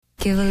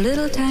Give a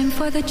little time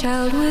for the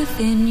child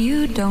within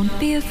you. Don't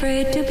be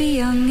afraid to be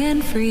young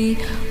and free.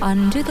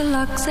 Undo the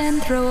locks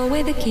and throw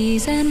away the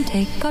keys and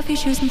take off your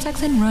shoes and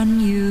socks and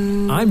run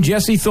you. I'm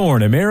Jesse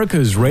Thorne,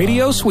 America's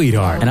radio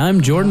sweetheart. And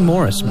I'm Jordan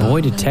Morris,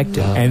 boy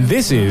detective. And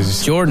this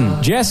is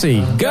Jordan. Jesse,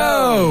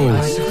 go!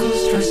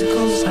 Bicycles,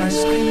 tricycles,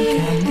 ice cream,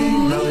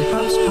 candy,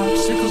 lollipops,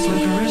 popsicles,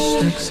 licorice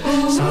sticks,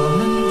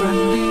 Solomon,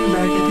 Grundy,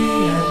 Raggedy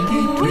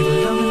Andy,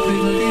 Tweedledum and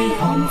Tweedledee,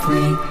 home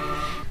free.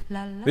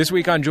 This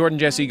week on Jordan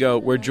Jesse Go,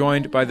 we're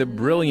joined by the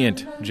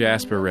brilliant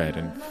Jasper Redd,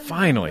 and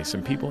finally,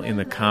 some people in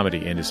the comedy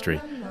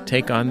industry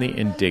take on the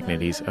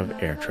indignities of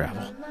air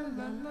travel.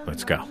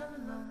 Let's go.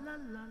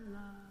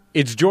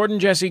 It's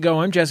Jordan Jesse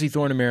Go. I'm Jesse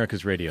Thorne,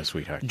 America's radio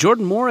sweetheart.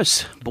 Jordan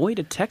Morris, boy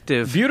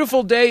detective.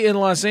 Beautiful day in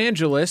Los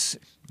Angeles.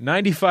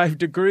 95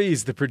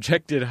 degrees, the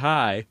projected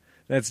high.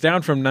 That's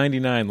down from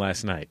 99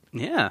 last night.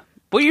 Yeah.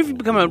 Well, you've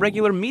become a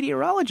regular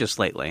meteorologist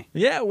lately.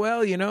 Yeah,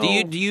 well, you know.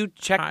 Do you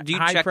check like,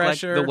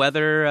 the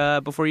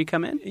weather before you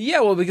come in? Yeah,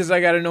 well, because I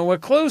got to know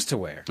what clothes to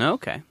wear.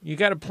 Okay. You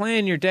got to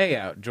plan your day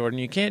out, Jordan.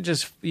 You can't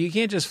just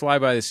fly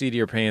by the seat of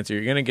your pants, or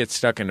you're going to get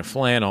stuck in a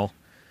flannel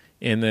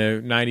in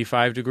the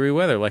 95-degree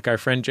weather, like our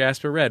friend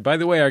Jasper Redd. By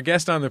the way, our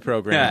guest on the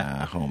program.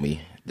 Nah, homie.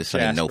 This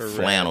ain't no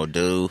Jasper flannel, Redd.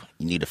 dude.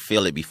 You need to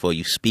feel it before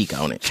you speak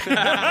on it.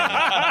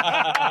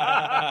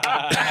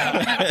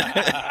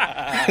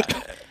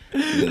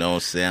 You know what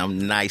I'm saying?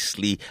 I'm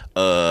nicely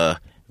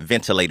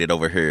ventilated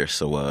over here,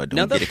 so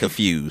don't get it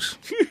confused.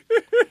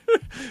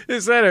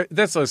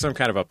 That's some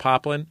kind of a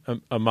poplin,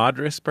 a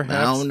madras, perhaps?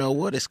 I don't know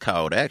what it's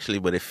called, actually,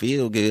 but it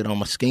feels good on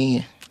my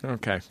skin.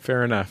 Okay,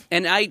 fair enough.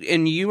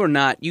 And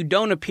you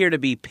don't appear to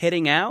be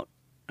pitting out.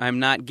 I'm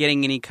not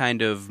getting any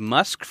kind of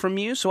musk from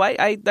you, so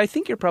I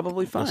think you're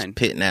probably fine. What's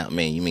pitting out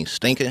mean? You mean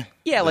stinking?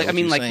 Yeah,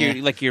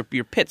 Like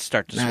your pits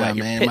start to sweat.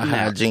 You're man, pitting my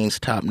out. hygiene's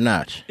top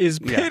notch. Is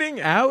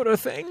pitting out a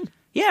thing?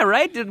 Yeah,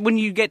 right? When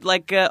you get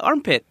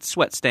armpit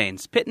sweat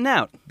stains, pitting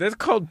out. That's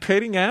called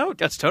pitting out?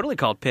 That's totally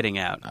called pitting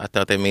out. I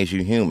thought that means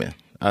you human.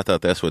 I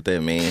thought that's what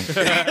that means.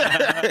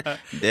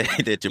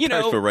 that you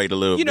perforate a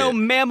little bit.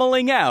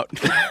 Mammaling out.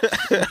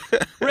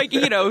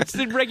 It's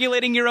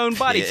regulating your own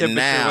body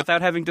temperature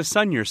without having to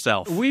sun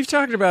yourself. We've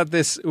talked about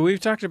this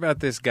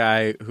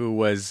guy who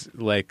was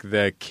like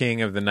the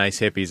king of the nice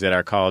hippies at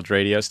our college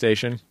radio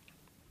station.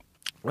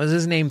 Was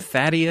his name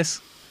Thaddeus?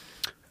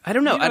 I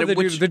don't know.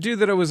 The dude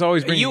that was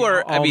always bringing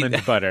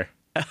almond butter.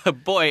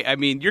 Boy,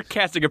 you're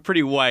casting a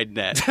pretty wide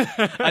net.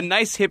 A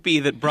nice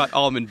hippie that brought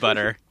almond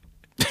butter.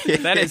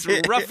 That is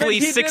roughly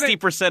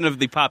 60% of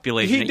the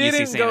population. He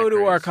didn't go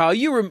to our college.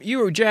 You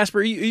were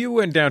Jasper. You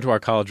went down to our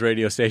college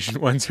radio station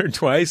once or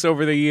twice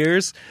over the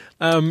years.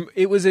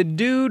 It was a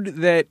dude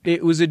that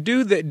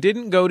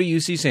didn't go to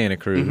UC Santa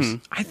Cruz.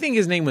 Mm-hmm. I think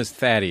his name was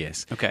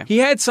Thaddeus. Okay, he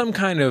had some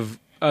kind of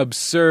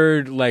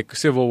absurd like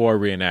Civil War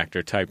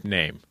reenactor type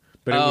name.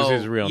 But it was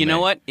his real name. You know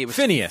what? It was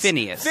Phineas.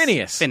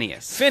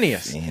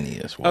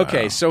 Wow.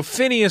 Okay, so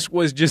Phineas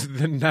was just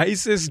the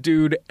nicest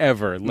dude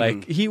ever.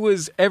 Like, he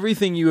was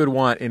everything you would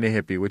want in a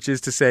hippie, which is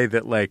to say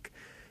that, like,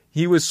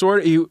 he was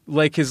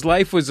his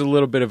life was a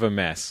little bit of a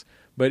mess,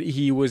 but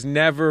he was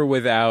never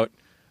without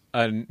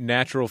a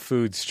natural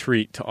foods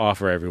treat to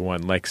offer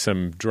everyone, like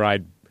some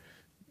dried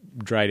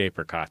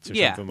apricots or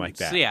something like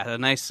that. So, yeah, a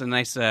nice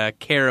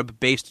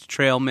carob-based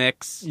trail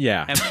mix.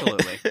 Yeah.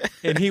 Absolutely.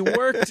 And he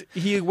went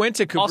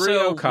to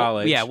Cabrillo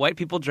College. Yeah, white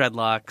people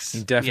dreadlocks.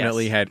 He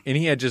definitely had, and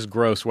he had just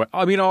gross,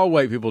 all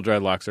white people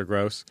dreadlocks are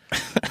gross,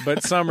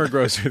 but some are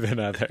grosser than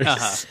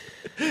others,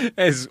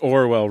 as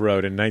Orwell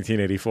wrote in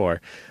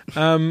 1984.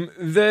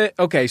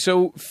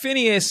 So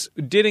Phineas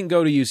didn't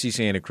go to UC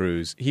Santa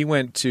Cruz. He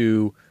went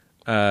to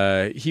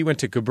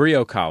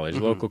Cabrillo College,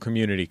 local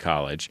community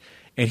college,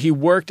 and he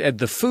worked at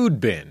the Food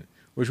Bin,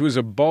 which was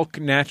a bulk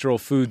natural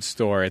food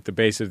store at the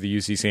base of the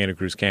UC Santa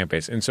Cruz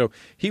campus. And so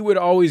he would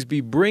always be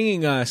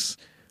bringing us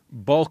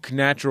bulk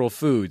natural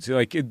foods.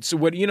 Like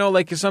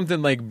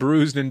something like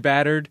bruised and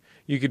battered,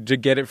 you could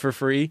get it for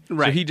free.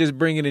 Right. So he'd just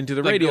bring it into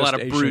the radio station. A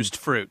lot of bruised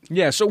fruit.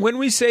 Yeah, so when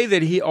we say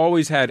that he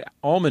always had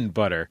almond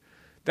butter,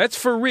 that's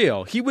for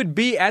real. He would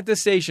be at the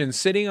station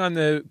sitting on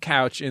the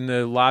couch in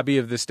the lobby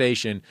of the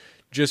station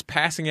just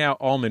passing out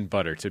almond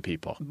butter to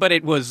people. But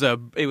it was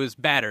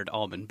battered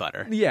almond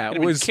butter. Yeah, it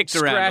was kicked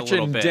around scratch a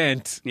little and bit.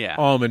 Dent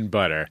almond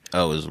butter.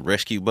 Oh, it was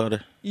rescue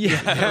butter?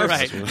 Yeah,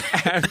 right.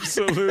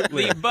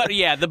 Absolutely.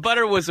 The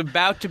butter was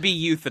about to be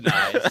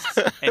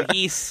euthanized, and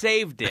he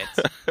saved it.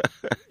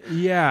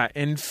 Yeah,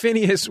 and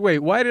Phineas. Wait,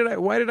 why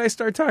did I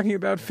start talking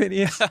about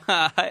Phineas?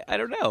 I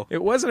don't know.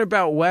 It wasn't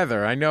about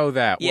weather. I know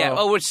that. Yeah.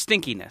 Well, it's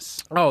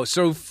stinkiness. Oh,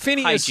 so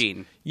Phineas.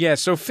 Hygiene. Yeah.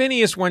 So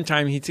Phineas, one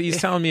time he's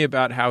telling me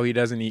about how he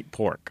doesn't eat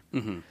pork.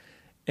 Mm-hmm.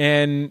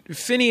 And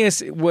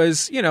Phineas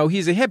was,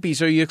 he's a hippie,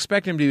 so you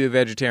expect him to be a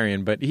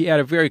vegetarian, but he had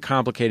a very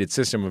complicated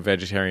system of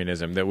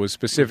vegetarianism that was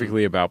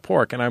specifically about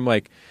pork. And I'm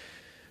like,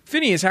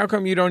 Phineas, how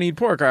come you don't eat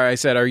pork? I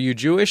said, are you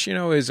Jewish?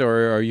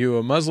 Or are you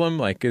a Muslim?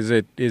 Like, is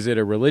it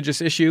a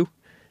religious issue?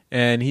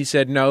 And he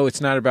said, no,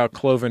 it's not about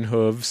cloven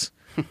hooves.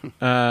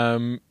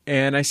 And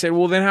I said,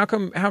 well, then how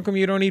come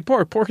you don't eat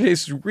pork? Pork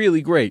tastes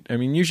really great. I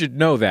mean, you should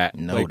know that.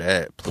 Know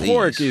that, please.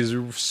 Pork is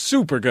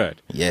super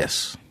good.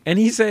 Yes. And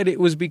he said it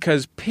was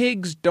because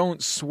pigs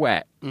don't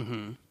sweat.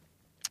 Mm-hmm.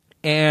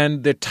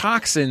 And the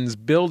toxins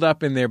build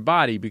up in their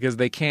body because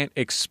they can't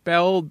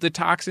expel the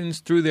toxins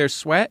through their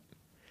sweat.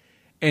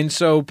 And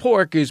so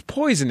pork is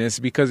poisonous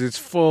because it's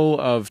full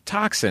of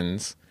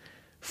toxins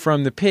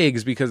from the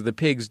pigs because the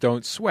pigs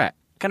don't sweat.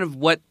 Kind of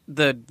what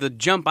the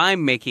jump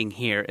I'm making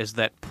here is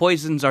that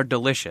poisons are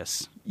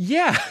delicious.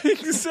 Yeah,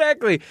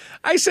 exactly.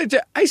 I said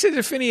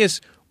to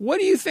Phineas, what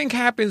do you think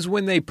happens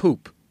when they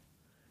poop?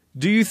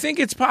 Do you think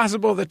it's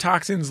possible the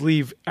toxins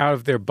leave out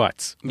of their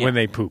butts when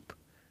they poop?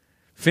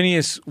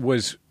 Phineas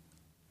was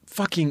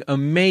fucking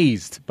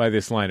amazed by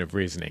this line of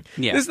reasoning.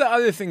 Yeah. This is the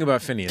other thing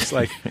about Phineas.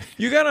 Like,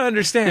 you got to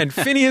understand,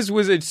 Phineas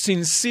was a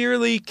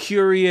sincerely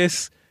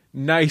curious,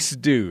 nice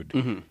dude.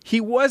 Mm-hmm. He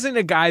wasn't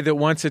a guy that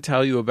wants to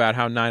tell you about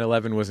how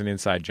 9/11 was an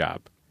inside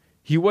job.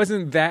 He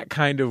wasn't that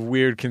kind of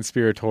weird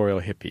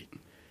conspiratorial hippie.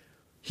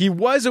 He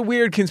was a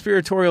weird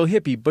conspiratorial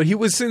hippie, but he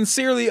was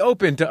sincerely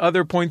open to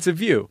other points of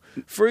view.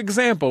 For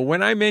example,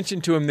 when I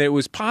mentioned to him that it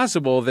was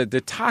possible that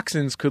the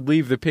toxins could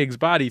leave the pig's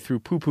body through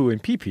poo-poo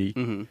and pee-pee,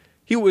 mm-hmm.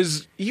 he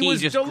was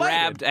just delighted.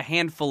 Grabbed a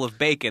handful of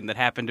bacon that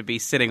happened to be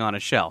sitting on a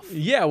shelf.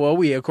 Yeah, well,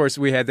 we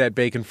had that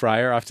bacon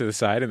fryer off to the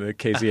side in the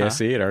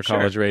KZSC at our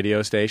college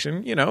radio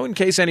station, in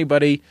case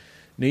anybody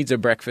needs a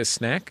breakfast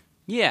snack.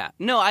 Yeah.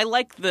 No, I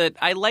like the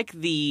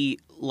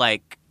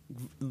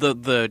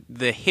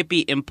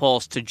hippie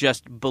impulse to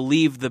just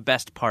believe the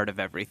best part of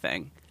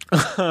everything.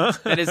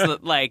 That is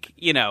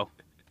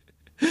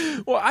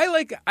Well, I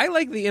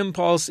like the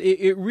impulse.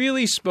 It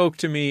really spoke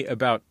to me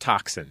about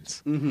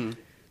toxins. Mm-hmm.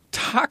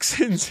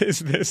 Toxins is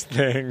this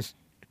thing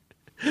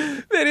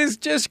that is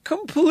just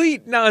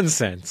complete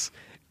nonsense.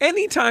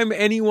 Anytime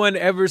anyone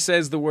ever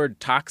says the word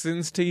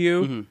toxins to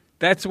you, mm-hmm.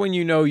 that's when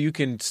you know you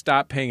can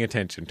stop paying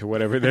attention to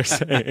whatever they're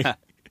saying.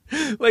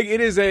 Like, it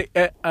is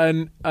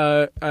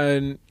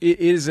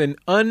an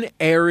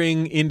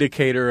unerring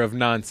indicator of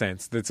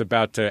nonsense that's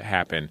about to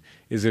happen.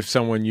 Is if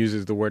someone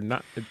uses the word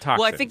toxins.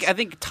 Well, I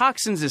think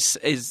toxins is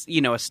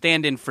a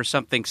stand-in for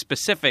something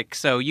specific.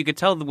 So you could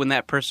tell that when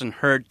that person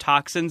heard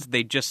toxins,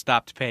 they just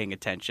stopped paying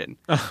attention.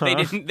 Uh-huh.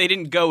 They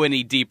didn't go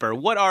any deeper.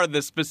 What are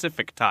the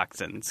specific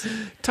toxins?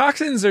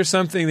 Toxins are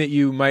something that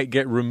you might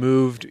get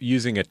removed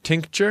using a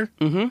tincture.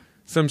 Mm-hmm.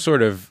 Some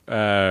sort of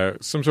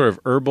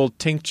herbal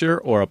tincture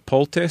or a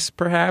poultice,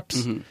 perhaps.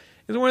 Mm-hmm.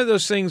 It's one of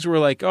those things where,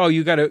 like, oh,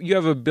 you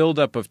have a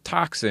buildup of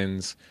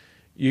toxins.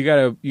 You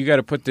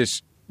gotta put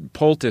this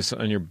poultice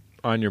on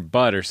your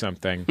butt or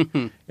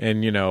something,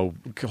 and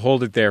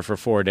hold it there for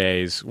 4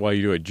 days while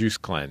you do a juice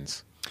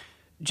cleanse.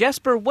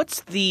 Jasper,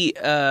 what's the?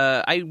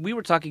 We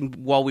were talking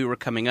while we were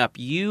coming up.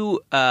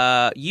 You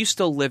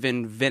still live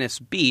in Venice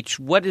Beach.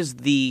 What is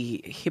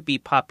the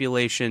hippie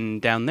population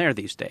down there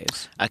these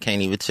days? I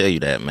can't even tell you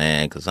that,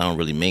 man, because I don't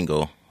really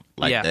mingle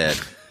like that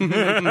with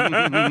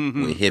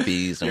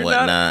hippies and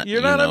whatnot.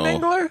 You're not a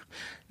mingler?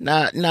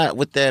 Not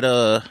with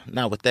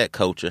that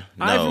culture.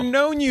 No. I've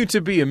known you to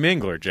be a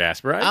mingler,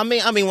 Jasper. Right? I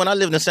mean, when I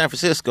lived in San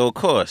Francisco, of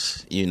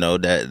course,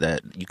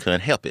 that you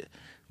couldn't help it.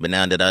 But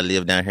now that I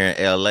live down here in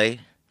L.A.,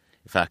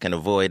 if I can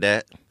avoid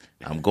that,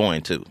 I'm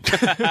going to.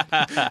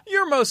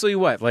 You're mostly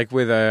what? Like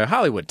with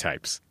Hollywood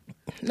types?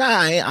 Nah,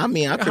 I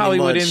pretty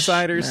Hollywood much,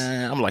 insiders.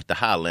 Man, I'm like the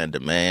Highlander,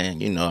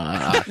 man.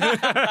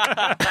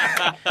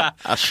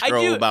 I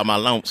stroll by my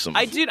lonesome.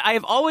 I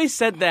have always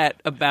said that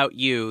about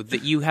you,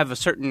 that you have a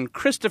certain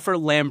Christopher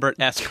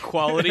Lambert-esque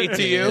quality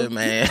to you. Yeah,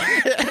 man.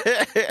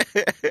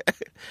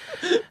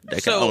 There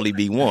can only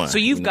be one. So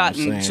you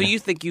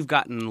think you've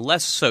gotten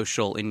less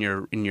social in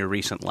your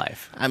recent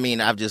life? I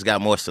mean, I've just got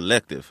more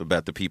selective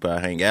about the people I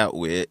hang out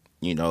with.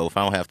 If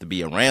I don't have to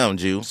be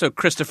around you. So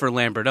Christopher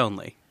Lambert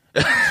only.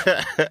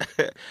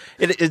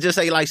 It just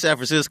ain't like San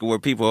Francisco where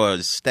people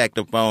are stacked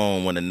up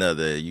on one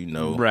another,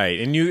 Right,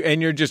 and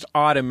you're just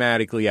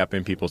automatically up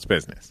in people's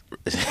business.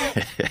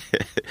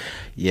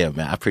 Yeah,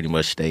 man, I pretty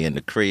much stay in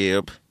the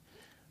crib.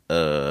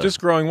 Just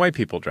growing white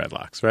people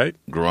dreadlocks, right?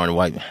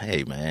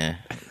 Hey, man.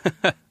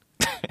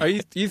 Have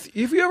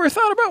you ever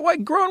thought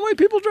about growing white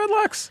people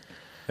dreadlocks?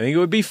 I think it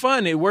would be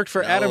fun. It worked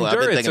for Adam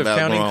Duritz of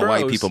Counting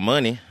Crows. White people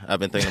money. I've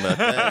been thinking about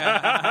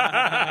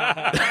that.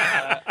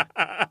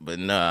 But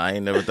no, I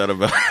ain't never thought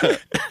about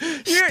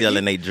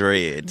stealing their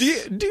dreads.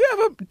 Do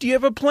you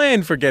have a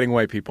plan for getting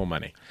white people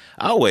money?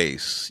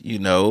 Always,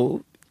 I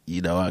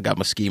got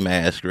my ski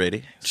mask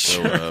ready.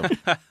 So,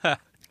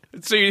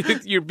 so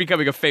you're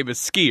becoming a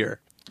famous skier.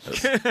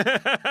 Because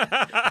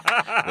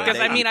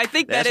I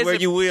think that's where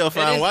you will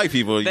find white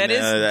people. That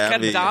is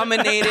kind of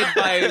dominated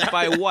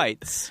by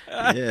whites.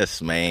 Yes,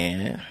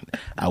 man.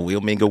 I will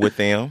mingle with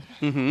them.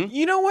 Mm-hmm.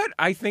 You know what?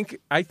 I think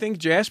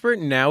Jasper,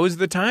 now is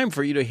the time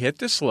for you to hit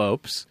the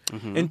slopes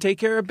and take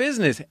care of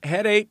business.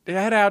 Head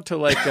out to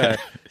like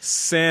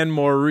San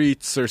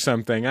Moritz or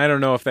something. I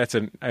don't know if that's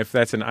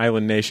an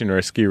island nation or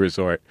a ski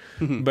resort,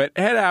 but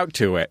head out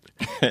to it.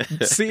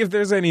 See if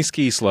there's any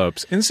ski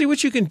slopes and see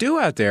what you can do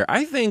out there.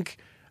 I think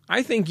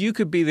I think you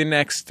could be the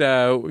next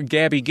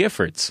Gabby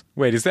Giffords.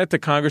 Wait, is that the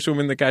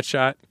congresswoman that got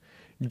shot?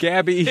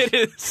 Gabby. It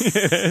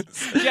is.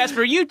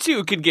 Jasper, you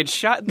too could get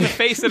shot in the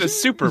face at a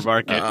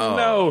supermarket.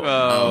 No.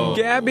 Oh.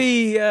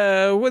 Gabby,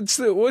 what's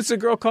the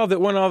girl called that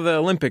won all the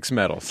Olympics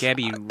medals?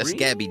 Gabby That's Reese?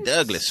 Gabby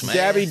Douglas, man.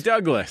 Gabby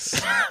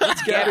Douglas.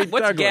 What's Gabby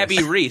What's Douglas?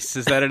 Gabby Reese?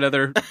 Is that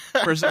another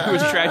person who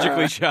was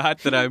tragically shot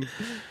that I'm...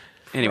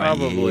 Anyway.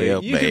 Probably. Yeah,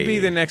 You could be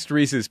the next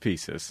Reese's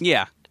Pieces.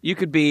 Yeah. You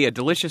could be a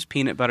delicious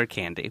peanut butter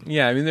candy.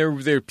 Yeah, I mean,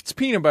 it's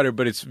peanut butter,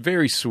 but it's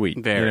very sweet.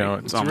 Very. You know,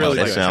 it's Almost really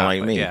That good. sounds like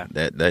chocolate, me. yeah.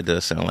 That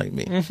does sound like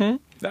me.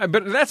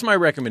 But that's my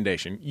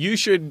recommendation. You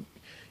should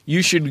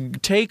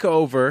take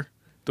over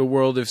the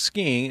world of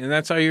skiing, and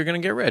that's how you're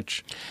going to get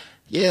rich.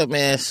 Yeah,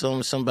 man.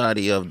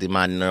 Somebody of the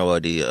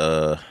minority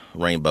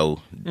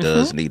rainbow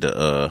does need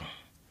to,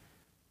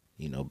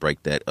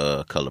 break that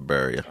color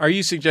barrier. Are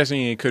you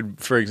suggesting it could,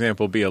 for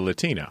example, be a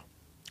Latino?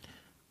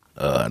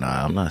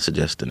 Nah, I'm not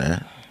suggesting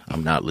that.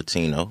 I'm not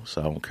Latino,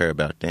 so I don't care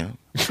about them.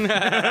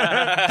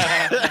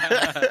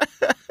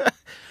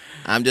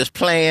 I'm just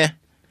playing.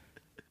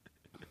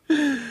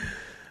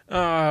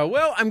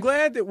 Well, I'm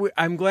glad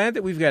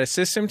that we've got a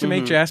system to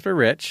make Jasper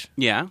rich.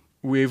 Yeah.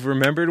 We've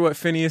remembered what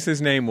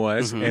Phineas's name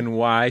was and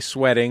why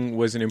sweating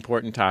was an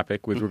important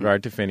topic with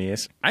regard to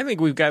Phineas. I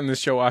think we've gotten this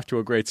show off to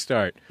a great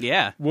start.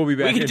 Yeah. We'll be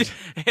back.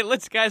 Hey,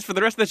 guys, for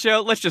the rest of the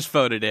show, let's just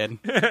vote it in.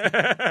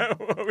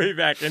 We'll be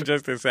back in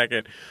just a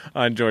second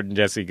on Jordan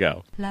Jesse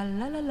Go. La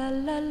la la la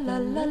la la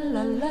la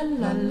la la la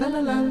la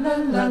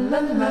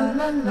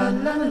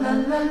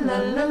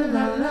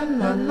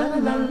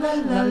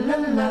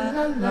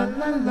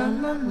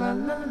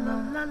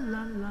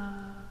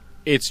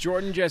It's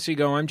Jordan Jesse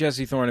Go. I'm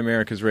Jesse Thorne,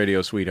 America's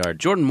radio sweetheart.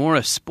 Jordan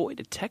Morris, boy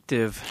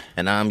detective.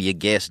 And I'm your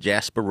guest,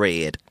 Jasper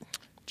Redd.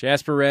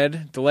 Jasper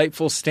Redd,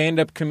 delightful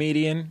stand-up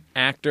comedian,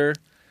 actor,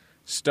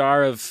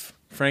 star of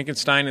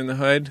Frankenstein in the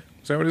Hood.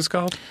 Is that what it's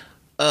called?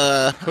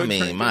 I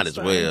mean, might as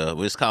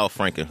well. It's called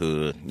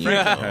Frankenhood.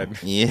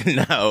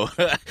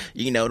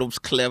 Those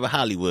clever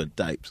Hollywood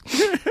types.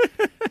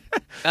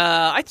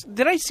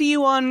 Did I see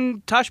you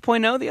on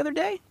Tosh.0 the other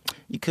day?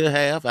 You could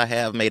have. I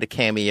have made a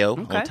cameo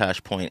Okay. on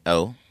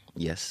Tosh.0.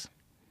 Yes.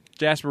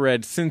 Jasper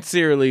Redd,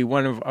 sincerely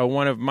one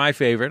of my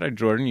favorite.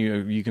 Jordan,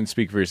 you can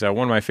speak for yourself.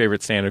 One of my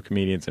favorite stand-up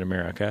comedians in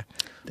America.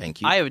 Thank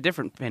you. I have a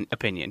different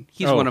opinion.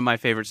 He's Oh. one of my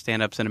favorite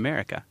stand-ups in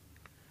America.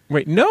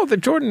 Wait, no,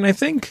 Jordan. I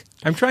think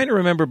I'm trying to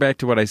remember back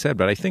to what I said,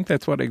 but I think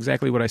that's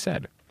exactly what I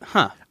said.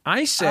 Huh.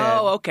 I said.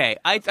 Oh, okay.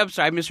 I'm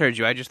sorry. I misheard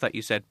you. I just thought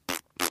you said...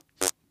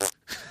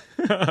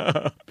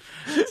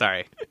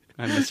 Sorry.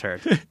 I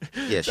misheard.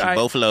 Yes, you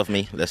both love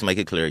me. Let's make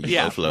it clear. You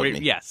Yeah, both love me.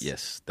 yes.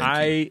 Yes. Thank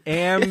you. I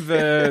am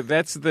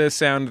that's the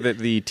sound that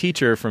the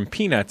teacher from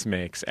Peanuts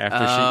makes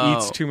after she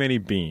eats too many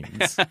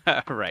beans.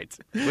 Right.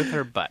 With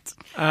her butt.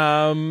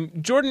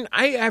 Jordan,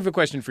 I have a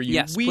question for you.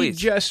 Yes, we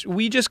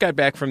please. just got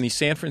back from the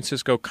San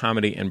Francisco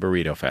Comedy and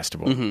Burrito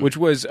Festival, which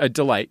was a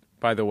delight,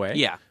 by the way.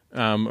 Yeah.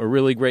 A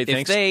really great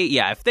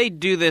If they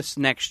do this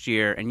next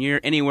year and you're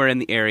anywhere in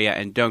the area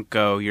and don't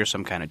go, you're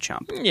some kind of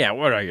chump. Yeah,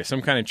 what are you,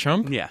 some kind of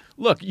chump? Yeah.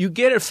 Look, you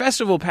get a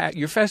festival pass.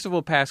 Your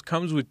festival pass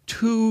comes with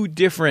two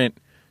different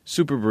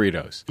super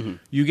burritos.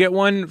 You get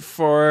one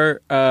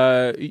for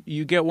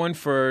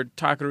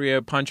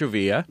Taqueria Pancho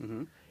Villa,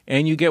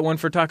 and you get one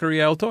for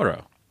Taqueria El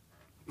Toro.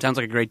 Sounds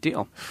like a great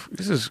deal.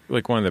 This is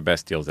like one of the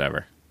best deals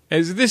ever.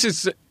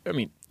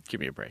 Give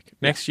me a break.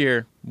 Next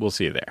year, we'll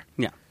see you there.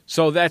 Yeah.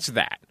 So that's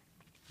that.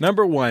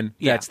 Number one,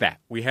 Yeah. that's that.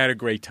 We had a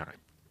great time.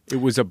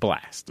 It was a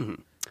blast.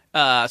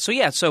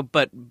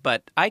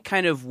 But I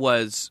kind of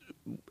was.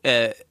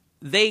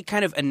 They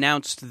kind of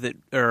announced that,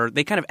 or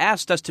they kind of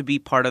asked us to be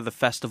part of the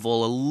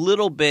festival a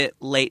little bit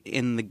late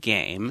in the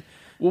game.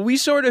 Well, we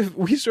sort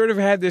of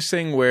had this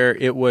thing where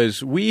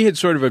we had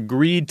sort of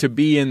agreed to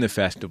be in the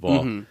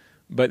festival,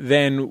 but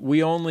then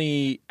we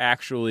only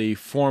actually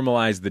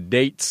formalized the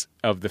dates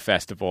of the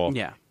festival,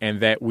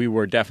 and that we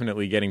were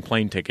definitely getting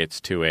plane tickets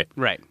to it,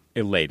 Right.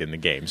 late in the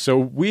game.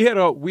 So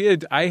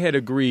I had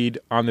agreed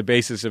on the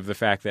basis of the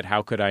fact that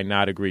how could I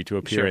not agree to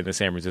appear Sure. in the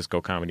San Francisco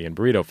Comedy and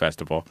Burrito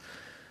Festival?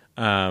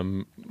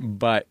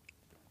 But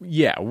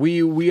yeah,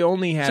 we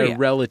only had a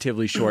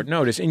relatively short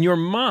notice, and your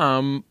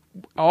mom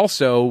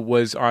also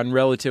was on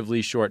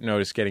relatively short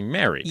notice getting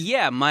married.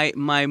 Yeah, my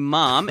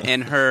mom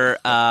and her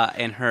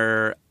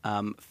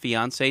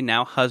fiance,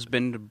 now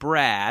husband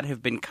Brad,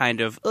 have been kind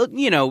of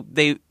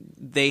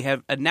they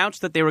have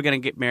announced that they were going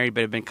to get married,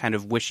 but have been kind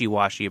of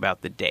wishy-washy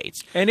about the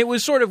dates. And it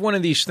was sort of one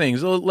of these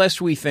things,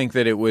 lest we think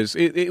that it was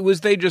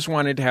they just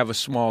wanted to have a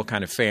small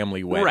kind of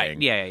family wedding.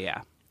 Right?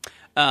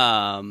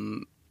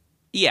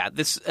 Yeah.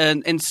 This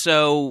and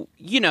so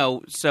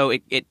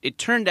it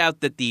turned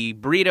out that the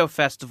Burrito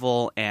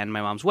Festival and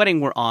my mom's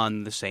wedding were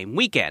on the same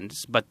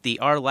weekends, but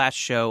our last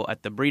show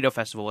at the Burrito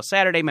Festival was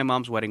Saturday. My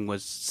mom's wedding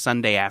was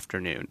Sunday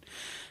afternoon,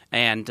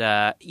 and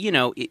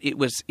it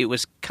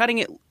was cutting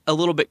it a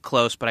little bit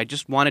close. But I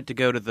just wanted to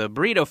go to the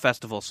Burrito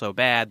Festival so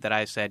bad that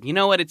I said, you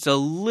know what, it's a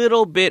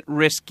little bit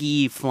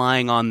risky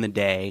flying on the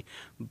day,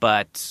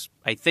 but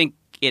I think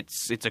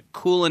it's a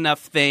cool enough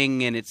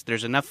thing, and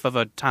there's enough of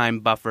a time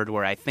buffered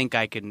where I think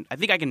I can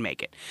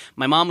make it.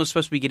 My mom was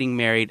supposed to be getting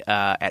married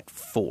at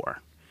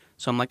 4.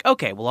 So I'm like,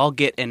 okay, well, I'll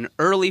get an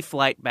early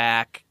flight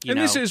back.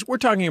 We're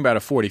talking about a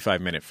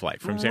 45-minute flight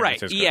from San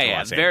Francisco to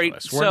Los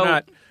Angeles. We're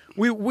not.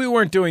 We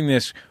weren't doing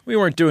this. We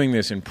weren't doing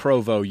this in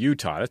Provo,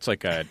 Utah. That's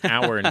like an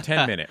hour and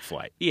 10-minute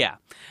flight. Yeah,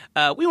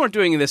 we weren't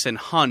doing this in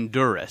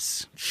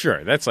Honduras.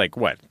 Sure, that's like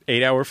what,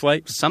 8-hour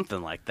flight,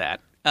 something like that.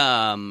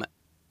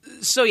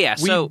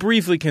 We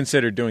briefly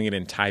considered doing it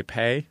in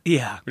Taipei.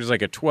 Yeah, which is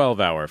like a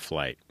 12-hour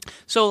flight.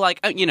 So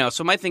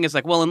so my thing is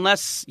like, well,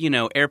 unless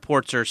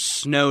airports are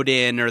snowed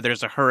in or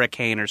there's a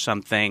hurricane or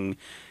something,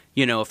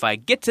 if I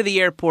get to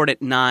the airport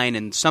at 9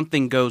 and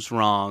something goes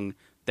wrong,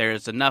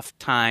 there's enough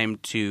time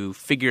to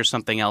figure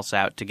something else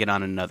out to get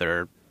on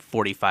another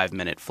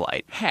 45-minute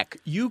flight. Heck,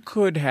 you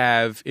could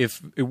have,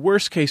 if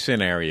worst case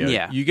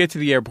scenario, you get to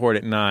the airport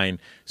at 9,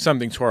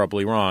 something's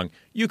horribly wrong,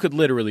 you could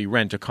literally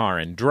rent a car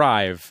and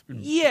drive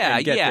and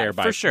get there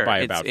by, for sure. by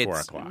about 4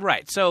 o'clock.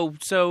 Right. So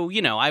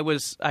I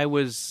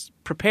was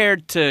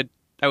prepared to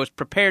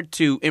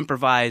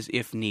improvise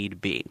if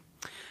need be.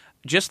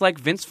 Just like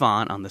Vince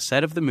Vaughn on the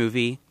set of the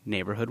movie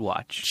Neighborhood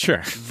Watch.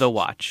 Sure. The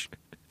Watch.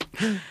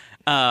 You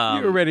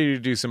were ready to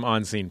do some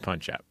on-scene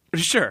punch-up.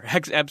 Sure,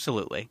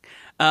 absolutely.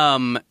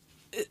 So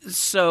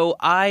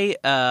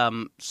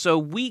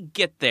we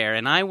get there,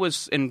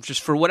 and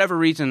just for whatever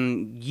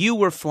reason, you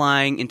were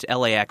flying into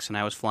LAX and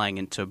I was flying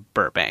into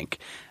Burbank.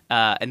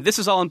 And this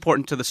is all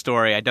important to the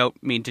story. I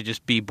don't mean to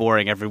just be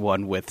boring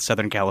everyone with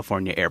Southern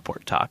California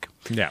airport talk.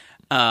 Yeah.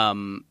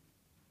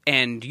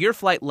 And your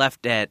flight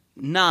left at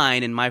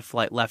 9 and my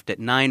flight left at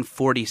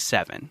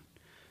 9:47.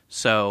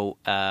 So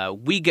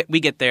we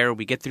get there,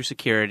 we get through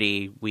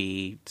security,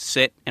 we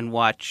sit and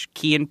watch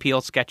Key and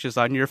Peele sketches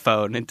on your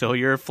phone until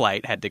your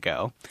flight had to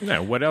go.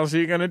 Now, what else are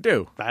you going to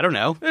do? I don't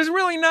know. There's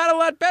really not a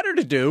lot better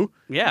to do.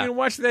 Yeah. You can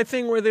watch that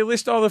thing where they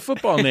list all the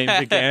football names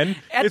again.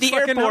 At it's the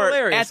fucking airport,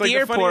 hilarious. At it's like the the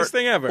airport, funniest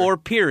thing ever. Or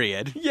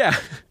period. Yeah.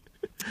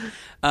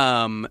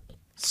 If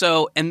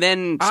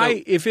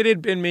it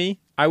had been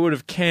me, I would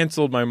have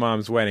canceled my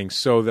mom's wedding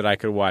so that I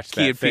could watch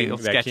that Key and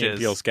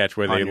Peele sketch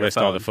where they list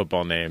all the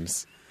football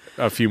names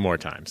a few more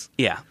times.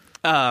 Yeah.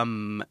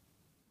 I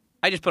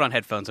just put on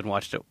headphones and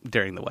watched it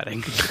during the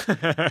wedding.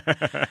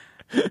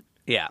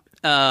 Yeah.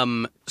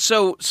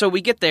 So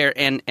we get there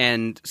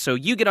and so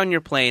you get on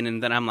your plane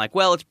and then I'm like,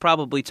 well, it's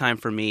probably time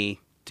for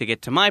me to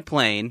get to my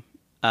plane.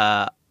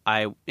 I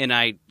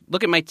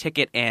look at my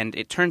ticket and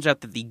it turns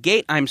out that the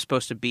gate I'm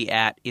supposed to be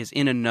at is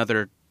in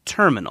another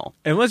terminal.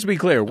 And let's be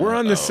clear, we're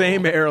on the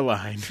same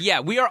airline. Yeah,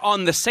 we are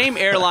on the same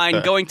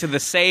airline going to the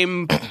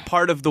same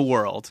part of the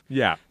world.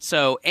 Yeah.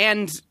 So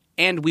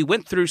and we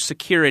went through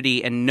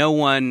security and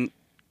none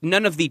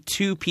of the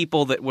 2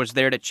 people that was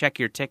there to check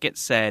your ticket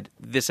said,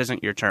 this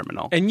isn't your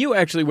terminal. And you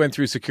actually went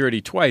through security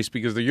twice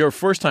because your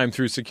first time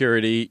through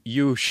security,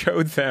 you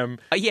showed them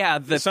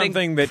something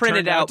thing that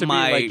printed turned out to be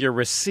like your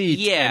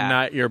receipt and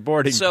not your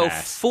boarding so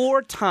pass. So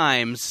 4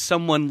 times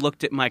someone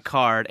looked at my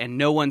card and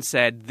no one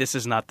said, this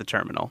is not the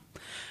terminal.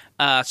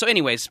 So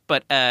anyways,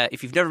 but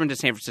if you've never been to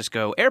San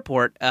Francisco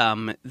Airport,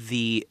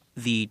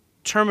 the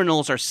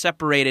terminals are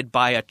separated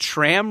by a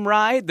tram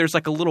ride. There's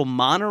like a little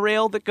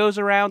monorail that goes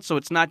around, so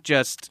it's not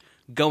just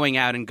going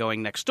out and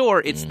going next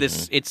door.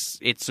 It's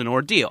it's an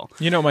ordeal.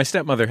 My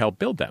stepmother helped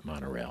build that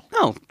monorail.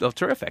 Oh,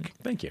 terrific.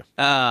 Thank you.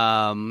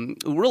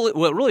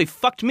 Really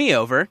fucked me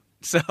over.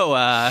 So should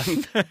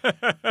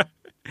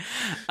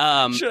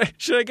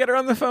I get her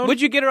on the phone? Would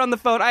you get her on the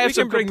phone? I have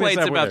some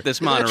complaints about this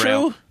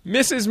monorail.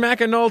 Mrs.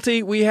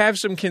 McAnulty, we have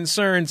some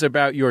concerns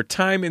about your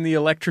time in the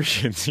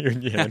electricians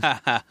union.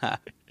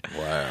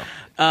 Wow.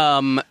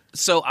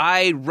 So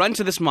I run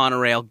to this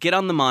monorail, get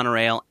on the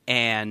monorail,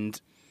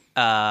 and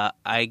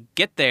I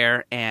get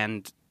there,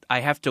 and I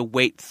have to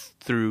wait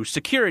through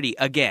security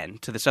again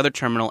to this other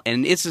terminal.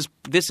 And this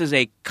is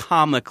a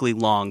comically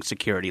long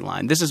security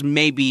line. This is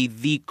maybe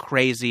the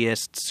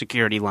craziest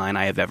security line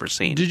I have ever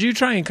seen. Did you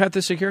try and cut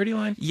the security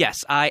line?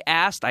 Yes, I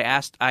asked.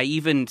 I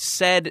even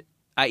said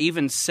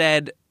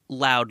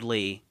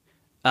loudly,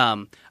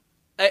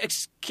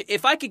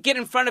 if I could get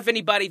in front of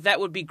anybody,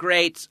 that would be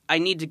great. I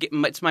need to get.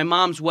 It's my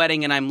mom's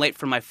wedding, and I'm late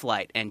for my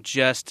flight. And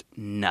just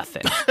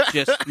nothing.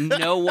 Just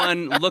no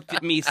one looked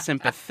at me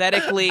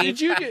sympathetically.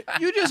 Did you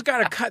just got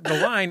to cut the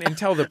line and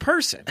tell the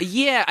person?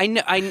 Yeah, I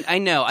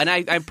know, and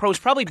I was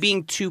probably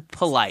being too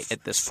polite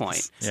at this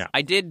point. Yeah,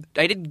 I did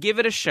give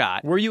it a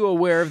shot. Were you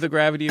aware of the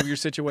gravity of your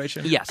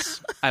situation?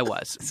 Yes, I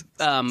was.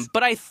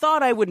 But I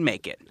thought I would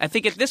make it. I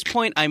think at this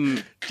point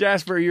I'm.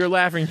 Jasper, you're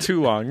laughing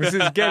too long. This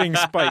is getting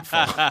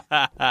spiteful.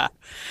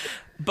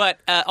 But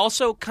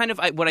also kind of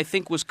what I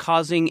think was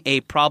causing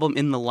a problem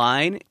in the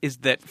line is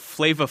that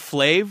Flava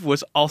Flav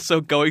was also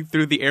going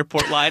through the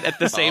airport line at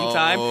the same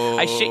time.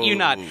 I shit you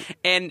not.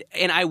 And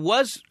I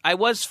was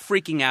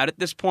freaking out at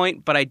this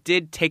point, but I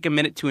did take a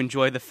minute to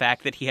enjoy the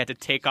fact that he had to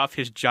take off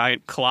his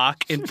giant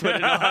clock and put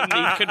it on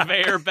the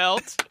conveyor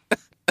belt.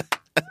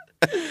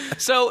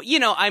 So,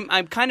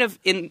 I'm kind of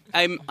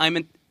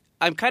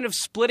I'm kind of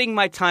splitting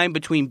my time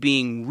between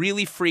being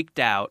really freaked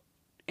out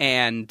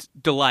and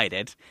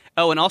delighted.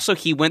 Oh, and also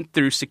he went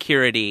through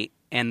security,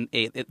 and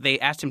they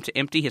asked him to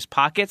empty his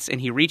pockets,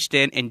 and he reached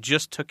in and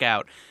just took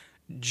out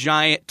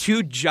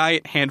two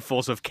giant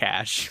handfuls of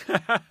cash.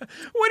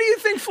 What do you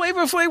think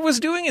Flavor Flav was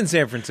doing in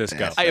San Francisco?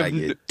 That's how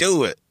you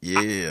do it.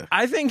 Yeah.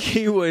 I think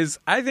he was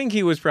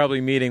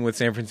probably meeting with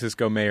San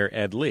Francisco Mayor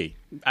Ed Lee.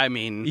 I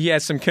mean, he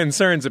has some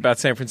concerns about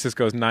San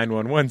Francisco's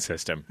 911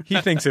 system.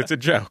 He thinks it's a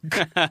joke.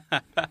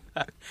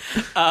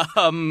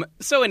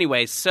 So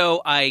anyway,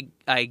 so I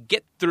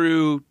get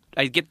through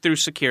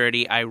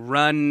security.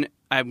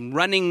 I'm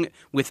running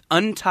with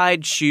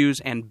untied shoes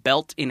and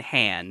belt in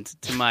hand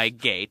to my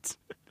gate.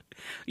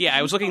 Yeah,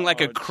 I was looking like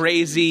a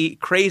crazy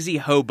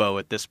hobo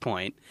at this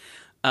point.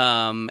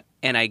 And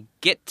I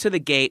get to the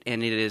gate,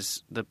 and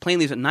the plane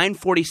leaves at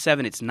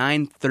 9:47. It's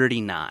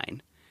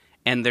 9:39,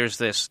 and there's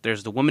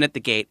the woman at the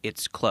gate.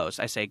 It's closed.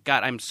 I say,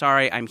 God, I'm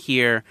sorry, I'm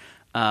here.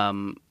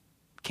 Can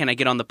I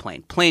get on the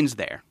plane? Plane's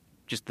there.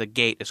 Just the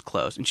gate is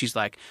closed. And she's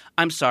like,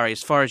 I'm sorry.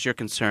 As far as you're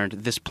concerned,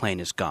 this plane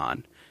is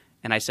gone.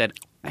 And I said,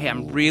 hey,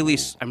 I'm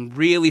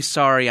really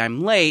sorry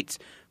I'm late,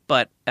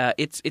 but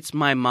it's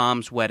my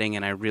mom's wedding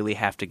and I really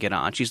have to get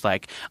on. She's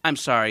like, I'm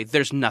sorry,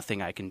 there's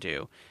nothing I can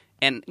do.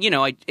 And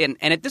and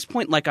at this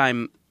point, like,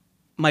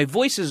 my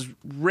voice is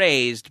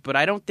raised, but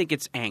I don't think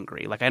it's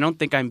angry. Like, I don't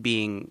think I'm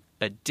being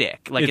a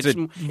dick. Like,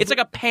 it's like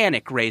a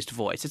panic raised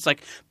voice. It's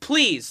like,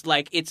 please,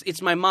 like,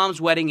 it's my mom's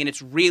wedding and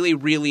it's really,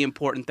 really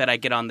important that I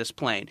get on this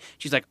plane.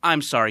 She's like,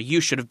 I'm sorry, you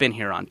should have been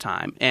here on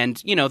time. And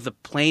the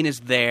plane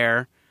is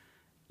there.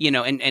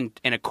 And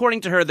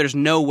according to her, there's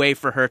no way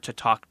for her to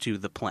talk to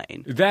the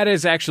plane. That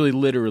is actually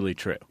literally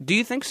true. Do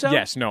you think so?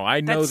 Yes. No,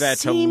 I know that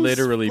to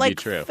literally be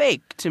true. Seems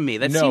fake to me.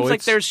 That seems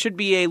like there should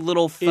be a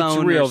little phone.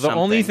 It's real. Or something. The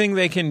only thing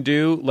they can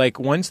do, like,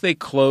 once they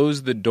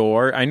close the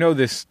door, I know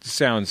this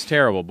sounds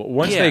terrible, but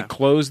once they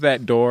close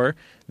that door,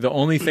 the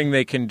only thing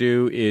they can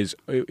do is,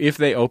 if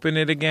they open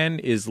it again,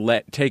 is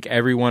take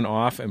everyone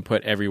off and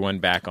put everyone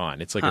back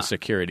on. It's like a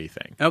security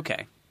thing.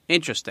 Okay.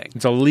 Interesting.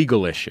 It's a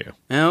legal issue.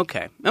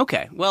 Okay.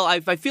 Well, I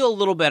feel a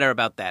little better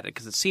about that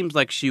because it seems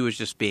like she was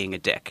just being a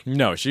dick.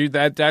 No,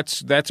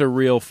 that's a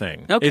real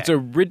thing. Okay. It's a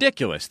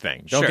ridiculous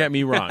thing. Don't get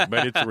me wrong,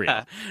 but it's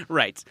real.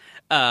 Right.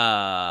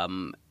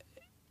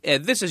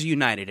 This is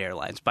United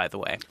Airlines, by the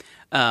way.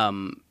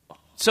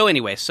 So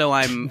anyway,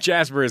 I'm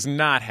Jasper is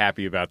not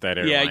happy about that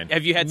airline. Yeah,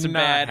 have you had some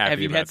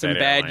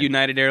bad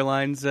United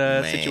Airlines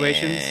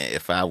situations?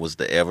 If I was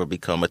to ever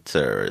become a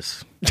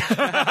terrorist,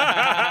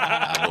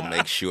 I will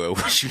make sure it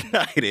was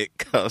United,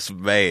 because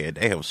man,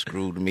 they have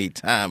screwed me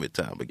time and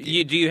time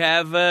again. Do you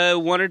have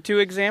one or two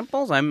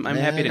examples? I'm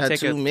happy to take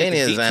too many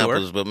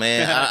examples, but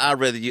man, I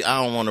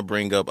don't want to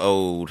bring up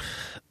old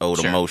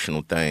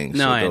emotional things.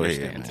 No, so I go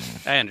understand.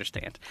 Ahead, I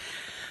understand.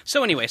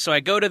 So anyway, I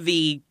go to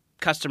the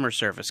customer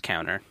service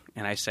counter.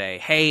 And I say,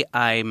 hey,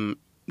 I've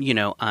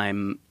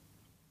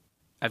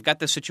got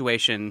this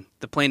situation.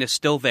 The plane is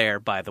still there,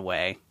 by the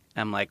way.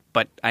 I'm like,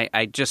 but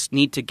I just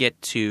need to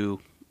get to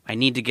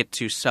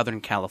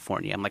Southern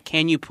California. I'm like,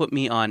 can you put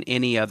me on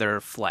any other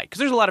flight? Because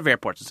there's a lot of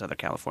airports in Southern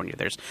California.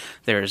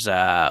 There's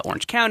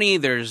Orange County.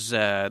 There's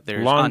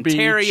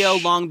Ontario,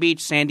 Long Beach,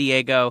 San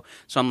Diego.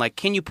 So I'm like,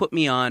 can you put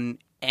me on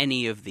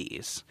any of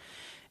these?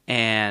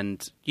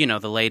 And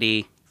the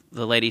lady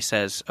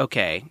says,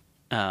 okay.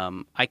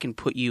 I can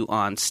put you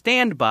on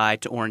standby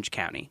to Orange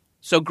County.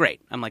 So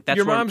great. I'm like,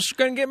 your mom's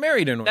going to get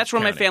married in Orange That's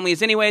where County. My family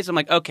is anyways. I'm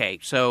like, okay,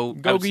 so...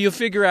 You'll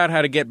figure out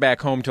how to get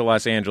back home to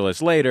Los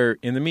Angeles later.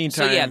 In the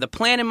meantime... So yeah, the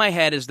plan in my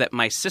head is that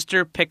my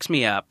sister picks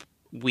me up.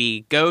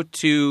 We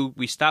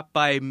stop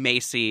by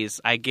Macy's.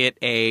 I get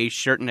a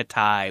shirt and a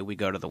tie. We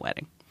go to the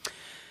wedding.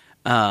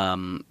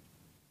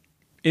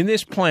 In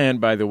this plan,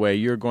 by the way,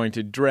 you're going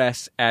to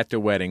dress at the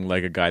wedding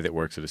like a guy that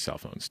works at a cell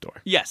phone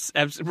store. Yes,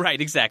 right,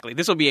 exactly.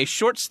 This will be a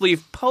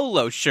short-sleeve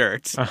polo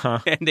shirt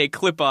and a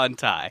clip-on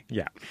tie.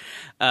 Yeah.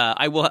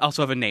 I will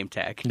also have a name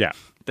tag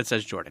that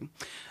says Jordan.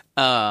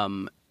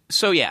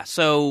 So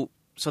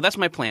that's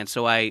my plan.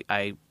 So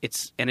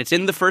it's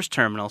in the first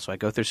terminal, so I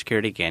go through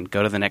security again,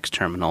 go to the next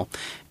terminal,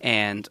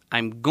 and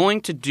I'm going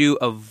to do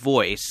a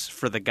voice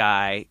for the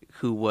guy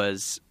who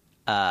was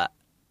at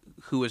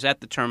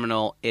the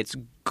terminal. It's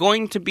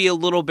going to be a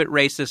little bit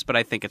racist, but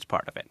I think it's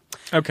part of it.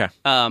 Okay.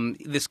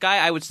 This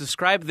guy, I would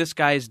describe this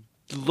guy's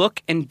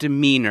look and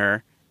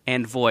demeanor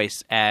and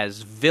voice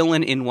as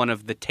villain in one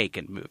of the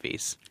Taken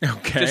movies.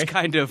 Okay. Just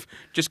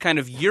kind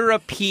of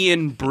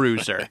European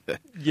bruiser.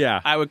 Yeah.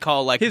 I would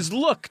call his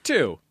look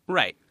too.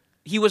 Right.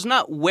 He was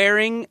not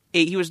wearing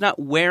a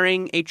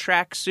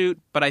tracksuit,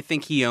 but I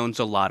think he owns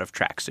a lot of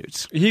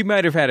tracksuits. He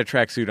might have had a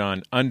tracksuit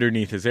on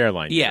underneath his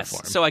airline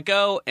uniform. Yes. So I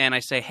go and I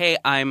say, hey,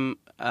 and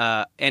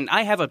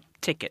I have a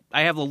ticket.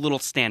 I have a little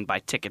standby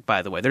ticket,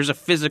 by the way. There's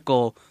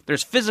physical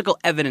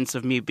evidence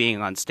of me being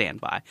on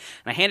standby. And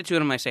I hand it to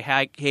him and I say,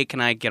 hey,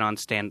 can I get on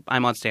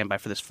I'm on standby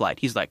for this flight.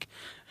 He's like,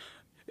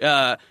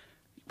 God,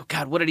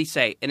 what did he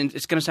say? And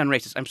it's going to sound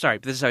racist. I'm sorry,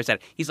 but this is how he said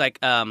it. He's like,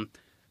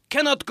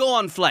 cannot go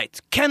on flight.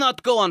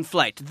 Cannot go on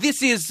flight.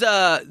 This is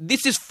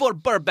for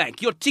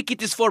Burbank. Your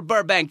ticket is for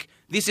Burbank.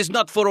 This is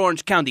not for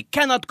Orange County.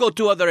 Cannot go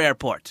to other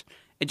airport.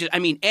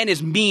 And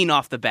is mean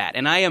off the bat.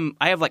 And I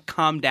have like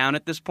calmed down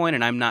at this point,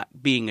 and I'm not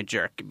being a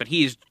jerk. But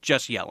he's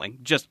just yelling,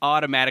 just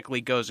automatically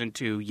goes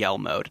into yell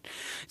mode.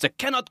 It's like,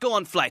 cannot go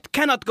on flight,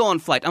 cannot go on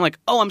flight. I'm like,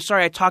 oh, I'm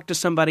sorry, I talked to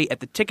somebody at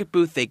the ticket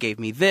booth. They gave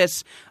me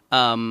this.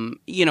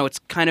 It's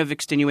kind of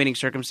extenuating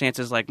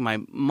circumstances. Like my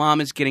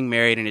mom is getting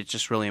married, and it's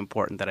just really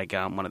important that I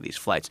get on one of these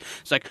flights.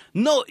 It's like,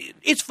 no,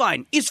 it's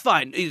fine, it's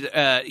fine.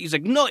 He's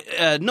like, no,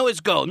 it's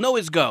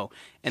go.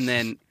 And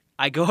then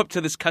I go up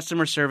to this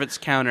customer service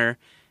counter.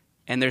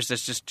 And there's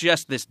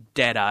just this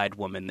dead-eyed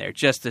woman there,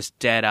 just this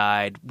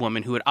dead-eyed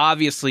woman who had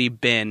obviously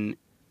been,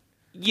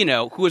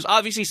 who has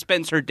obviously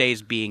spends her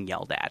days being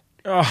yelled at.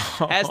 Oh.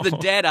 Has the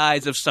dead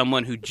eyes of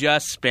someone who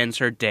just spends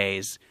her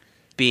days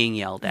being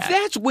yelled at.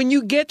 That's when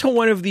you get to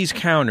one of these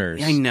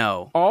counters. I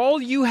know. All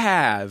you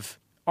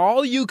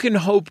can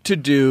hope to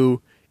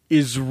do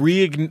is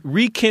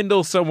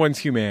rekindle someone's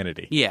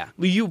humanity. Yeah.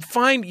 You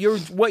find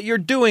what you're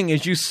doing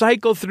is you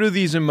cycle through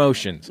these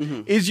emotions.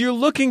 Mm-hmm. Is you're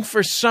looking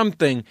for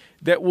something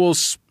that will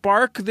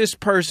spark this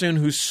person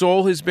whose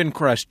soul has been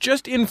crushed.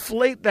 Just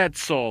inflate that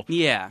soul.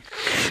 Yeah.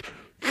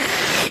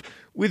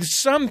 With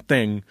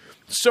something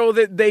so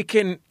that they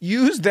can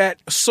use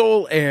that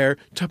soul air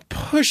to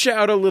push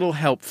out a little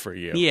help for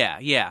you.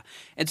 Yeah.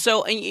 And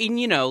so,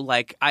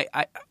 like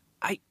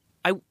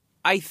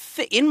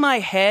in my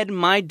head,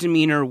 my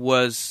demeanor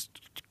was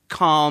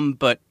calm,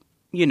 but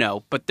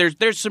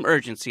there's some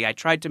urgency. I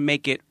tried to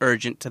make it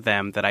urgent to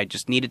them that I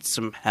just needed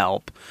some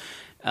help,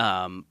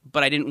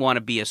 but I didn't want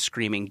to be a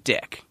screaming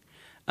dick.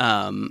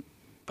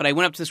 But I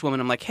went up to this woman.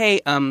 I'm like,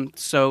 hey,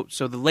 so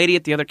the lady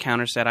at the other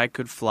counter said I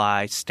could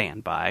fly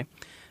standby.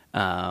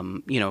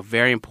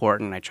 Very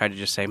important. I tried to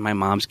just say my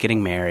mom's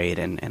getting married,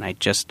 and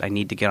I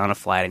need to get on a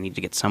flight. I need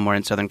to get somewhere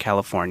in Southern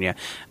California.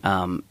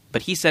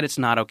 But he said it's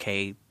not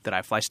okay that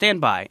I fly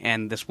standby.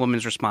 And this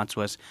woman's response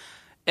was,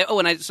 so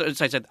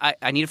I said,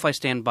 I need to fly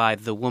standby.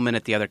 The woman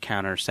at the other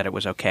counter said it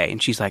was okay.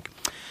 And she's like,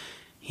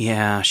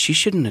 yeah, she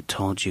shouldn't have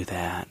told you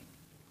that.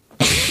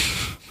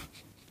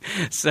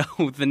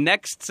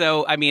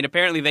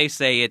 Apparently they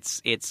say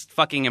it's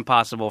fucking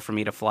impossible for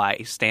me to fly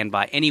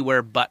standby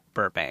anywhere but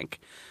Burbank.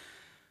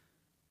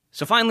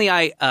 So finally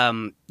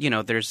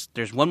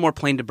there's one more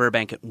plane to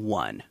Burbank at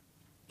 1.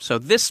 So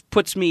this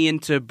puts me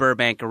into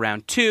Burbank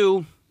around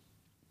 2.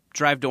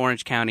 Drive to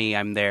Orange County.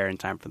 I'm there in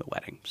time for the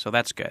wedding. So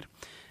that's good.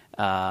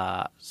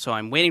 So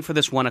I'm waiting for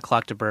this 1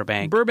 o'clock to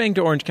Burbank. Burbank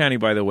to Orange County,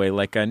 by the way,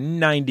 like a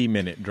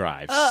 90-minute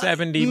drive,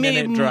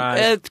 70-minute drive.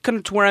 It's kind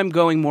of to where I'm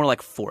going, more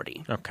like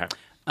 40. Okay.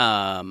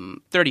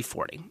 30,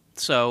 40.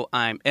 So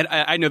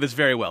I know this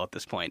very well at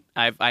this point.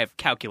 I've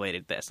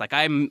calculated this. Like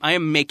I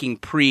am making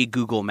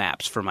pre-Google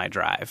Maps for my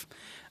drive.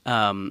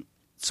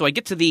 So I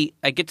get to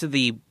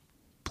the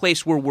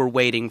place where we're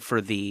waiting for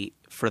the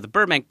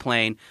Burbank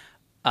plane.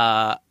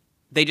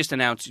 They just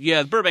announced,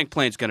 the Burbank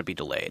plane's going to be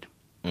delayed.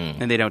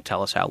 And they don't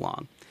tell us how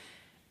long.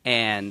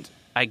 And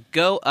I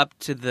go up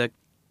to the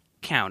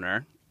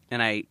counter,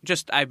 and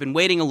I've been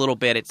waiting a little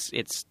bit.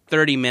 It's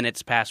 30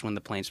 minutes past when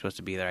the plane's supposed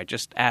to be there. I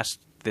just asked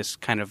this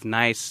kind of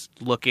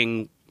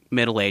nice-looking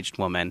middle-aged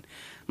woman,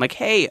 I'm like,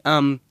 hey,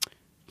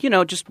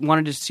 just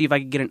wanted to see if I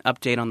could get an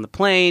update on the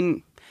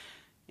plane.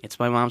 It's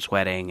my mom's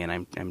wedding,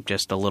 and I'm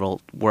just a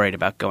little worried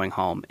about going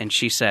home. And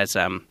she says,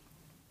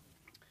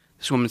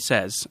 this woman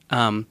says,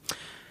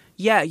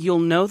 yeah, you'll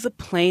know the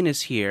plane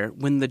is here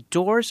when the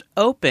doors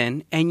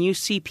open and you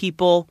see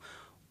people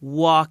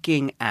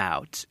walking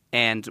out.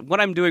 And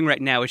what I'm doing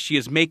right now is she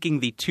is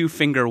making the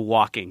 2-finger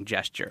walking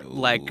gesture.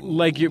 Like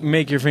you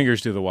make your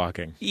fingers do the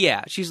walking.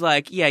 Yeah. She's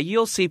like, yeah,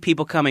 you'll see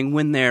people coming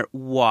when they're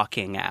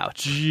walking out.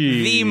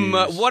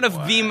 Jeez. One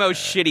of the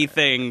most shitty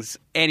things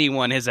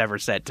anyone has ever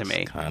said to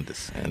me.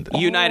 Condescending.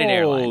 United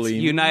Airlines. Holy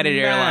United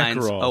Airlines,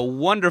 mackerel. a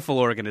wonderful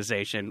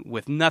organization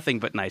with nothing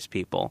but nice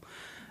people.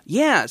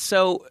 Yeah,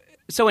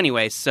 so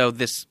anyway,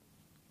 this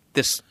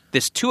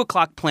 2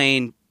 o'clock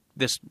plane,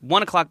 this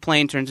 1 o'clock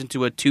plane turns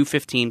into a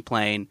 2:15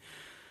 plane,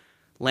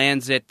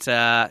 lands at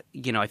I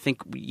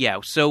think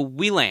so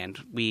we land.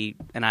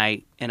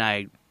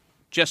 I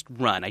just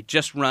run. I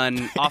just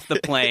run off the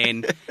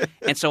plane,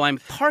 and so I'm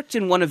parked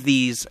in one of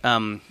these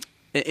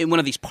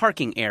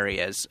parking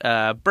areas.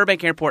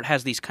 Burbank Airport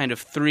has these kind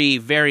of 3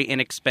 very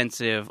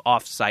inexpensive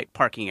off-site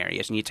parking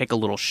areas, and you take a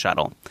little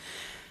shuttle.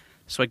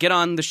 So I get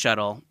on the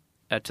shuttle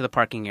to the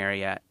parking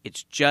area.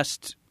 It's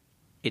just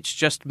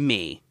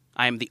me.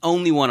 I am the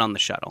only one on the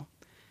shuttle,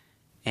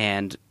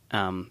 and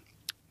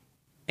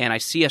I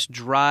see us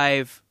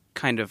drive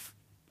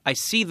I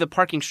see the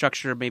parking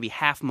structure maybe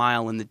half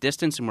mile in the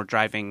distance, and we're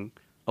driving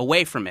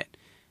away from it.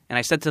 And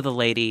I said to the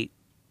lady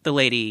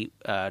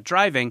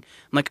driving,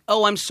 I'm like,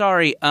 oh, I'm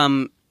sorry.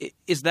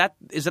 Is that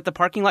the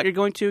parking lot you're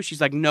going to? She's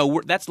like,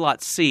 no, that's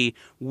lot C.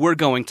 We're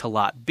going to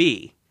lot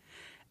B.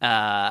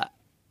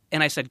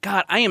 And I said,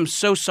 God, I am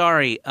so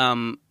sorry.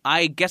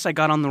 I guess I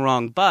got on the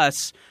wrong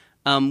bus.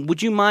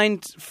 Would you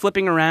mind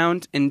flipping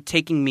around and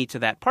taking me to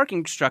that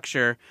parking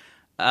structure?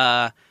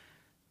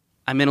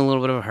 I'm in a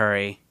little bit of a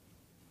hurry.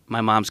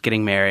 My mom's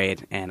getting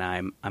married, and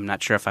I'm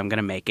not sure if I'm going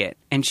to make it.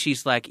 And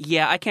she's like,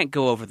 yeah, I can't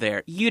go over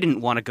there. You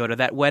didn't want to go to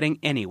that wedding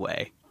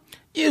anyway.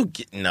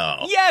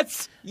 No.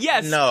 Yes.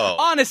 No.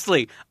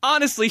 Honestly,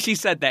 she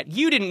said that.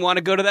 You didn't want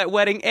to go to that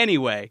wedding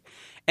anyway.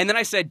 And then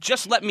I said,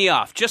 just let me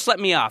off.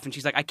 And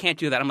she's like, I can't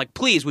do that. I'm like,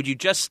 please, would you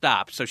just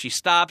stop? So she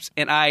stops,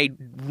 and I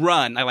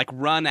run. I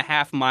run a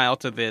half mile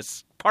to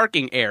this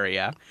parking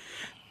area.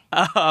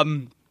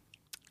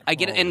 I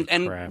get it,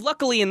 and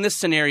luckily in this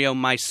scenario,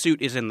 my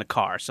suit is in the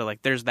car. So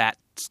there's that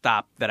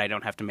stop that I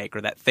don't have to make,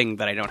 or that thing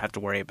that I don't have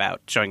to worry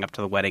about showing up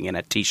to the wedding in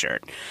a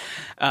T-shirt.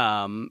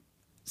 And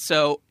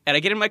I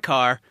get in my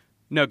car,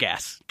 no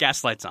gas.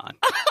 Gas lights on.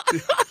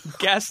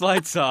 Gas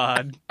lights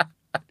on.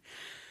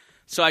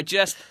 So I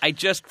just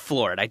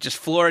floor it. I just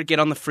floor it, get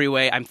on the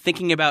freeway. I'm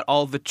thinking about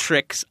all the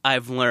tricks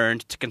I've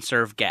learned to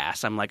conserve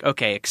gas. I'm like,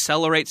 okay,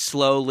 accelerate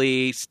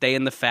slowly, stay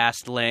in the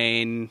fast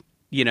lane,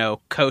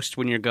 coast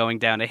when you're going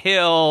down a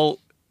hill.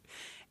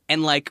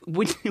 And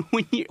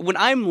when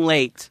I'm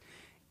late,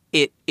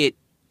 it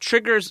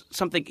triggers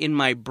something in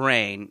my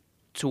brain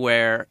to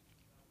where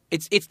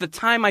it's the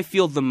time I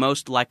feel the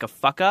most like a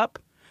fuck up.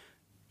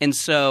 And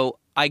so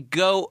I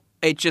go.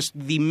 It just,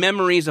 the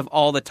memories of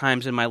all the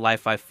times in my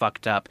life I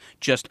fucked up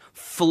just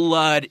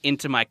flood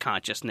into my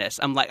consciousness.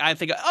 I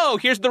think, oh,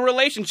 here's the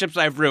relationships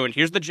I've ruined.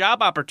 Here's the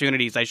job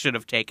opportunities I should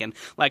have taken.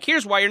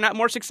 Here's why you're not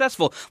more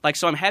successful.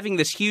 So I'm having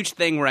this huge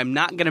thing where I'm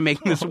not going to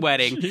make this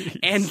wedding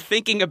and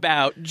thinking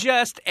about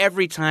just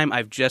every time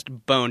I've just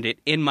boned it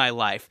in my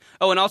life.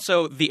 Oh, and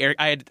also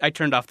I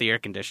turned off the air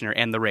conditioner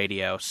and the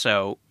radio,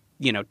 so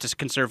to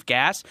conserve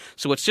gas.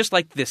 So it's just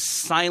this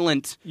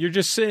silent... You're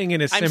just sitting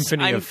in a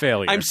symphony of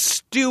failure. I'm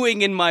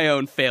stewing in my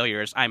own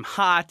failures. I'm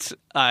hot.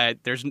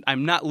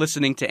 I'm not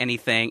listening to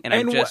anything. And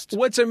I'm just...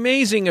 What's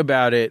amazing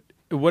about it,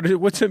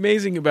 what's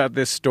amazing about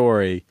this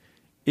story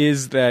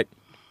is that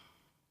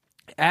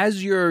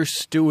as you're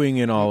stewing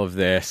in all of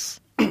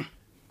this,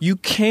 you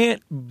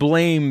can't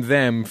blame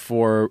them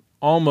for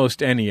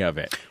almost any of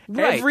it.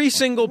 Right. Every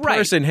single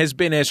person has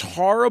been as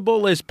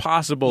horrible as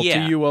possible to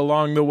you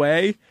along the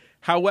way.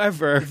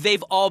 However,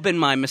 they've all been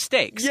my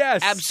mistakes.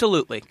 Yes.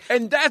 Absolutely.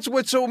 And that's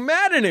what's so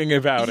maddening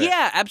about it.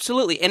 Yeah,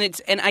 absolutely.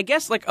 And I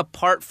guess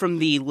apart from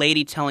the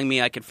lady telling me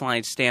I could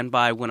fly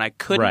standby when I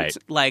couldn't,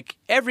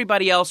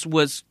 everybody else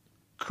was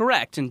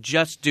correct and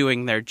just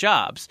doing their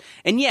jobs.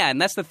 And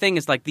and that's the thing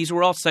is these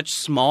were all such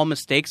small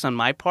mistakes on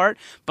my part,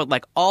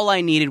 but all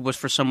I needed was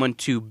for someone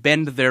to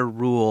bend their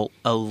rule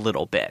a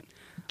little bit.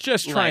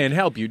 Just try and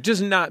help you.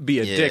 Just not be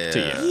a dick to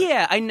you.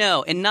 Yeah, I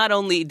know. And not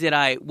only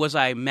was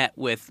I met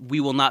with "we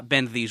will not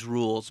bend these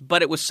rules,"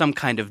 but it was some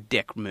kind of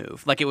dick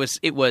move. It was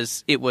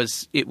taking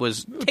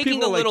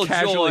People a little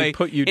joy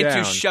put you into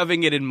down.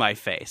 shoving it in my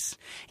face.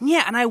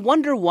 And I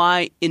wonder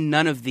why in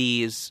none of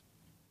these.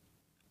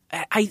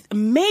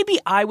 Maybe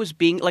I was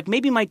being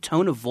maybe my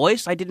tone of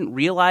voice. I didn't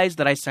realize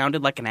that I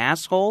sounded like an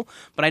asshole,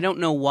 but I don't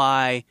know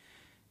why.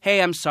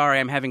 Hey, I'm sorry,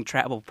 I'm having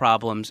travel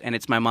problems, and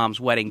it's my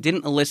mom's wedding,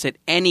 didn't elicit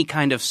any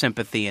kind of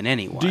sympathy in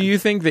anyone. Do you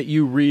think that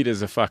you read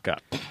as a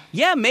fuck-up?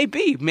 Yeah,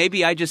 maybe.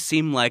 Maybe I just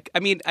seem I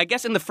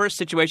guess in the first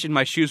situation,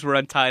 my shoes were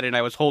untied and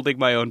I was holding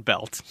my own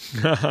belt.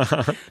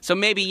 So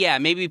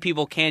maybe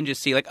people can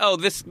just see, oh,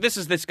 this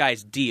is this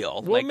guy's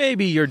deal. Well,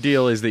 maybe your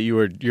deal is that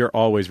you're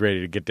always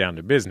ready to get down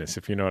to business,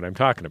 if you know what I'm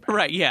talking about.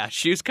 Right, yeah.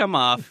 Shoes come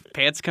off,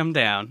 pants come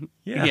down.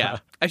 Yeah.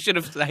 I should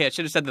have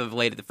said to the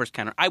lady at the first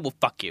counter, I will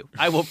fuck you.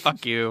 I will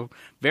fuck you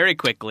very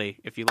quickly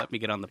if you let me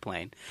get on the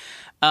plane.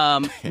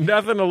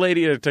 Nothing a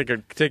lady to take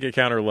a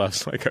counter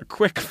loves like a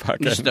quick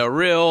fucking. Just a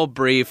real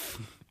brief,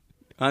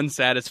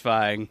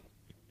 unsatisfying.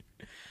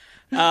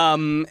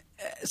 So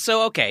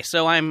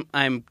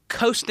I'm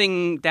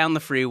coasting down the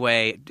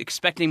freeway,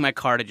 expecting my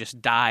car to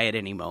just die at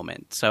any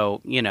moment.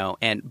 So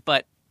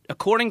but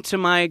according to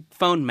my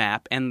phone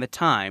map and the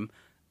time,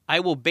 I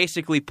will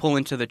basically pull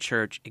into the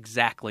church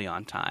exactly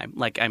on time.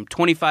 I'm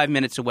 25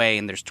 minutes away,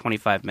 and there's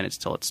 25 minutes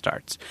till it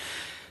starts.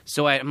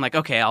 So I'm like,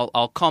 okay,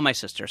 I'll call my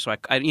sister. So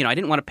I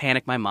didn't want to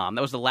panic my mom.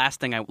 That was the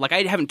last thing I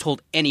haven't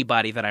told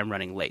anybody that I'm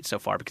running late so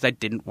far because I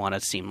didn't want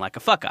to seem like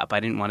a fuck up. I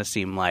didn't want to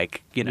seem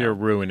like you're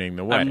ruining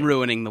the wedding. I'm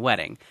ruining the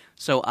wedding.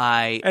 So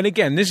and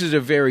again, this is a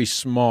very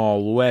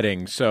small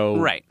wedding,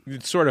 so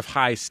it's sort of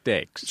high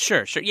stakes.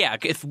 Sure, yeah.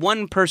 If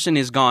one person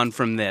is gone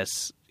from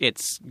this.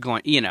 It's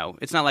going,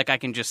 it's not like I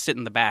can just sit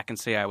in the back and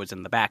say I was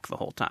in the back the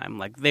whole time.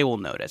 They will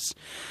notice.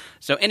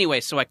 So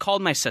anyway, I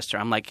called my sister.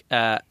 I'm like,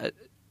 and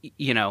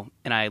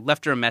I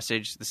left her a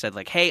message that said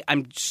hey,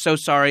 I'm so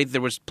sorry. There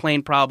was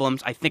plane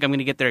problems. I think I'm going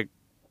to get there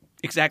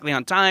exactly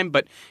on time.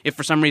 But if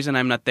for some reason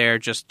I'm not there,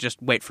 just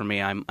wait for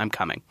me. I'm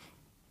coming.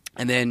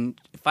 And then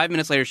 5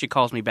 minutes later, she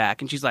calls me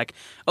back and she's like,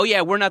 oh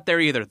yeah, we're not there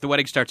either. The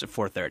wedding starts at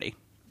 4:30.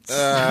 Oh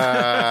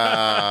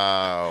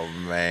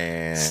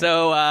man!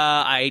 So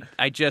I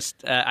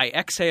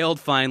exhaled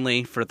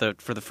finally for the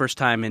first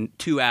time in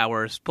 2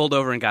 hours. Pulled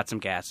over and got some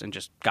gas and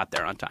just got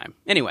there on time.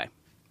 Anyway,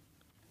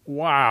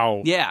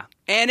 wow. Yeah,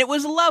 and it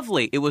was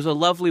lovely. It was a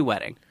lovely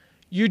wedding.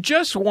 You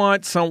just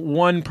want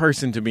one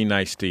person to be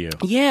nice to you.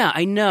 Yeah,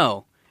 I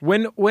know.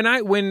 I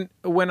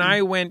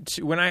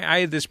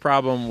had this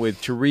problem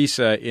with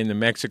Teresa in the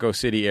Mexico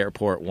City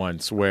airport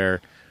once,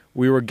 where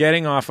we were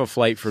getting off a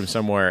flight from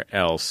somewhere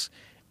else,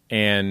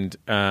 and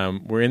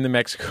we're in the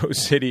Mexico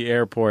City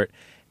airport,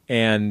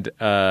 and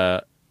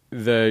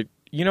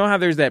you know how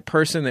there's that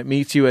person that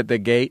meets you at the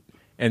gate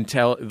and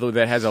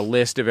that has a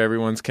list of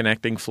everyone's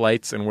connecting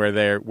flights and where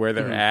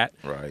they're at.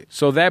 Right.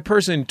 So that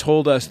person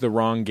told us the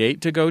wrong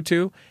gate to go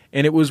to,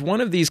 and it was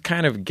one of these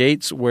kind of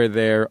gates where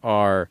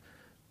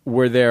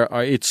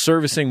it's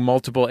servicing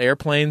multiple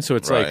airplanes. So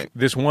it's like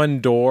this one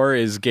door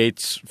is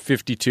gates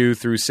 52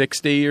 through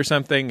 60 or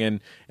something,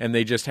 and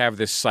they just have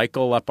this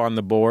cycle up on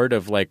the board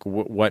of like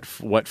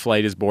what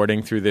flight is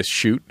boarding through this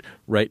chute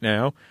right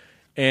now.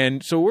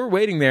 And so we're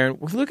waiting there, and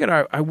we look at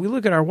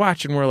our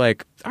watch, and we're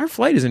like, our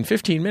flight is in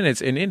 15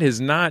 minutes, and it has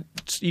not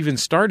even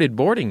started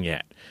boarding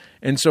yet.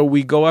 And so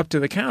we go up to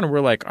the counter,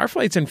 we're like, our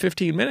flight's in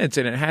 15 minutes,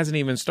 and it hasn't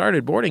even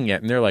started boarding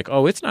yet. And they're like,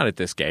 oh, it's not at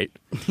this gate.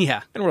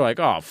 Yeah. And we're like,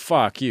 oh,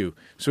 fuck you.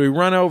 So we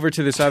run over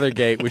to this other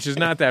gate, which is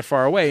not that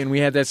far away, and we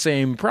had that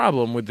same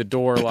problem with the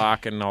door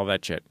lock and all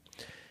that shit.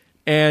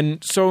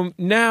 And so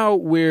now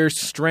we're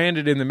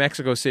stranded in the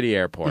Mexico City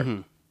airport.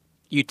 Mm-hmm.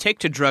 You take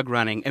to drug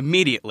running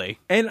immediately.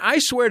 And I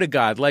swear to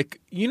God, like,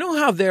 you know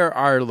how there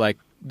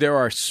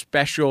are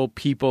special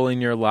people in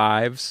your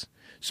lives?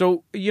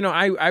 So, you know,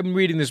 I'm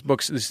reading this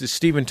book. This is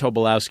Stephen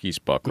Tobolowsky's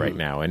book right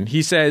now. And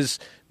he says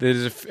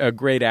there's a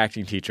great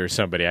acting teacher,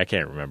 somebody, I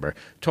can't remember,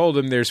 told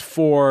him there's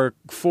four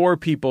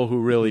people who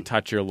really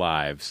touch your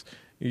lives.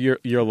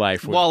 Your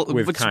life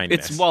with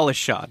kindness. It's Wallace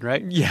Shawn,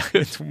 right? Yeah,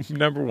 it's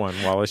number one,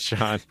 Wallace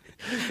Shawn.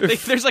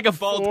 There's like a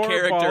bald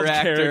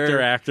character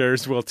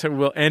actors will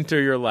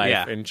enter your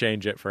life and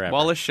change it forever.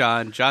 Wallace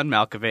Shawn, John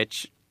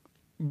Malkovich.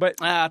 But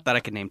I thought I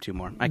could name two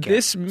more. I can't.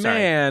 This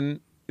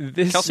man,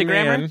 Kelsey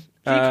Grammer, is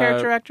he a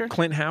character actor?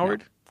 Clint Howard.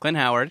 No. Clint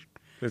Howard.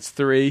 That's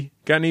three.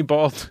 Got any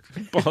bald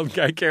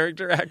guy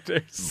character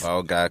actors?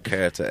 Bald guy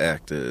character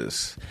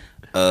actors.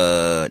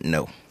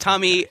 No.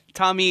 Tommy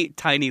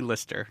Tiny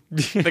Lister,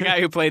 the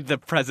guy who played the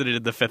president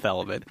in The Fifth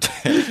Element.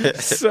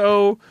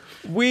 So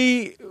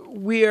we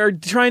are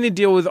trying to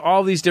deal with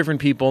all these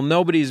different people.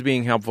 Nobody's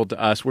being helpful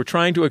to us. We're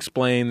trying to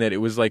explain that it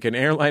was like an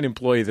airline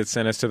employee that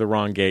sent us to the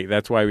wrong gate.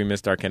 That's why we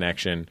missed our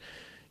connection.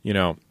 You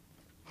know.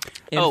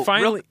 And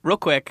finally, real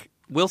quick,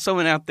 will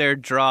someone out there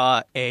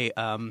draw a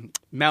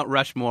Mount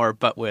Rushmore,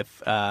 but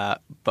with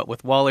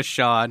Wallace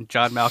Shawn,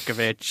 John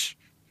Malkovich,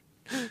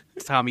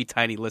 Tommy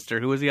Tiny Lister,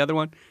 who was the other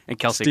one? And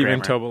Kelsey Stephen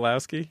Grammer.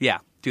 Tobolowsky? Yeah,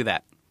 do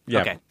that. Yeah,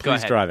 okay, please go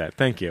ahead. draw that.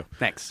 Thank you.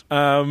 Thanks.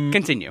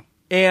 Continue.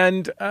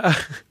 And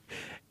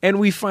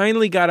we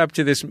finally got up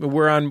to this.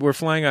 We're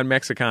flying on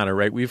Mexicana,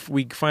 right? We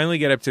finally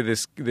get up to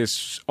this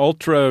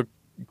ultra.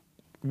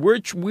 We're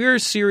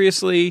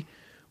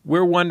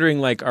wondering,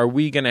 like, are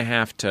we going to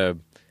have to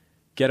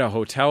get a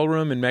hotel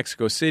room in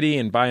Mexico City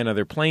and buy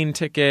another plane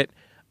ticket?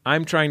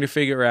 I'm trying to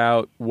figure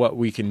out what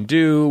we can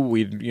do.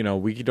 We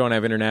don't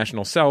have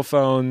international cell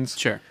phones.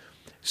 Sure.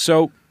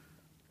 So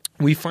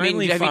we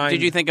finally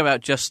did you think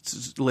about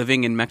just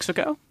living in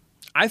Mexico?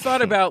 I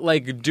thought about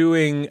like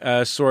doing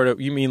a sort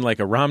of, you mean like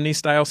a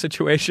Romney-style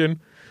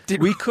situation?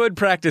 We could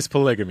practice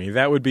polygamy.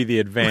 That would be the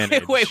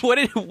advantage. Wait, what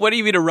do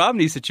you mean a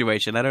Romney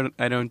situation? I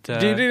don't.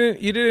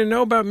 You didn't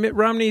know about Mitt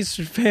Romney's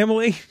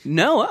family?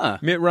 No.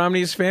 Mitt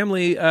Romney's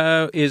family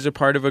is a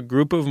part of a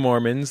group of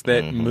Mormons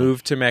that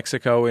moved to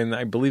Mexico in,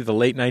 I believe, the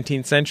late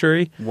 19th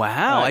century.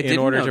 Wow, I didn't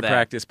know that. In order to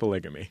practice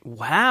polygamy.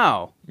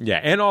 Wow.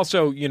 Yeah, and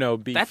also,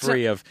 be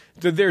free of.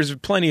 There's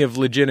plenty of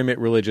legitimate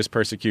religious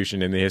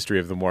persecution in the history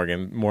of the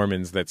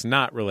Mormons that's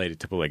not related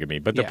to polygamy.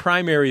 But the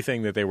primary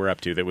thing that they were up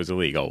to that was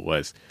illegal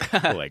was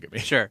polygamy.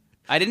 Sure.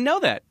 I didn't know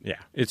that. Yeah,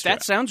 it's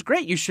that sounds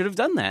great. You should have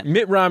done that.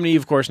 Mitt Romney,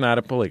 of course, not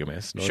a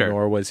polygamist, sure.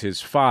 nor was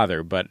his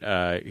father, but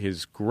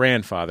his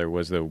grandfather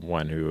was the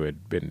one who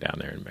had been down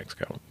there in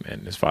Mexico,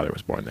 and his father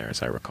was born there,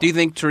 as I recall. Do you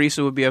think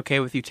Teresa would be okay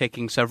with you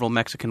taking several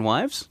Mexican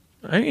wives?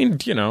 I mean,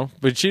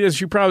 but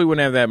she probably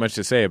wouldn't have that much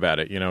to say about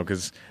it,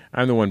 because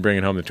I'm the one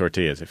bringing home the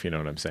tortillas, if you know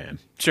what I'm saying.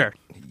 Sure.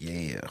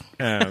 Yeah.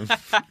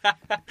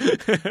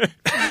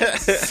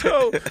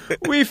 So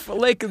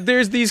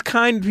there's these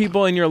kind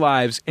people in your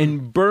lives,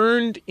 and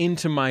burned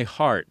into my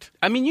heart.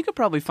 I mean, you could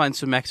probably find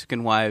some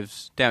Mexican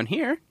wives down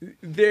here.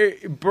 They're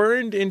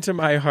burned into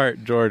my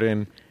heart,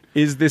 Jordan,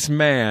 is this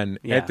man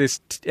at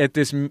this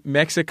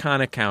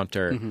Mexicana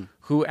counter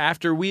who,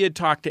 after we had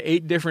talked to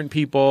 8 different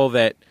people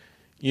that,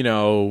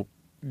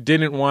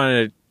 didn't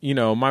want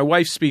to, my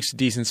wife speaks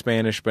decent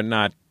Spanish, but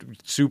not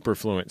super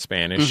fluent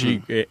Spanish.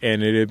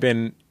 And it had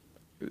been,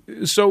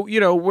 so,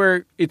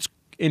 where it's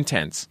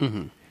intense.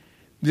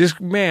 This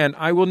man,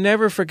 I will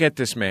never forget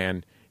this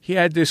man. He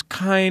had these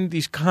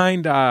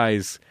kind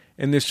eyes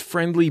and this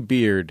friendly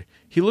beard.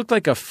 He looked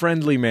like a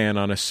friendly man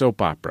on a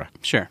soap opera.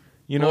 Sure.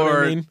 You know what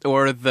I mean?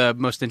 Or the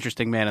most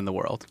interesting man in the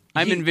world.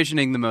 I'm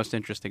envisioning the most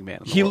interesting man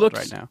in the world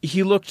right now.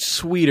 He looked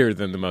sweeter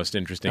than the most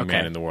interesting Okay.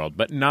 man in the world,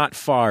 but not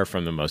far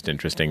from the most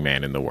interesting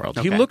man in the world.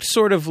 He Okay. looked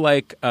sort of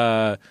like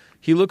a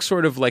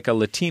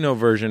Latino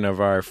version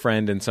of our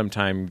friend and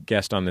sometime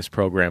guest on this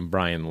program,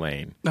 Brian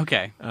Lane.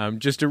 Okay.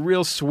 Just a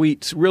real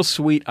sweet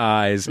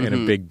eyes and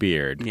a big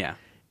beard. Yeah.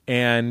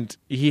 And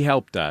he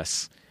helped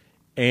us.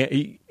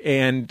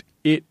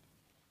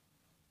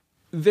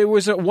 There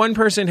was one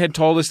person had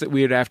told us that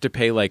we would have to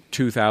pay like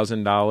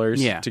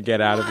 $2,000 to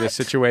get out of this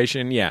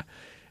situation. Yeah.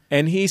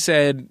 And he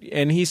said,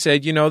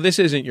 this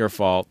isn't your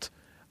fault.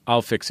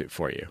 I'll fix it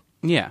for you.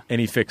 Yeah. And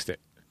he fixed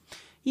it.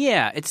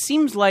 Yeah, it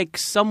seems like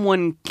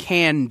someone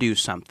can do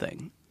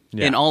something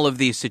in all of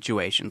these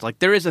situations. Like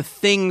there is a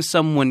thing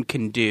someone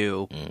can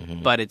do,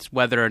 but it's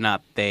whether or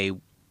not they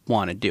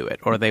want to do it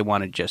or they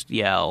want to just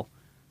yell.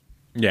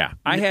 Yeah,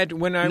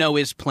 No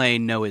is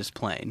plain, no is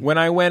plain. When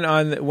I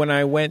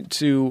went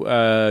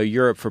to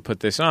Europe for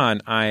Put This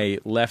On, I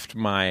left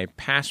my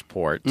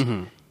passport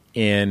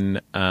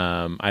in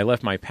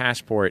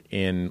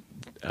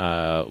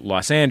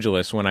Los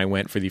Angeles when I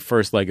went for the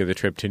first leg of the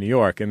trip to New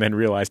York, and then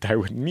realized I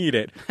would need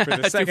it for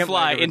the second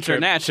fly leg of the trip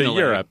internationally. to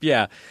Europe.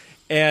 Yeah.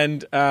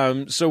 And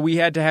so we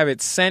had to have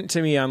it sent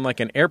to me on like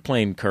an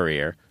airplane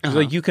courier.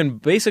 Like you can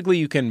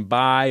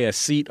buy a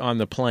seat on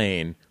the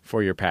plane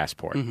for your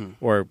passport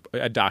or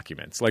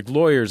documents. Like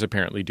lawyers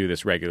apparently do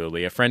this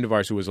regularly. A friend of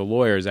ours who was a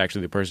lawyer is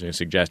actually the person who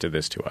suggested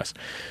this to us.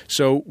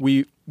 So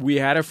we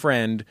had a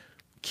friend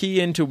key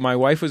into – my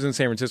wife was in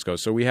San Francisco,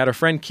 so we had a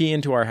friend key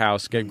into our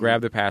house,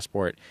 grab the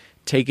passport,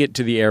 take it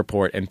to the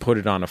airport, and put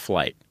it on a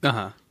flight.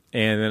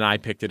 And then I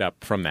picked it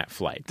up from that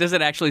flight. Does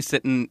it actually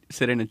sit in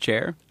a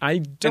chair?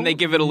 And they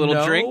give it a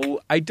little drink?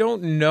 I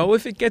don't know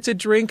if it gets a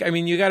drink. I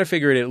mean, you got to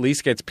figure it at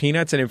least gets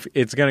peanuts, and if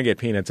it's going to get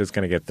peanuts, it's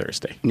going to get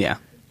thirsty. Yeah.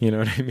 You know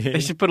what I mean?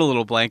 They should put a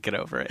little blanket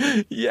over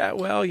it. Yeah,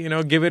 well,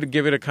 give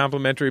it a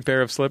complimentary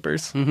pair of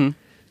slippers.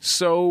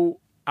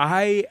 So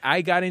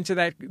I got into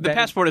that. The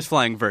passport is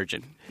Flying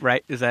Virgin,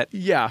 right? Is that?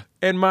 Yeah,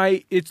 and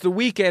it's the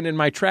weekend, and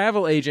my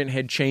travel agent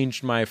had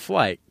changed my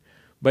flight,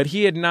 but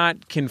he had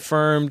not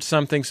confirmed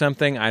something.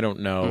 I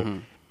don't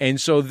know,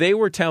 and so they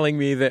were telling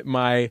me that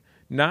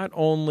not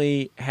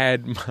only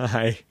had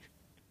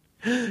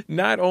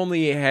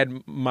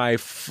my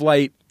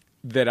flight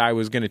that I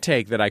was going to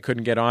take that I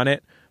couldn't get on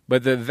it,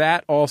 but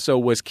that also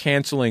was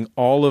canceling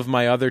all of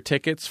my other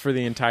tickets for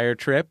the entire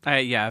trip.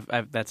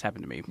 That's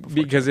happened to me before.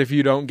 Because if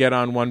you don't get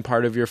on one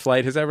part of your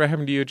flight, has that ever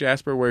happened to you,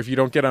 Jasper, where if you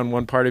don't get on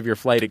one part of your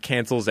flight, it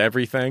cancels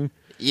everything?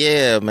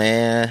 Yeah,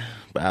 man.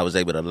 But I was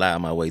able to lie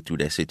my way through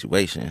that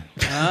situation.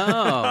 Oh, that's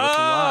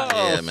a lot.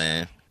 Yeah,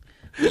 man.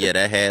 Yeah,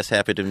 that has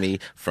happened to me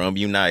from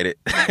United.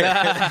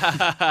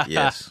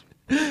 Yes.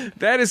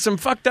 That is some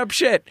fucked up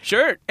shit.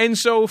 Sure. And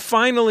so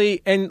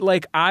finally,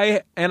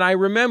 I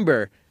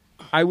remember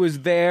I was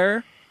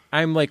there.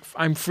 I'm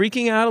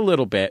freaking out a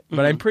little bit,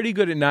 but I'm pretty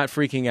good at not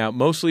freaking out,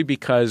 mostly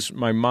because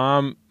my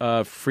mom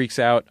freaks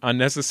out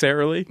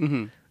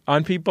unnecessarily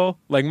on people.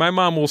 Like my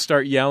mom will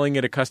start yelling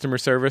at a customer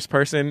service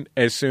person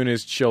as soon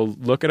as she'll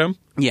look at them.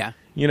 Yeah.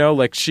 You know,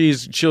 like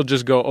she'll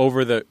just go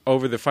over the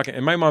fucking.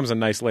 And my mom's a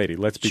nice lady.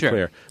 Let's be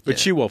clear, but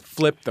she will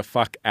flip the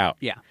fuck out.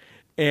 Yeah.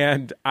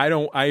 And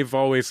I've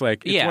always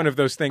it's one of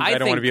those things. I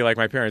don't want to be like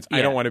my parents.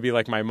 I don't want to be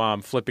like my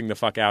mom flipping the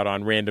fuck out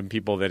on random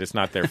people that it's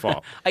not their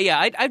fault.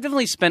 I've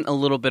definitely spent a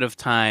little bit of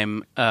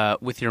time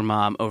with your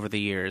mom over the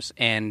years,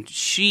 and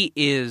she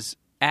is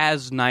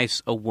as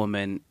nice a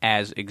woman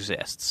as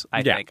exists,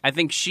 I think. I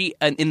think she,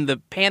 in the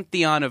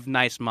pantheon of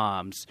nice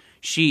moms,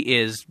 she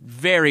is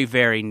very,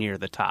 very near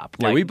the top.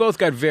 Yeah, we both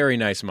got very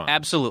nice moms.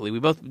 Absolutely. We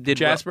both did.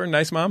 Jasper,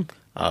 nice mom?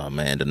 Oh,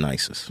 man, the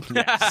nicest.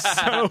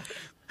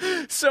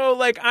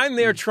 So I'm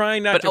there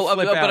trying not to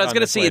flip out. But I was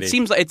going to say, it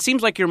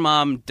seems like your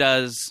mom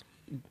does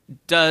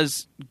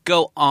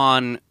go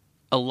on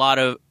a lot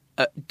of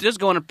does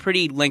go on a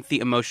pretty lengthy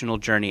emotional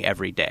journey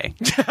every day.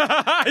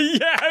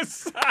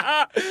 Yes,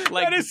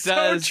 that is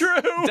so true.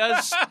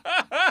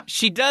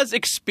 She does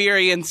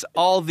experience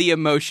all the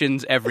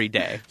emotions every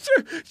day.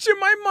 Sure,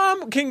 my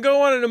mom can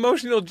go on an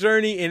emotional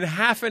journey in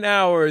half an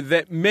hour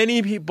that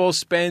many people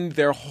spend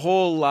their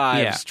whole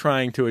lives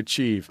trying to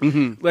achieve.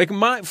 Like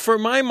my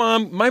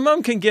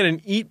mom can get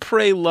an eat,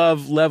 pray,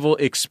 love level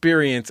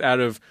experience out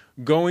of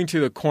going to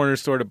the corner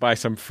store to buy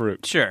some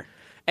fruit. Sure.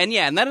 And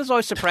that is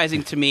always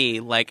surprising to me.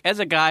 Like, as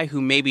a guy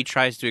who maybe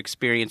tries to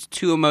experience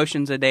 2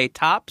 emotions a day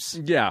tops.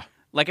 Yeah.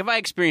 Like, if I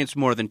experience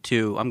more than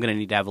 2, I'm going to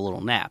need to have a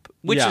little nap,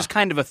 which is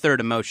kind of a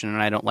third emotion,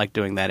 and I don't like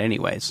doing that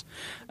anyways.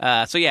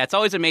 So it's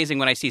always amazing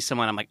when I see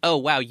someone, I'm like, oh,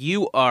 wow,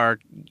 you're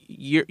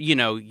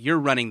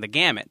running the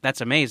gamut.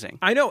 That's amazing.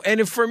 I know.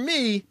 And for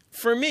me,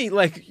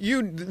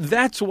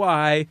 that's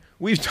why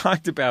we've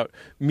talked about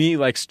me,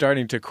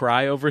 starting to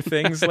cry over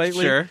things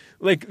lately. Sure.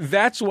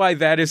 That's why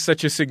that is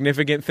such a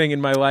significant thing in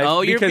my life.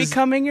 Oh, you're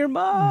becoming your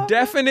mom.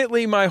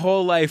 Definitely my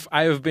whole life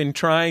I have been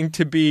trying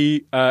to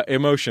be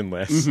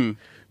emotionless.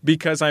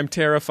 Because I'm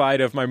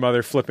terrified of my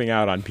mother flipping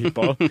out on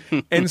people.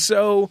 And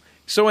so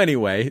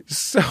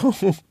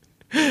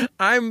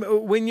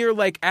When you're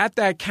like at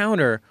that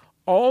counter,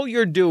 all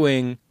you're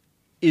doing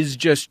is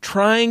just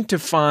trying to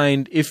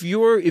find if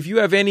you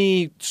have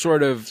any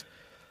sort of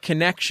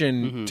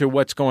connection to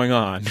what's going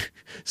on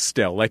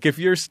still. Like if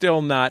you're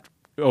still not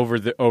over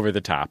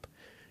the top,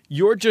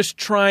 you're just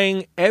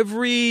trying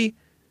every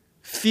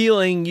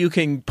feeling you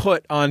can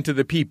put onto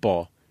the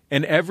people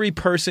and every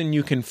person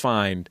you can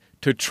find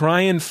to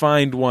try and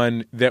find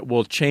one that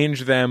will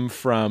change them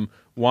from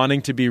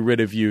wanting to be rid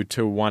of you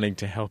to wanting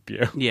to help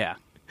you. Yeah.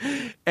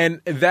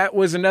 And that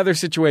was another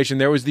situation.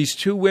 There was these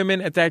two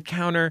women at that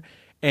counter,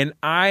 and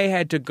I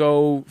had to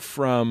go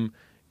from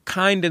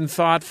kind and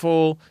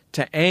thoughtful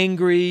to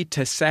angry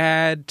to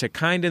sad to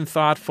kind and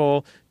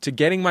thoughtful to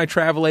getting my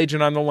travel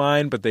agent on the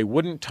line, but they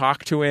wouldn't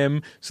talk to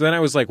him. So then I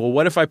was like, well,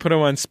 what if I put him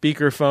on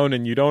speakerphone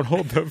and you don't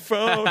hold the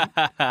phone?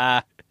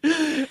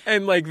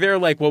 And like they're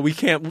like, well, we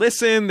can't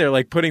listen. They're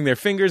like putting their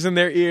fingers in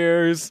their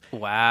ears.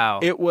 Wow.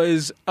 It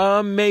was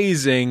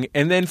amazing.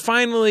 And then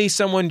finally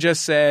someone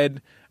just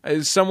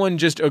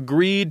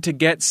agreed to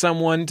get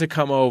someone to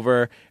come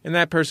over, and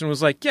that person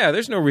was like, yeah,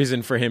 there's no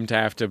reason for him to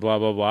have to blah,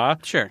 blah, blah.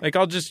 Sure. Like,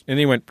 and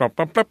he went, blop,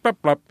 blop, blop, blop,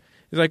 blop.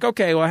 He's like,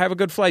 okay, well, have a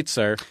good flight,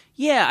 sir.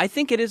 Yeah, I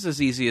think it is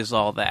as easy as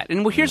all that.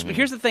 And here's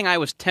the thing I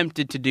was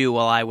tempted to do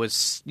while I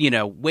was,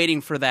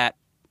 waiting for that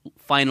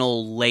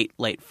final late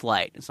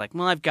flight. It's like,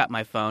 well, I've got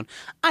my phone.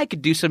 I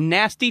could do some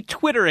nasty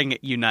Twittering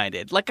at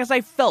United, like, because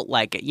I felt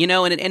like it,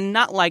 and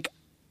not like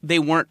they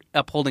weren't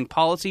upholding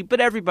policy, but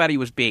everybody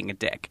was being a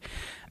dick.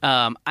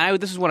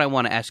 This is what I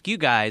want to ask you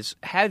guys.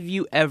 Have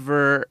you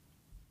ever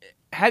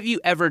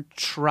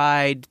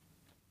had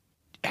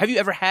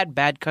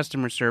bad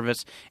customer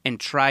service and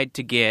tried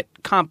to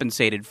get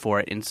compensated for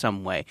it in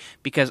some way?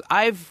 Because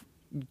I've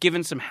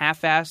given some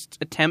half-assed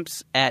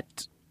attempts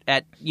at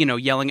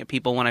yelling at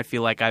people when I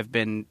feel like I've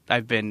been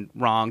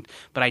wronged,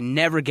 but I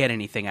never get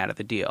anything out of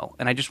the deal.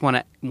 And I just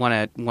want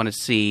to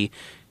see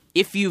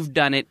if you've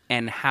done it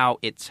and how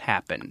it's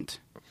happened.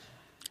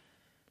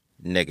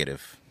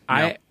 Negative.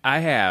 No. I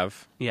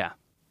have. Yeah.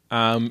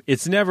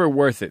 It's never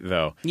worth it,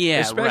 though. Yeah,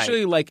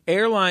 especially like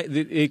airline.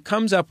 It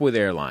comes up with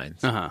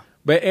airlines. Uh-huh.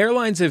 But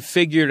airlines have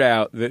figured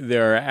out that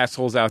there are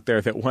assholes out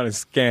there that want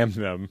to scam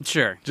them.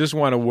 Sure. Just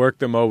want to work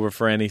them over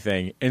for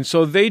anything. And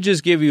so they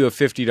just give you a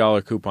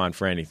 $50 coupon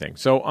for anything.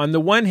 So on the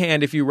one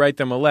hand, if you write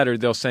them a letter,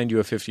 they'll send you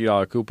a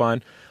 $50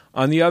 coupon.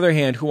 On the other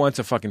hand, who wants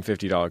a fucking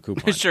 $50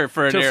 coupon? Sure,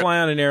 to fly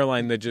on an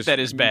airline that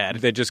is bad.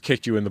 That just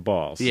kicked you in the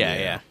balls.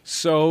 Yeah.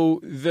 So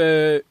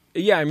that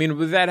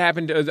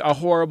happened. A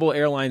horrible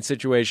airline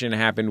situation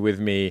happened with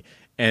me,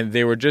 and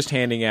they were just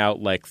handing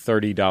out like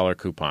 $30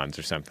 coupons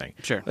or something.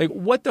 Sure. Like,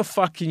 what the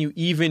fuck can you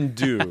even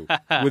do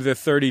with a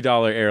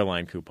 $30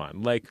 airline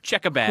coupon? Like,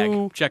 check a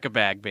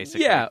bag,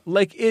 basically. Yeah,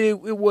 like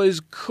it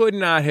could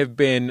not have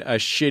been a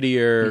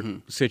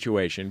shittier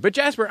situation. But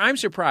Jasper, I'm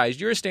surprised.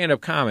 You're a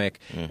stand-up comic,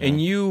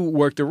 and you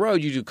work the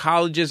road. You do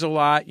colleges a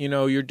lot.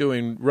 You're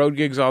doing road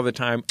gigs all the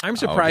time. I'm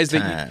surprised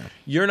that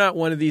you're not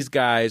one of these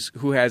guys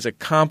who has a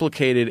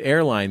complicated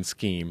airline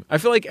scheme. I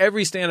feel like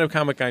every stand-up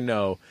comic I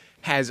know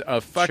has a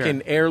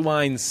fucking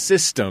airline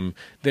system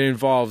that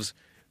involves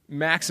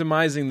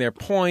maximizing their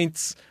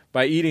points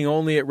by eating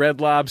only at Red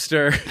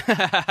Lobster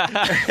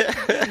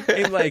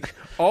and like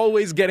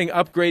always getting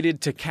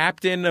upgraded to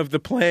captain of the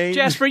plane.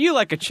 Jasper, you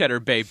like a Cheddar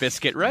Bay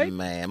biscuit, right?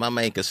 Man, my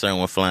main concern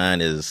when flying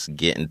is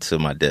getting to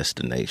my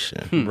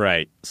destination.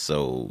 Right.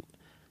 So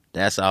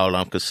that's all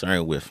I'm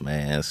concerned with,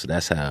 man. So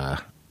that's how.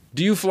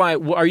 Do you fly?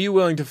 Are you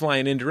willing to fly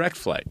an indirect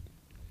flight?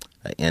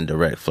 An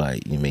indirect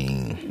flight, you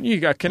mean? You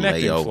got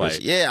connecting layovers.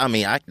 flight. Yeah, I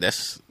mean, I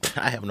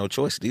have no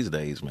choice these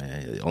days,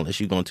 man. Unless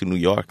you're going to New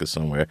York or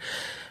somewhere,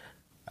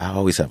 I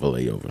always have a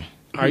layover.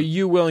 Are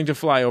you willing to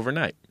fly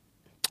overnight?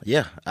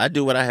 Yeah, I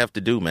do what I have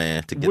to do,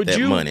 man, to get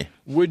money.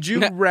 Would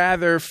you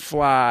rather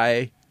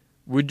fly?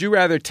 Would you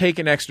rather take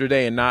an extra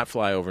day and not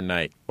fly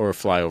overnight, or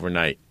fly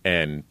overnight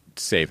and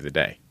save the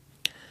day?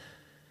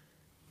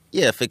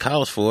 Yeah, if it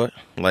calls for it,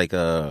 like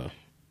a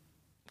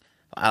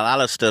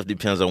lot of stuff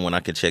depends on when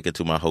I can check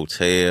into my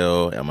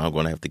hotel. Am I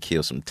going to have to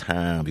kill some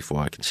time before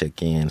I can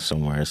check in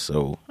somewhere?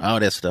 So all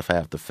that stuff I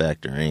have to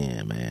factor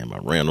in, man. My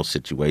rental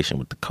situation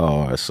with the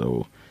car.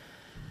 So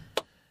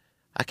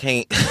I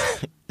can't.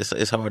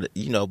 It's hard,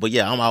 But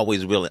yeah, I'm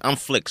always willing. I'm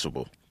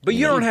flexible. But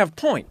you don't have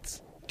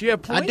points. Do you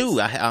have points? I do.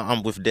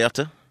 I'm with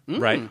Delta.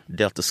 Right.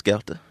 Delta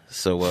Skelter.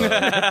 So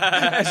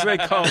as they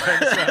call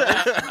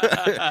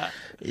themselves.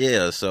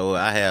 Yeah, so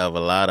I have a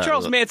lot of...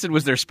 Charles Manson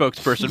was their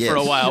spokesperson for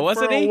a while,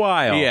 wasn't he? For a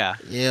while. Yeah.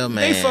 Yeah,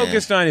 man. They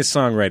focused on his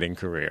songwriting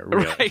career,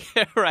 really.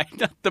 Right,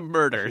 not the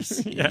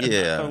murders. Yeah.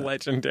 The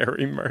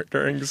legendary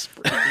murdering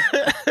spree.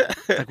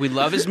 Like, we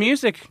love his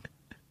music.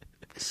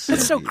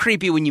 It's so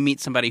creepy when you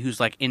meet somebody who's,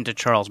 like, into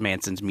Charles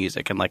Manson's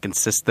music and, like,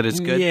 insists that it's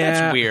good. Yeah.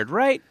 That's weird,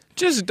 right?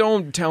 Just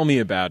don't tell me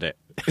about it.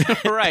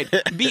 Right.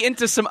 Be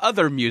into some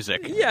other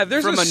music. Yeah,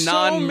 there's from a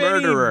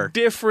non-murderer. So many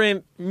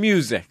different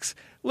musics.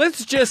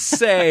 Let's just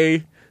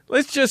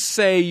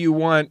say you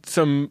want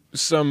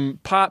some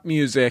pop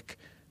music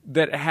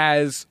that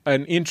has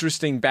an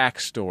interesting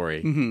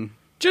backstory.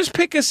 Just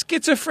pick a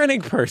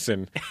schizophrenic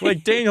person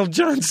like Daniel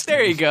Johnston.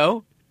 There you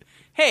go.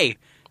 Hey,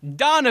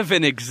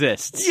 Donovan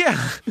exists.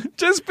 Yeah,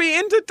 just be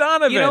into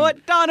Donovan. You know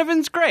what?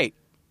 Donovan's great.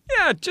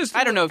 Yeah, just...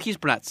 I don't know if he's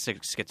not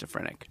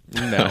schizophrenic.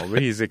 No,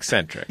 but he's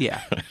eccentric.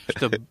 Yeah,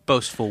 just a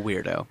boastful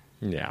weirdo.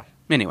 Yeah.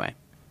 Anyway.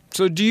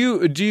 So do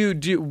you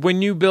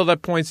when you build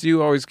up points, do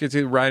you always get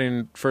to ride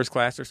in first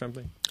class or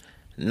something?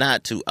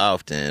 Not too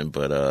often,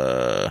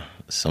 but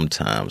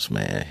sometimes,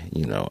 man,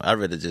 I'd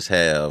rather just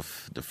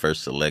have the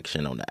first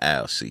selection on the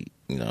aisle seat.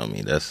 You know what I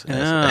mean?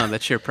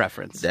 That's your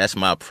preference. That's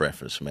my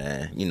preference,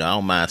 man. I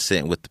don't mind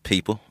sitting with the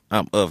people.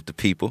 I'm of the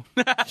people.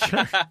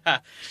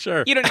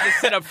 Sure. You don't need to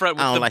sit up front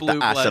with I don't the like blue to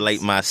bloods.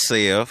 isolate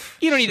myself.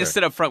 You don't need to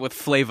sit up front with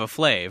Flava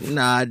Flav.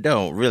 Nah, I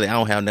don't. Really, I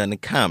don't have nothing in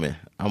common.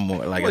 I'm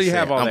more, like Well, I you said,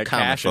 have all I'm that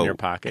cash in your folk.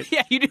 pocket.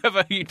 Yeah, you do have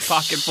a huge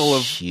pocket full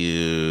of...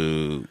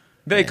 Shoot.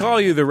 They call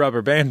you the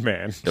rubber band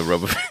man The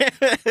rubber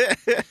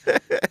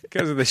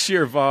because of the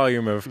sheer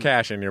volume of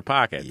cash in your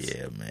pockets.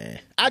 Yeah, man.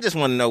 I just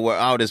want to know where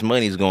all this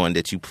money's going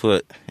that you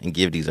put and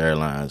give these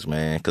airlines,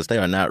 man, because they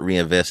are not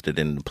reinvested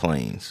in the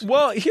planes.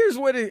 Well, here's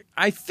what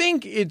I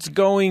think it's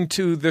going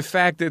to the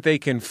fact that they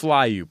can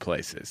fly you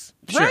places.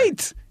 Sure.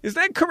 Right? Is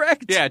that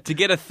correct? Yeah, to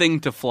get a thing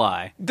to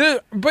fly.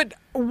 But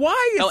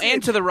why is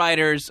And to the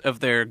writers of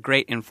their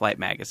great in-flight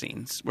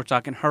magazines. We're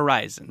talking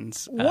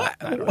Horizons.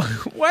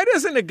 Why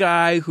doesn't a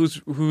guy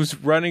who's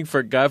running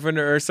for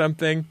governor or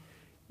something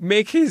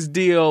make his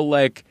deal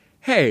like,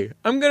 hey,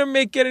 I'm going to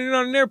make getting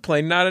on an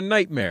airplane not a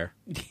nightmare?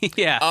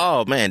 Yeah.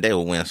 Oh, man, they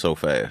will win so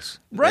fast.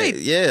 Right.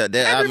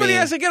 Everybody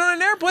has to get on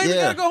an airplane. Yeah.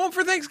 They got to go home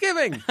for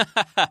Thanksgiving.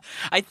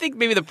 I think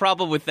maybe the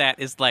problem with that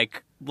is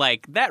like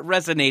that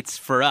resonates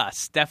for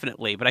us,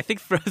 definitely. But I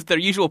think for us, their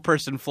usual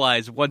person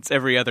flies once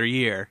every other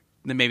year.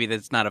 Then maybe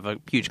that's not of a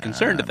huge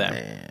concern to them.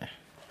 Man.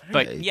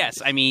 But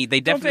yes, I mean, they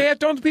definitely...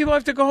 Don't people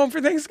have to go home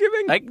for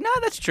Thanksgiving? No,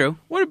 that's true.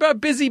 What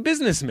about busy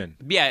businessmen?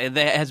 Yeah, it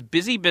has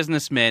busy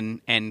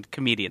businessmen and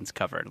comedians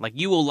covered. Like,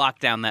 you will lock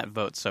down that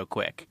vote so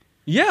quick.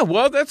 Yeah,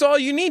 well, that's all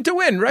you need to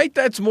win, right?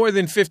 That's more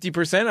than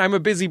 50%. I'm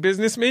a busy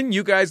businessman.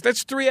 You guys,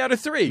 that's 3 out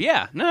of 3.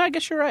 Yeah, no, I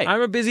guess you're right.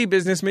 I'm a busy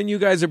businessman. You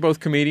guys are both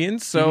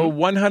comedians. So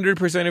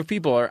 100% of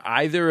people are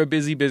either a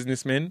busy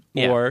businessman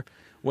or,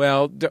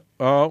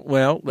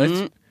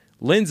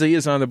 Lindsay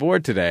is on the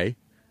board today.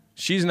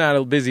 She's not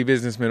a busy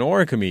businessman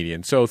or a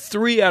comedian. So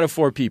 3 out of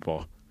 4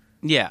 people,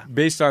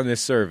 based on this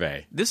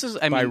survey,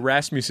 by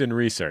Rasmussen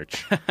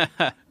Research,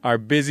 are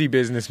busy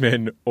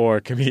businessmen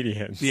or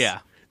comedians. Yeah.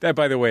 That,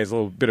 by the way, is a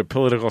little bit of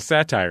political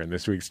satire in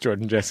this week's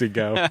Jordan Jesse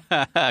Go.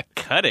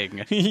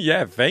 Cutting.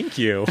 Yeah, thank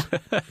you.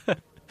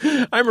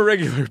 I'm a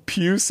regular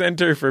Pew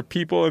Center for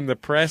People in the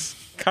Press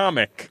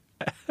comic.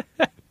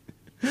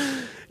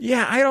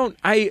 Yeah,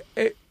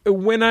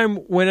 when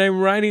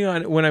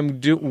I'm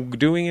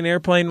doing an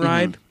airplane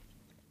ride,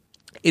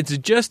 it's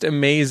just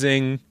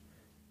amazing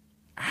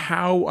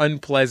how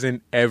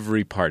unpleasant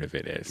every part of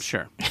it is.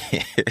 Sure.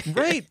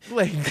 Right?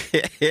 Like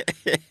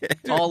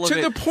All of to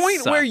it the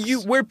point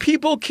sucks. where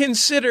people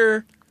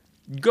consider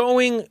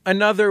going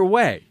another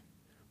way,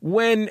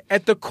 when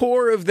at the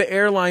core of the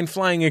airline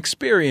flying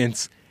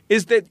experience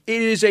is that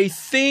it is a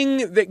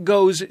thing that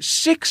goes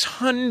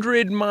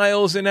 600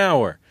 miles an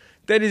hour.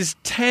 That is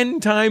 10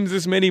 times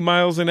as many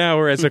miles an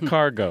hour as a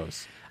car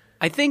goes.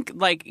 I think,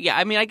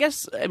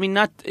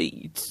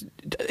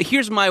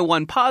 here's my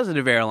one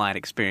positive airline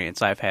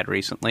experience I've had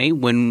recently.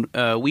 When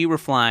we were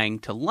flying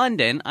to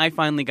London, I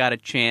finally got a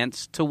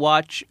chance to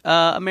watch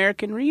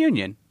American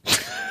Reunion.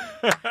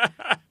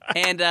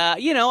 And,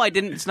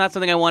 it's not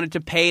something I wanted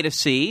to pay to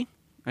see.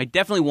 I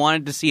definitely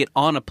wanted to see it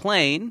on a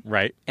plane.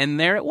 Right. And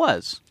there it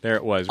was. There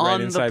it was, on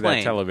right inside the plane,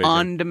 that television.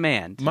 on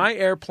demand. My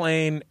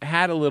airplane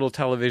had a little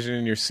television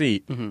in your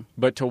seat,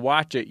 but to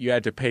watch it, you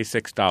had to pay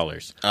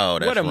 $6. Oh,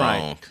 that's what am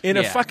wrong. I? In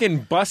a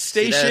fucking bus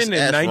station in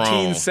that's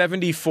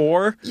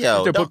 1974?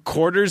 Yo, to put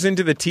quarters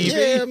into the TV?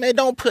 Yeah, man,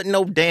 don't put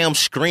no damn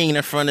screen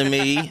in front of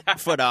me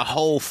for the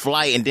whole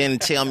flight and then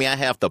tell me I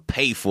have to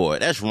pay for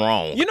it. That's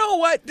wrong. You know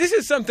what? This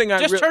is something I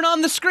Just turn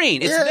on the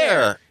screen. It's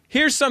there.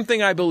 Here's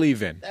something I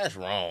believe in. That's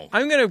wrong.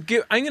 I'm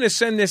gonna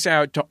send this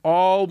out to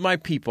all my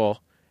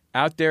people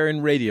out there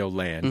in Radio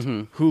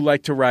Land who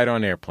like to ride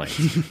on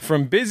airplanes.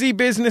 From busy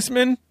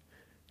businessmen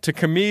to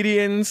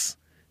comedians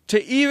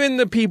to even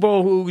the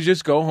people who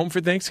just go home for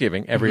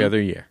Thanksgiving every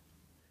other year.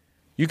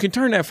 You can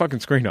turn that fucking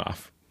screen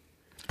off.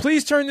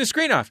 Please turn the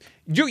screen off.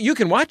 You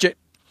can watch it.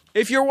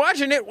 If you're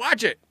watching it,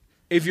 watch it.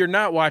 If you're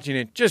not watching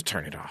it, just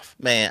turn it off.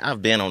 Man,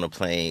 I've been on a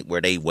plane where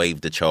they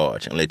waive the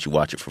charge and let you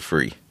watch it for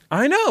free.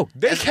 I know.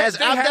 That's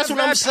what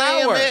I'm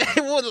saying,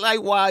 man.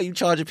 Like, why are you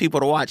charging people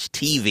to watch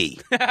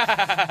TV?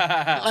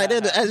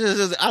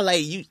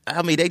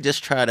 They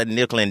just try to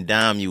nickel and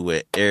dime you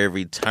at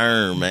every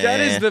turn, man. That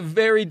is the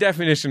very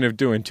definition of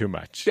doing too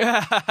much.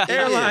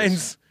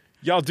 Airlines,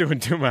 y'all doing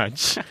too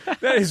much.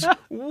 That is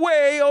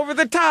way over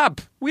the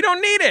top. We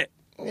don't need it.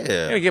 I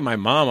gotta get my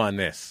mom on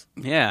this.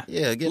 Yeah.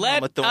 Yeah, get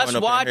Let Mama Thorne us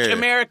up watch in here.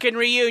 American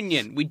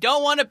Reunion. We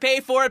don't want to pay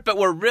for it, but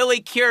we're really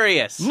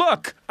curious.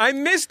 Look, I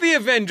missed the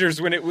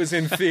Avengers when it was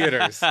in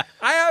theaters. I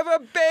have a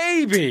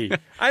baby.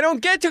 I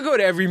don't get to go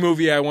to every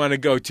movie I want to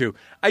go to.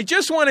 I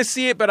just want to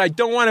see it, but I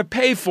don't want to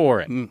pay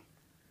for it. It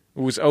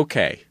was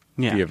okay.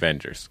 Yeah. The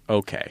Avengers.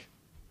 Okay.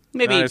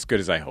 Maybe. Not as good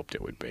as I hoped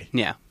it would be.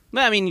 Yeah.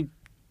 Well, I mean,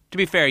 to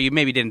be fair, you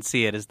maybe didn't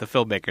see it as the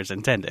filmmakers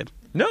intended.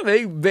 No,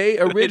 they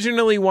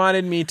originally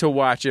wanted me to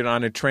watch it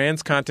on a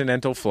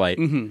transcontinental flight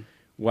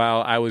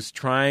while I was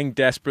trying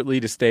desperately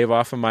to stave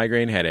off a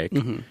migraine headache.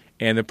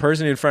 And the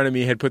person in front of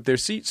me had put their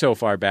seat so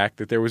far back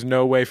that there was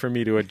no way for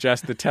me to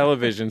adjust the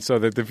television so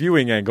that the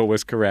viewing angle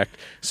was correct.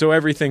 So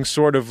everything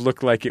sort of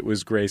looked like it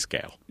was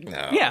grayscale.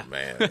 No, Yeah.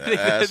 man,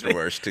 that's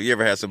worse too. You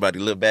ever had somebody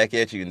look back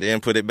at you and then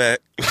put it back?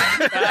 Here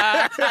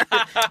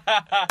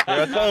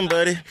I come,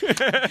 buddy.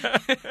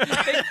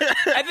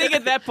 I think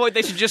at that point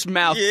they should just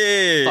mouth,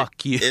 Yeah,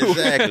 fuck you.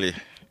 Exactly.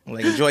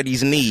 Like, enjoy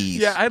these knees.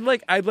 Yeah,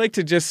 I'd like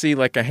to just see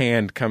like a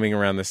hand coming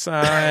around the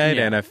side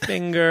and a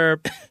finger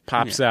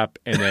pops up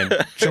and then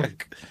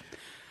chunk.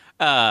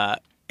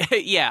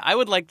 Yeah, I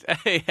would like.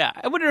 Yeah,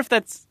 I wonder if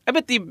that's. I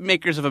bet the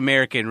makers of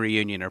American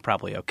Reunion are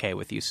probably okay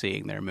with you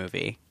seeing their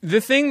movie The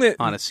thing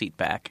on a seat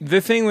back. the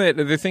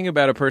thing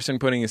about a person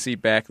putting a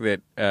seat back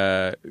that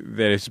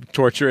is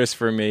torturous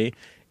for me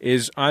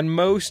is on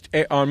most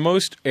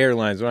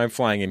airlines when I'm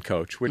flying in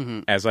coach, which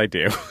as I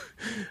do,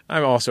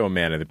 I'm also a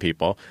man of the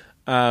people.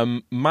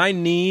 My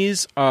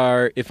knees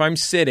are, if I'm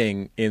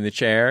sitting in the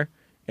chair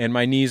and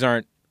my knees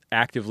aren't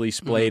actively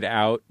splayed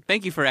out.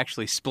 Thank you for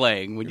actually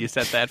splaying when you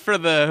said that for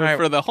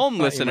the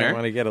home I listener.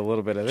 want to get a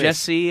little bit of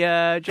this. Jesse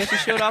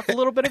showed off a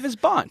little bit of his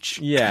bunch.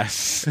 Yes.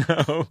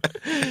 So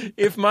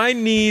if my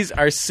knees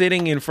are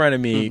sitting in front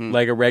of me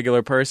like a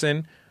regular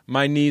person,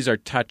 my knees are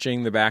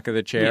touching the back of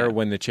the chair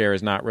when the chair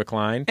is not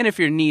reclined. And if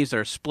your knees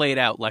are splayed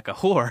out like a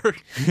whore,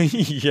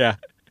 Yeah.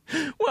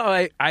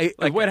 Well,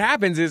 what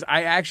happens is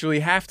I actually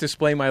have to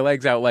splay my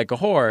legs out like a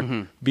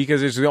whore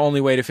because it's the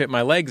only way to fit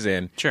my legs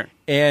in. Sure.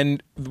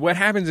 And what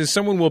happens is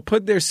someone will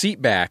put their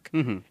seat back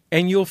and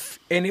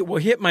it will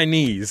hit my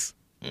knees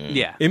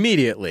yeah,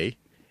 immediately.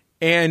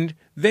 And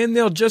then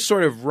they'll just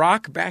sort of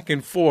rock back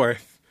and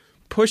forth,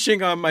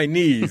 pushing on my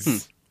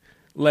knees.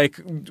 Like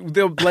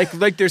they'll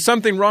like there's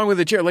something wrong with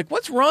the chair. Like,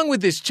 what's wrong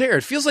with this chair?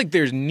 It feels like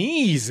there's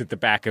knees at the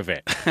back of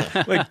it.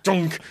 Like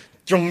dunk,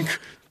 dunk,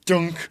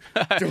 dunk,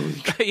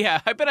 dunk.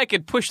 yeah. I bet I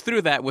could push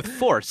through that with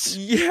force.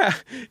 Yeah,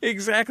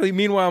 exactly.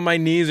 Meanwhile, my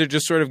knees are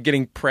just sort of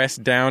getting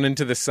pressed down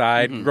into the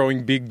side,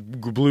 growing big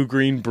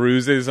blue-green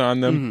bruises on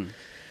them.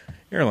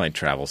 Airline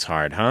travel's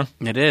hard, huh?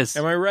 It is.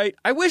 Am I right?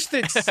 I wish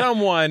that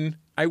someone...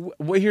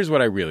 here's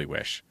what I really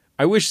wish.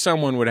 I wish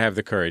someone would have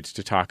the courage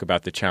to talk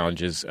about the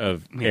challenges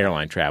of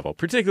airline travel,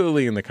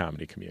 particularly in the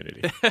comedy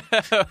community.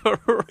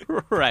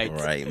 Right.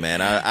 Right,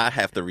 man. I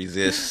have to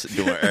resist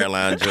doing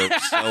airline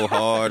jokes so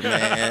hard,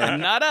 man.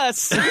 Not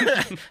us.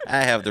 I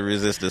have to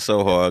resist it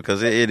so hard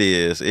because it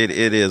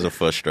is a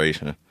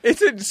frustration.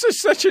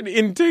 It's such an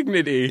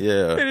indignity.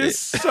 Yeah. It is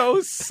so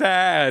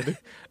sad.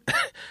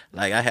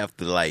 Like, I have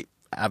to,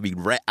 I be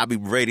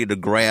ready to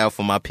grab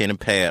for my pen and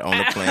pad on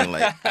the plane,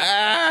 like,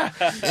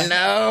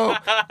 no.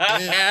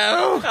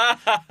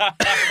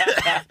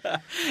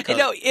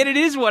 And it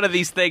is one of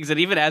these things that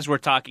even as we're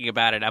talking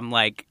about it, I'm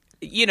like,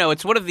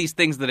 it's one of these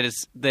things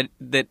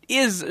that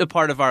is a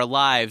part of our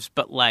lives,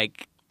 but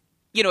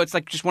it's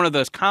like just one of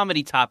those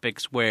comedy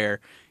topics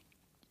where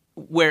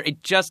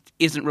it just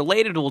isn't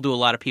relatable to a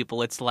lot of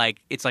people. It's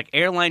like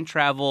airline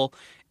travel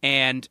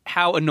and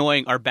how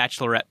annoying are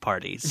bachelorette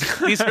parties.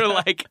 These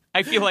are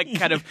I feel like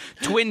kind of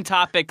twin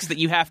topics that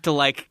you have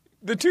to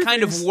The two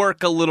kind of things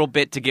work a little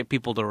bit to get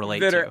people to relate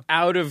that to. are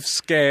out of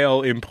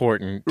scale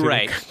important.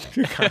 Right.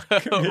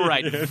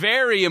 Right.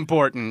 Very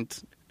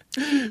important.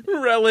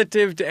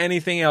 Relative to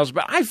anything else.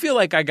 But I feel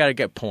like I got to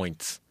get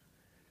points.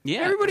 Yeah.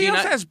 Everybody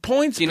else has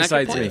points do you not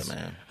get besides me. points?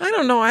 Man. I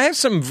don't know. I have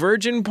some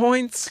virgin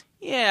points.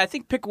 Yeah, I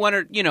think pick one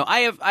or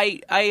I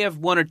have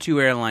one or two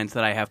airlines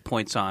that I have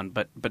points on,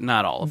 but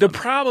not all of them. The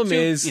problem So,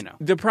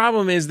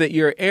 is that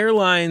your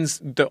airlines,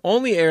 the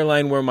only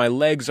airline where my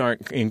legs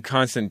aren't in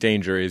constant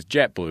danger is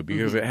JetBlue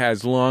because it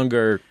has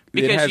longer.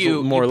 because it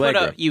has more leg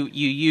room. you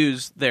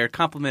use their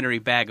complimentary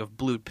bag of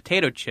blue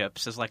potato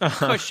chips as like a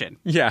cushion.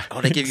 Yeah.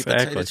 Oh, they give you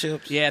exactly. potato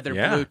chips? Yeah, they're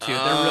Yeah. blue too. They're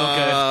real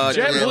good.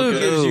 JetBlue Real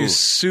gives you good.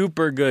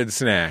 super good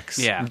snacks.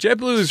 Yeah.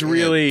 JetBlue is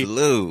really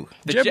Blue.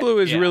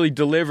 JetBlue is yeah. really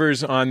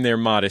delivers on their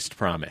modest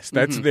promise.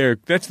 That's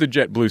that's the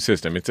JetBlue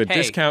system. It's a Hey,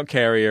 discount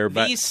carrier,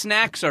 but These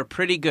snacks are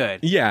pretty good.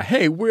 yeah,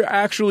 hey, we're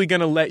actually going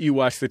to let you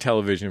watch the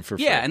television for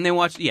free. Yeah, and they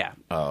watch. Yeah,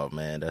 Oh,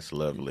 man, that's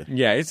lovely.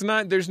 Yeah, it's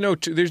not. There's no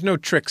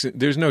tricks.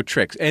 There's no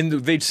tricks, and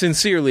they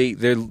sincerely,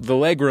 the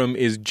leg room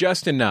is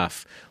just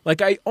enough.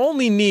 Like I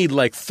only need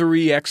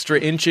 3 extra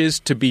inches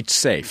to be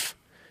safe.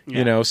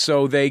 You know,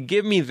 so they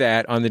give me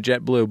that on the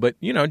JetBlue, but,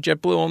 you know,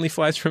 JetBlue only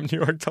flies from New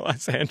York to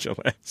Los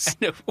Angeles.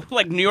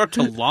 Like New York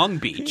to Long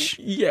Beach.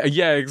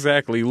 Yeah,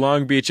 exactly.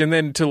 Long Beach, and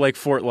then to, like,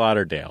 Fort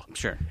Lauderdale.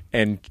 Sure.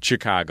 And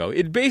Chicago.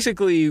 It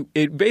basically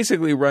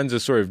runs a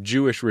sort of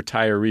Jewish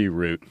retiree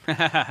route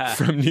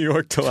from New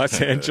York to Los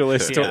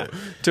Angeles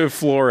to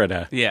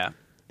Florida. Yeah.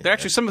 They're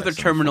actually, some of their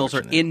terminals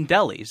are in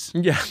delis.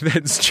 Yeah,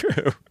 that's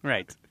true.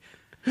 Right.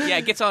 Yeah,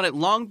 it gets on at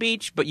Long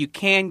Beach, but you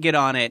can get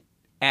on it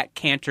at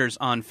Cantor's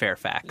on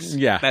Fairfax.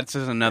 Yeah. That's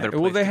just another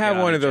place. Well, they have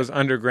one of those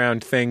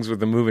underground things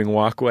with a moving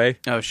walkway.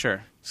 Oh,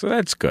 sure. So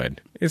that's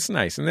good. It's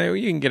nice. And there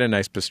you can get a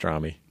nice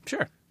pastrami.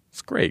 Sure.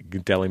 It's great.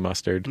 Good deli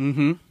mustard.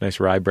 Mm-hmm. Nice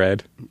rye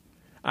bread.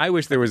 I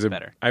wish there was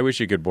better. I wish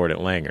you could board at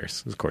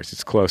Langer's. Of course,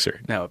 it's closer.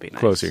 That would be nice.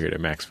 Closer here to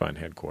Max Fun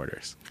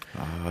headquarters.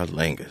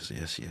 Langers,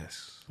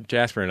 yes.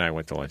 Jasper and I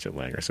went to lunch at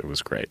Langer's. It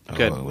was great.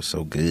 Good. Oh, it was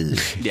so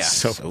good. Yeah.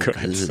 So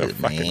good. So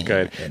fucking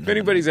good. If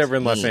anybody's ever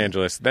in Los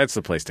Angeles, that's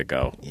the place to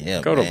go.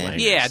 Yeah, go to man.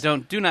 Langer's. Yeah,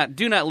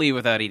 do not leave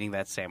without eating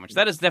that sandwich.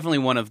 That is definitely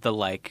one of the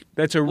one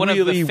of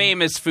really the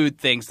famous food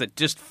things that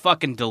just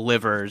fucking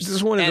delivers. This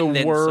is one of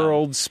the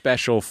world's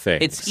special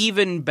things. It's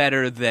even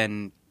better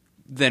than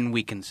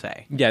we can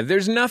say. Yeah,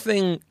 there's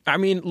nothing. I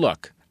mean,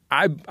 look,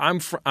 I'm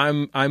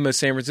a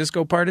San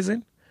Francisco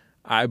partisan.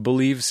 I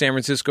believe San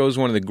Francisco is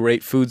one of the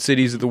great food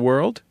cities of the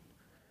world.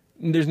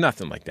 There's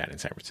nothing like that in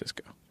San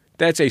Francisco.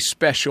 That's a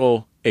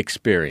special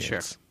experience.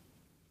 Sure.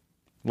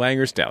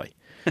 Langer's Deli.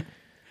 Langer's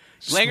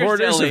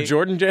Supporters Deli, of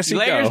Jordan Jesse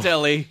Langer's Go.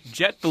 Deli,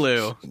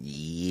 JetBlue.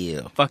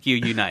 Yeah. Fuck you,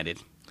 United.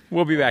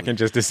 We'll be back in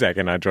just a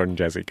second on Jordan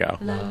Jesse Go.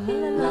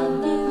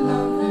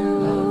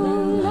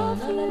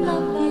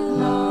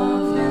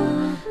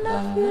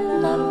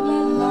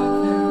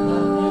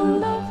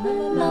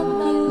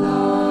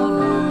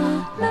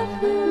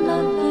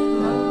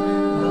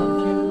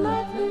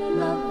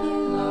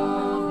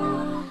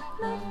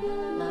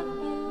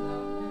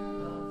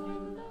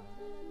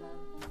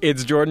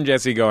 It's Jordan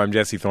Jesse Go. I'm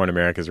Jesse Thorne,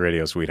 America's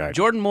radio sweetheart.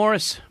 Jordan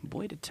Morris,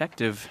 boy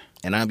detective.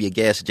 And I'm your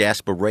guest,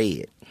 Jasper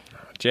Redd.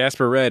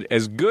 Jasper Redd,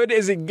 as good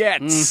as it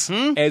gets.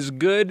 Mm-hmm. As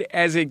good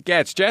as it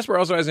gets. Jasper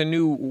also has a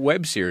new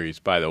web series,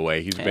 by the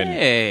way. He's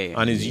been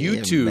on his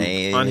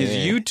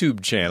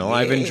YouTube channel. Yeah.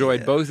 I've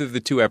enjoyed both of the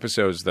 2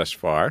 episodes thus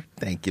far.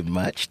 Thank you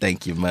much.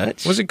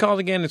 What's it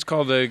called again? It's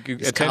called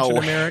Attention called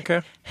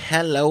America.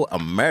 Hello,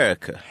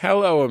 America.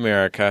 Hello,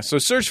 America. So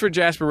search for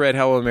Jasper Redd,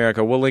 Hello,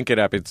 America. We'll link it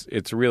up.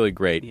 It's really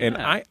great. Yeah.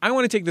 And I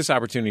want to take this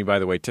opportunity, by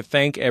the way, to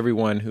thank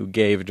everyone who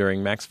gave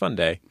during Max Fun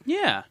Day.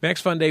 Yeah.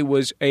 Max Fun Day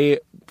was a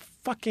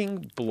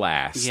fucking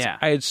blast. Yeah.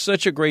 I had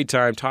such a great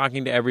time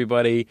talking to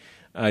everybody,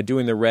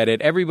 doing the Reddit.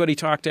 Everybody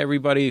talked to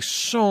everybody.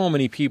 So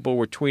many people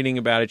were tweeting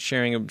about it,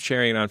 sharing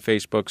it on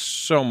Facebook.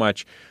 So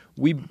much.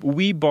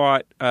 We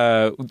bought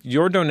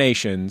your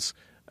donations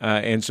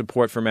and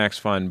support for Max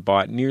Fun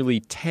bought nearly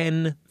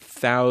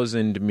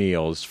 10,000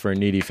 meals for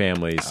needy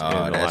families in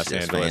the Los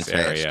Angeles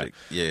area.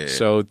 Yeah.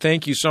 So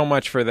thank you so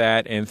much for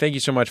that, and thank you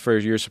so much for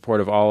your support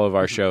of all of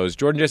our shows.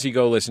 Jordan Jesse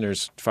Go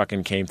listeners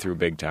fucking came through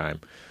big time.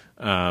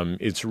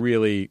 It's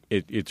really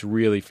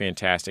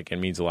fantastic and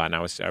means a lot. And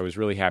I was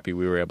really happy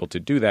we were able to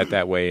do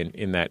that way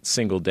in that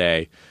single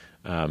day.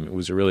 It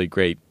was a really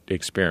great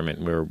experiment,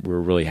 and we're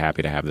really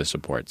happy to have the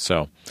support.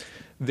 So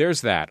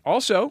there's that.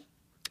 Also,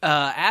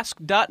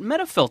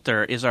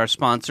 Ask.Metafilter is our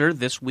sponsor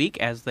this week,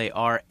 as they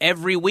are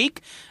every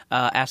week.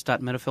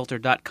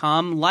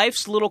 Ask.metafilter.com.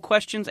 Life's Little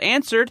Questions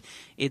Answered.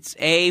 It's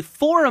a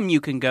forum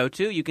you can go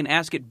to. You can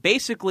ask it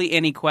basically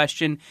any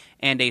question,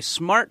 and a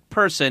smart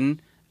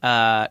person,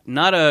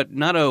 not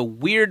a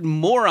weird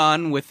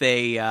moron with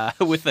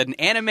an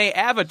anime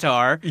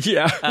avatar,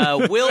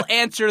 will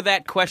answer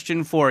that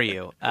question for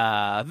you.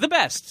 The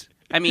best.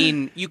 I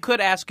mean, you could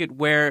ask it,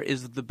 where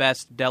is the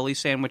best deli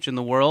sandwich in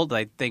the world?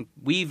 I think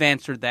we've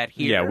answered that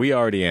here. Yeah, we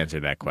already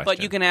answered that question.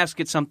 But you can ask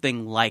it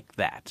something like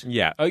that.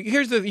 Yeah.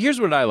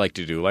 Here's what I like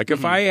to do. Like,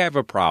 if I have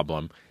a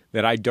problem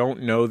that I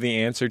don't know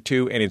the answer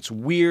to, and it's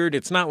weird,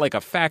 it's not like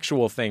a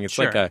factual thing. It's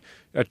like a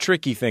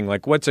tricky thing.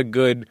 Like, what's a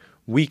good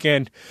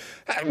weekend?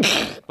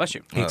 Bless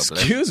you.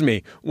 Excuse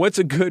me. What's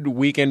a good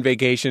weekend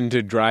vacation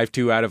to drive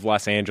to out of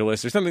Los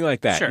Angeles or something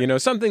like that? Sure. You know,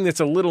 something that's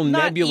a little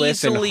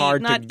nebulous and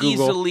hard to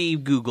Google. Not easily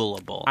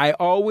Googleable. I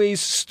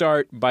always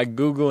start by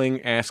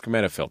Googling Ask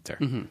Metafilter.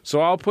 Mm-hmm.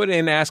 So I'll put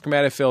in Ask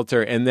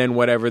Metafilter and then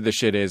whatever the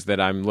shit is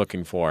that I'm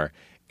looking for.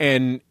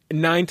 And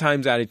 9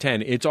 times out of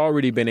 10, it's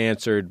already been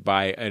answered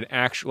by an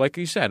actual, like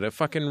you said, a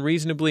fucking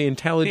reasonably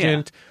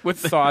intelligent,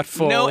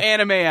 thoughtful. No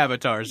anime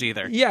avatars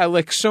either. Yeah,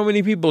 like so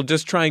many people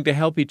just trying to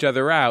help each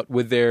other out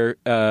with their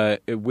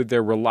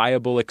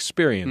reliable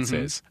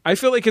experiences. Mm-hmm. I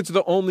feel like it's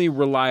the only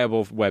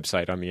reliable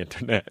website on the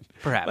internet.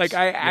 Perhaps. Like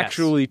I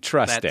actually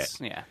trust it.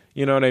 Yeah.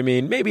 You know what I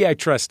mean? Maybe I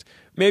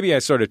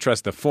sort of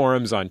trust the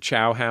forums on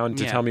Chowhound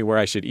to tell me where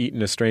I should eat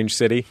in a strange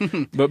city.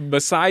 But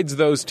besides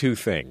those 2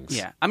 things.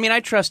 Yeah. I mean,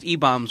 I trust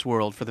E-Bomb's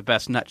World for the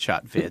best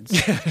nutshot vids.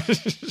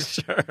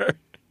 Sure.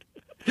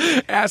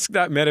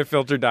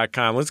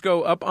 Ask.metafilter.com. Let's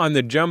go up on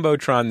the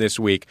Jumbotron this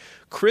week.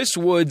 Chris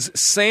Wood's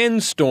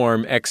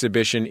Sandstorm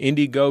exhibition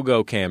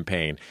Indiegogo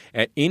campaign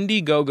at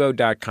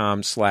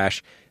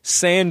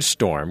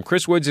indiegogo.com/sandstorm.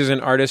 Chris Woods is an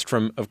artist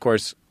from, of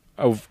course,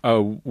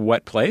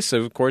 what place?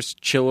 Of course,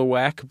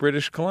 Chilliwack,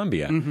 British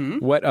Columbia. Mm-hmm.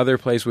 What other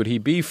place would he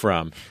be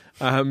from?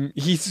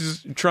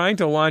 He's trying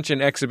to launch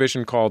an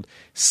exhibition called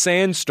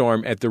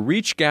Sandstorm at the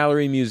Reach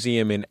Gallery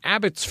Museum in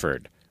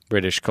Abbotsford,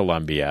 British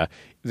Columbia.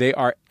 They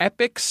are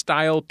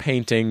epic-style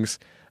paintings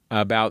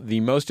about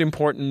the most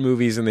important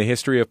movies in the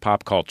history of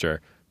pop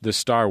culture, the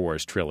Star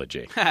Wars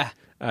trilogy,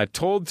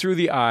 told through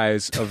the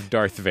eyes of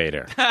Darth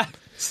Vader.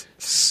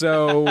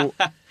 So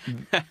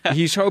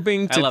he's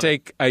hoping to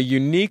take a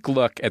unique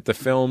look at the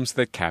films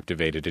that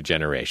captivated a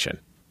generation.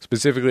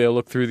 Specifically, a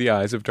look through the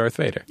eyes of Darth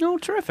Vader. Oh,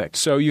 terrific.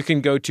 So you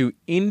can go to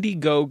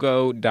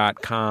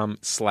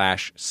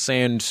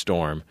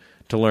indiegogo.com/sandstorm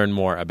to learn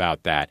more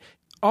about that.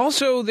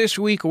 Also this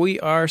week, we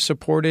are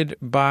supported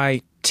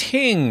by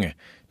Ting.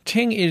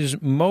 Ting is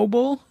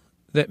mobile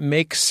that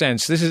makes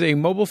sense. This is a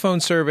mobile phone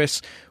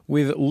service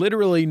with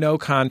literally no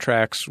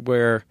contracts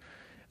where,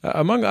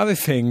 among other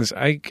things,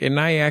 I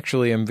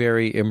actually am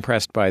very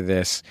impressed by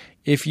this.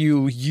 If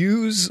you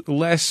use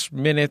less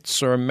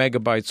minutes or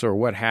megabytes or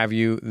what have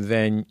you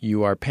than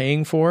you are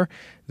paying for,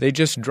 they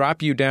just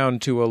drop you down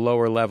to a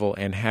lower level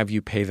and have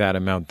you pay that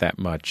amount that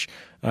much.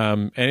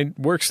 And it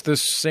works the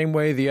same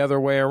way the other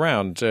way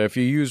around. If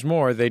you use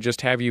more, they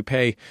just have you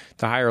pay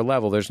the higher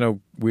level. There's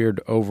no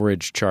weird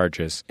overage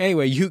charges.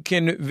 Anyway, you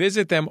can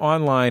visit them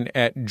online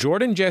at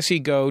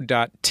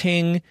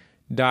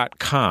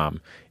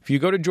jordanjessego.ting.com. If you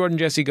go to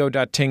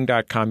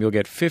jordanjessego.ting.com, you'll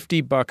get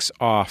 $50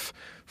 off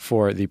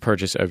for the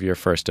purchase of your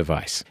first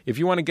device. If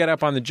you want to get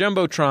up on the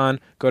Jumbotron,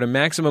 go to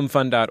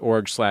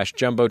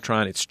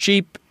MaximumFun.org/Jumbotron. It's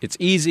cheap. It's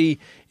easy.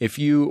 If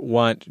you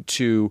want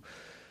to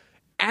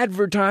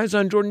advertise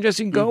on Jordan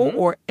Jesse Go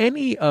or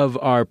any of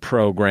our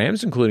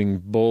programs, including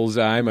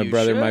Bullseye, My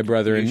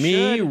Brother, and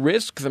Me,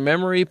 Risk, The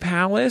Memory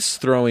Palace,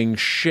 Throwing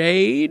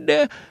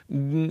Shade,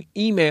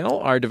 email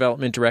our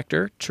development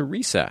director,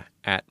 Teresa,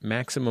 at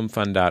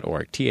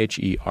MaximumFun.org,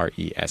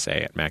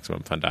 THERESA at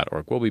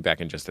MaximumFun.org. We'll be back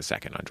in just a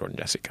second on Jordan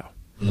Jesse Go.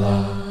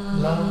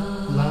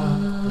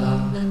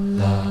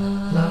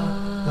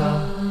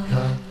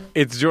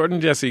 It's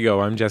Jordan Jesse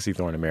Go. I'm Jesse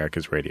Thorne,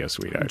 America's radio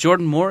sweetheart.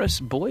 Jordan Morris,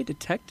 boy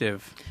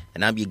detective.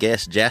 And I'm your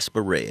guest,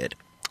 Jasper Redd.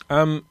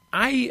 I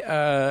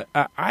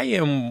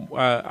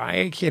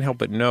can't help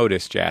but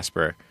notice,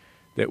 Jasper,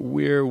 that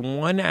we're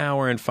 1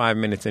 hour and 5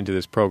 minutes into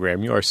this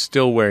program. You are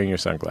still wearing your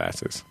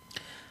sunglasses.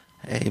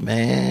 Hey,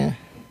 man.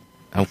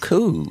 I'm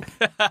cool.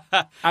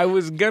 I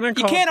was going to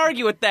call... You can't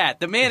argue with that.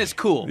 The man is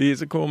cool.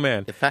 He's a cool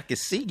man. If I could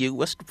see you,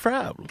 what's the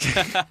problem?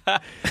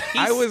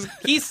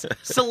 He's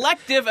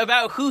selective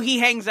about who he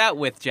hangs out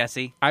with,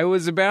 Jesse. I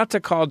was about to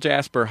call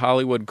Jasper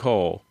Hollywood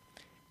Cole,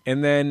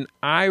 and then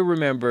I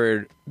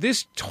remembered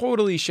this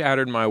totally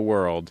shattered my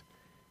world.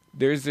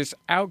 There's this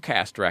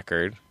Outkast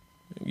record.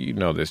 You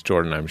know this,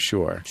 Jordan, I'm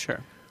sure.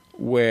 Sure.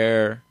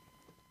 Where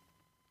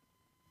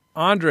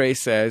Andre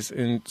says,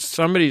 and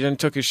somebody then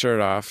took his shirt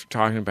off,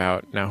 talking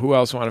about, now who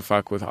else want to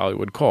fuck with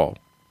Hollywood Cole?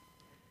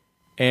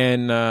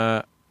 And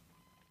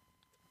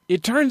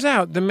it turns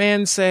out the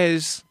man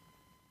says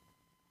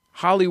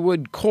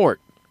Hollywood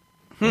Court.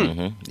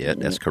 Mm-hmm. Yeah,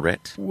 that's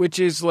correct. Which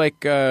is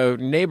like a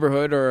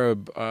neighborhood or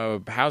a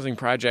housing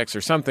projects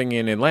or something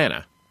in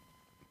Atlanta.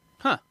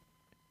 Huh.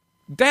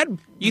 That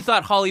You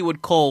thought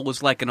Hollywood Cole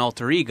was like an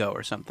alter ego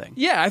or something.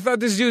 Yeah, I thought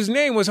this dude's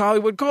name was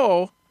Hollywood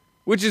Cole.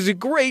 Which is a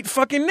great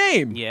fucking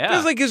name. Yeah.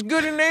 That's like as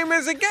good a name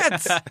as it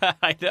gets.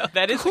 I know.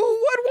 That is. Who would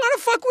want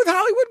to fuck with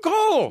Hollywood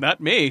Cole?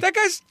 Not me. That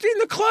guy's in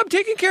the club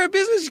taking care of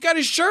business. He's got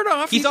his shirt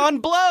off. He's on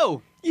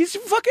blow. He's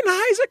fucking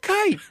high as a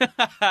kite.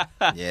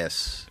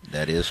 Yes,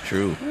 that is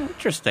true.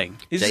 Interesting.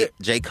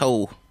 J.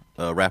 Cole,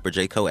 rapper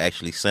J. Cole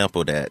actually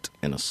sampled that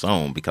in a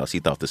song because he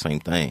thought the same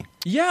thing.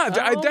 Yeah,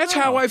 that's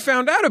how I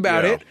found out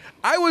about it.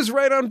 I was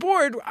right on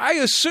board. I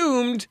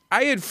assumed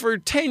I had for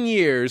 10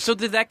 years. So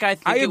did that guy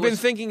think I had been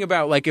thinking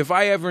about, like, if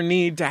I ever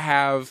need to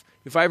have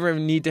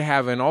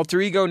an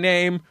alter ego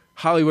name,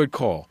 Hollywood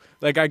Cole.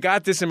 Like, I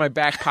got this in my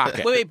back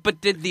pocket. Wait,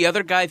 but did the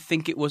other guy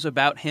think it was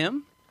about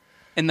him?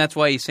 And that's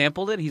why he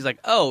sampled it? He's like,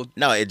 oh.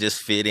 No, it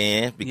just fit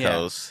in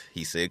because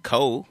he said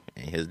Cole,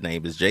 and his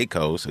name is J.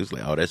 Cole, so he's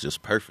like, oh, that's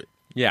just perfect.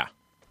 Yeah.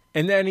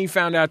 And then he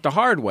found out the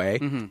hard way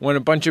when a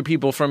bunch of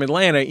people from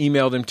Atlanta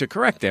emailed him to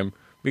correct him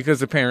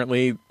because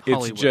apparently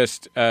Hollywood. It's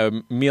just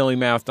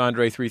mealy-mouthed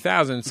Andre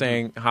 3000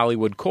 saying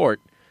Hollywood Court,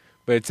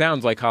 but it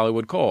sounds like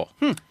Hollywood Cole.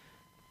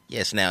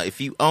 Yes, now,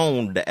 if you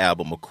own the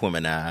album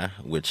Aquemini,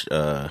 which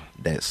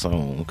that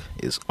song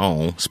is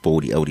on,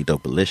 Sporty Odie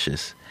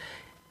Dopalicious,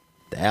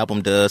 the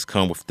album does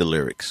come with the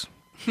lyrics.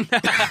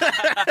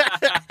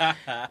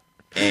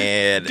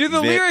 And do the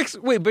lyrics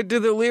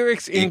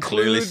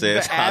include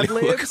the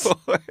ad-libs?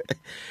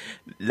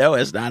 No,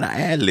 it's not an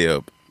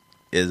ad-lib.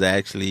 It's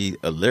actually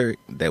a lyric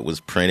that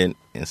was printed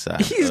inside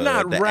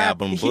the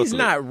album booklet. He's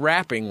not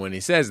rapping when he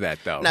says that,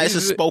 though. No, it's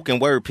a spoken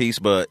word piece,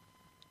 but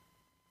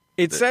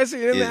It says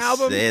it in the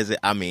album? It says it.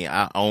 I mean,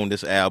 I own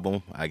this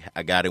album. I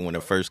got it when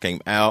it first came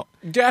out.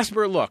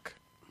 Jasper, look,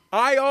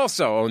 I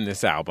also own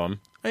this album.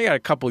 I got a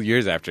couple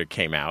years after it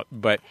came out,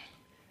 but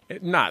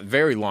not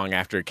very long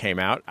after it came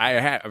out.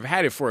 I've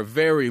had it for a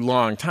very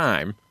long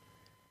time.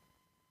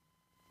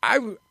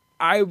 I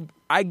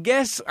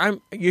guess I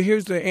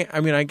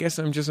guess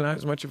I'm just not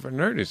as much of a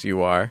nerd as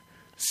you are,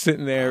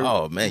 sitting there.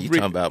 Oh man, you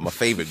talking about my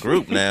favorite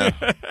group now?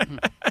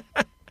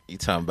 You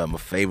talking about my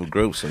favorite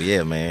group? So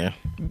yeah, man.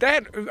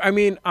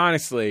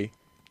 Honestly,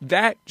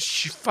 that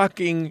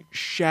fucking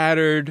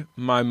shattered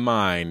my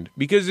mind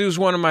because it's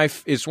one of my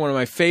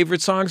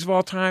favorite songs of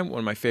all time, one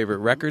of my favorite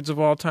records of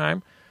all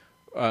time.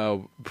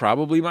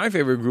 Probably my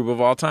favorite group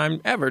of all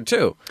time ever,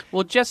 too.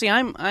 Well, Jesse,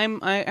 I'm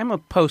a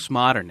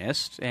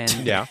postmodernist, and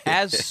Yeah.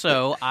 as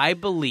so, I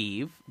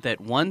believe that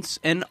once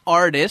an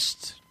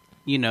artist,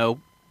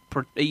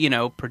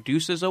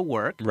 produces a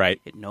work,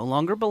 Right. it no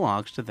longer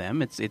belongs to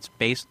them. It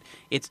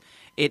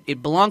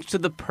belongs to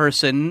the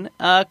person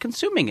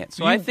consuming it.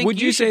 So I think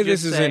would you say should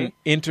this just is an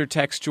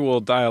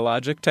intertextual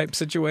dialogic type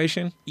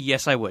situation?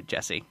 Yes, I would,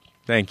 Jesse.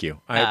 Thank you.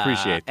 I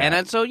appreciate that.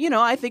 And so,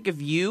 I think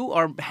if you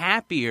are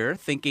happier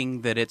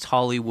thinking that it's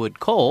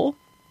Hollywood coal,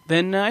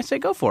 then I say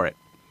go for it.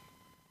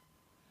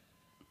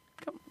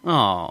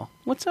 Oh,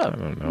 what's up? I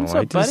don't know. What's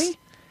up, buddy?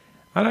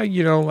 I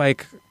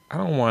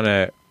don't want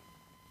to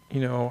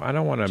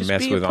Just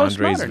mess be a with Andre's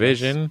postmodernist.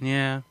 vision.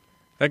 Yeah.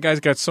 That guy's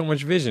got so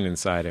much vision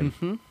inside him.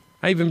 Mm-hmm.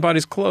 I even bought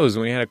his clothes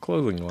when he had a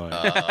clothing line.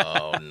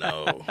 Oh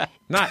no,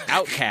 Not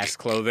Outcast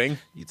clothing.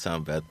 you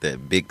talking about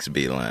that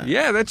Bixby line?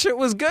 Yeah, that shit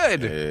was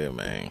good. Yeah,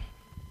 man.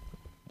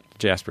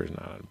 Jasper's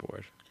not on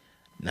board.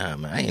 Nah,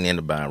 man, I ain't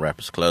into buying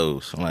rappers'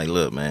 clothes. I'm like,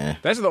 look, man.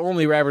 That's the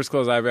only rapper's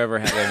clothes I've ever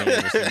had any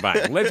interest in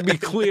buying. Let's be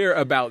clear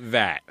about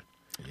that.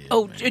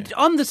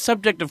 On the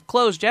subject of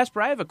clothes,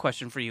 Jasper, I have a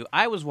question for you.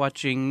 I was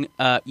watching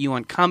you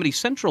on Comedy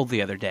Central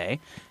the other day.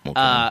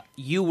 Okay.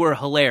 You were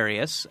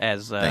hilarious,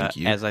 as Thank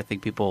you. as I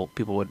think people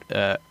would.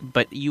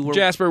 But you were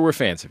Jasper, we're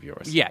fans of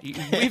yours. Yeah,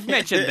 we've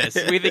mentioned this.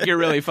 We think you're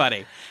really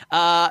funny.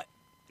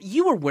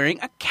 You were wearing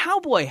a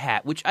cowboy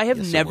hat, which I have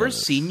Yes, I never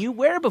was. seen you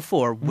wear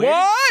before.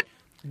 What?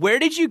 Where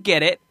did you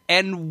get it,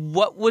 and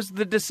what was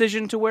the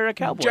decision to wear a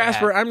cowboy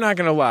Jasper, hat? I'm not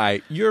going to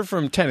lie. You're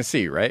from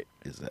Tennessee, right?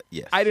 Is that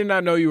yes? I did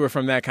not know you were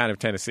from that kind of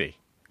Tennessee.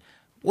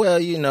 Well,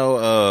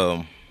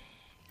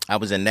 I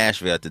was in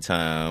Nashville at the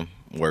time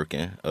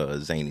working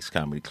Zany's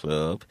Comedy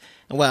Club,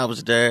 and while I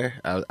was there,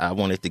 I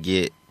wanted to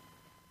get.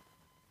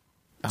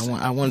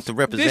 I wanted to This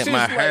represent is my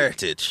like-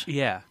 heritage.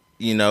 Yeah.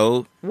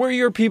 Were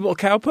your people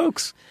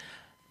cowpokes?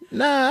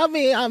 Nah, I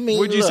mean.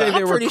 Would you look, say they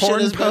I'm were pretty sure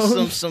there's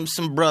been corn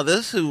some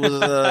brothers who was,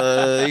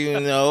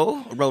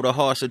 rode a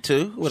horse or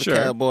two with Sure. a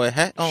cowboy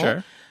hat on.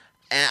 Sure.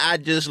 And I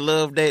just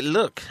love that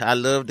look. I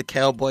love the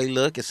cowboy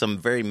look. It's a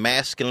very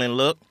masculine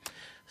look.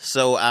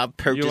 So I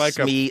purchased like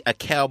me a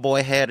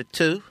cowboy hat or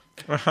two.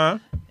 Uh-huh.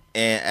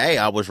 And, hey,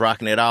 I was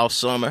rocking it all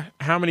summer.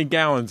 How many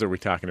gallons are we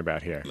talking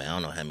about here? Man, I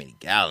don't know how many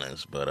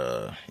gallons, but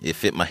it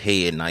fit my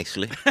head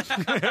nicely.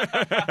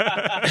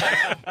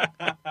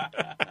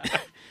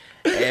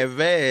 And,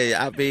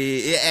 man,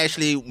 it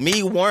actually,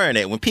 me wearing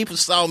it, when people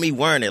saw me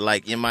wearing it,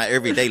 like, in my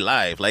everyday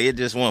life, like, it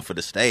just wasn't for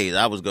the stage.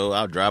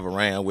 I'll drive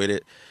around with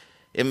it.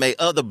 It made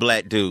other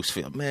black dudes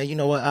feel, man, you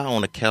know what? I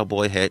own a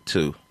cowboy hat,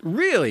 too.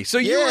 Really? So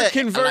you were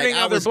converting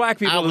like, other black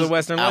people to the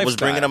Western lifestyle. I was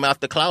bringing them out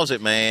the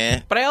closet,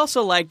 man. But I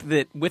also liked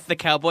that with the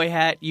cowboy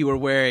hat, you were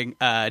wearing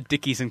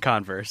Dickies and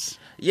Converse.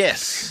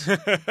 Yes.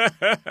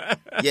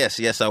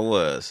 yes, I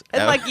was.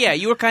 And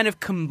you were kind of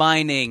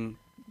combining.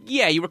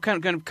 Yeah, you were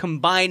kind of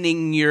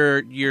combining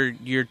your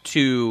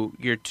two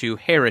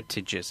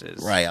heritages.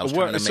 Right. I was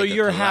trying to make So a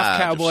you're half collage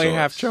of cowboy,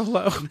 half sorts.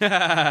 cholo.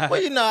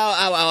 Well,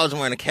 I was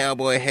wearing a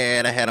cowboy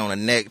hat. I had on a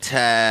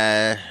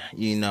necktie.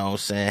 You know what I'm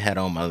saying? Had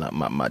on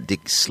my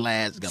Dick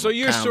slats. Got So my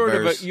you're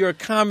Converse. you're a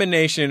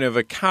combination of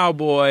a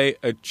cowboy,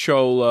 a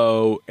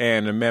cholo,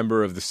 and a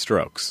member of the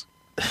Strokes.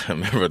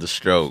 Remember the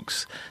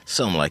Strokes.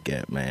 Something like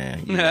that,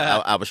 man.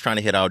 I was trying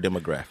to hit all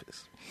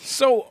demographics.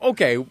 So,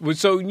 okay,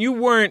 so you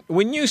weren't,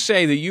 when you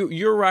say that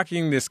you're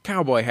rocking this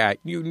cowboy hat,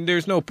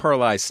 there's no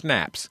pearlized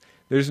snaps.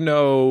 There's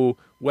no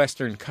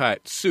Western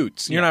cut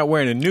suits. You're not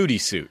wearing a nudie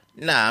suit.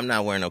 Nah, I'm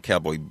not wearing no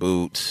cowboy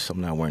boots.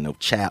 I'm not wearing no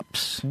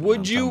chaps.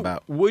 Would you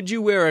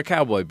wear a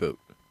cowboy boot?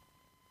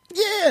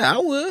 Yeah,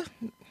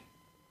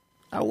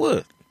 I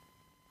would.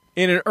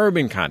 In an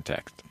urban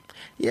context?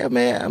 Yeah,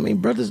 man. I mean,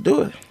 brothers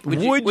do it.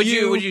 Would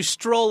you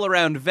stroll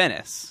around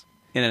Venice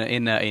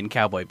in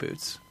cowboy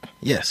boots?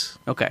 Yes.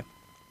 Okay.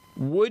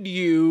 Would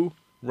you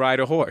ride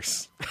a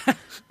horse? I'm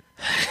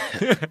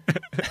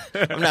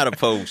not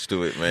opposed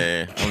to it,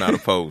 man. I'm not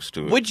opposed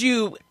to it.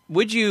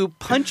 Would you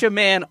punch a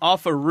man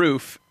off a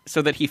roof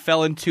so that he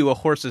fell into a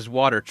horse's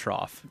water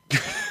trough?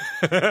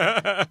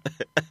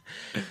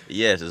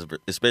 Yes,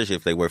 especially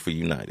if they work for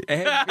United.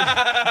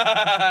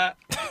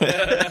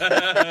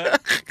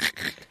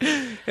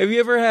 Have you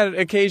ever had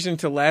occasion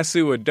to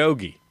lasso a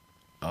dogie?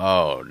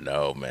 Oh,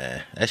 no,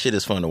 man. That shit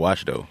is fun to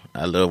watch, though.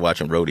 I love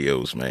watching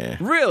rodeos, man.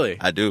 Really?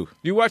 I do. Do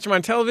you watch them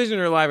on television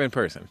or live in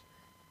person?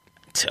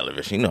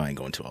 Television. You know I ain't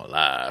going to all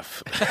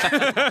live.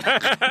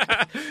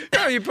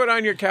 No, you put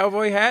on your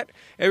cowboy hat.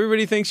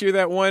 Everybody thinks you're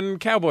that one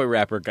cowboy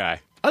rapper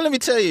guy. Oh, let me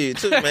tell you,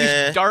 too,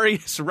 man.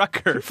 Darius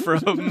Rucker from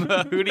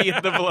Hootie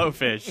and the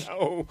Blowfish.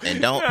 Oh,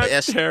 And don't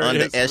Darius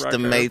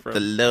underestimate Rucker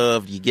the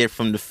love you get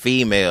from the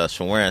females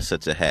from wearing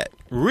such a hat.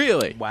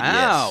 Really?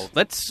 Wow. Yes.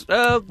 Let's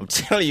I'm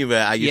telling you,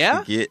 man.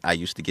 Yeah? I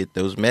used to get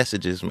those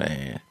messages,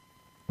 man.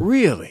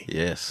 Really?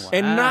 Yes.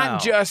 And Wow.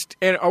 not just,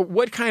 and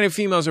what kind of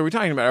females are we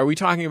talking about? Are we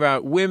talking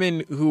about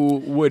women who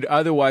would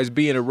otherwise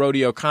be in a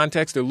rodeo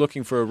context or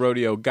looking for a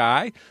rodeo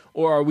guy?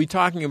 Or are we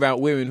talking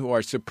about women who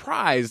are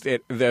surprised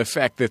at the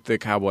effect that the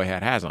cowboy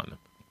hat has on them?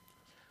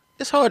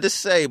 It's hard to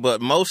say, but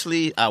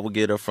mostly I would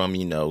get her from,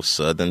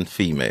 Southern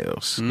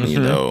females.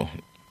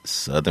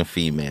 Southern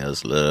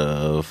females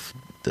love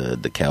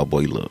the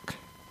cowboy look.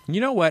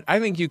 You know what? I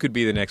think you could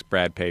be the next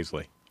Brad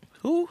Paisley.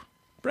 Who?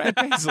 Brad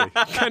Paisley,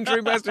 country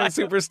western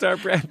superstar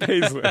Brad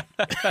Paisley.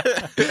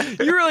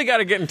 You really got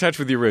to get in touch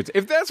with your roots.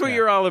 If that's what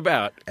you're all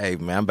about. Hey,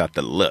 man, I'm about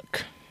the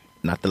look,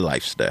 not the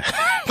lifestyle.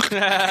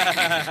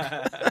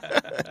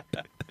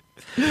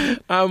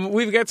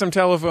 We've got some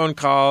telephone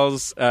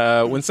calls.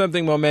 When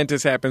something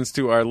momentous happens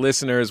to our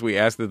listeners, we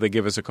ask that they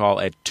give us a call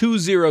at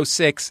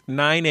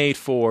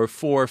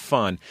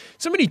 206-984-4FUN.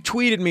 Somebody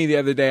tweeted me the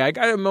other day, I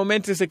got a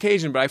momentous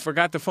occasion, but I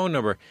forgot the phone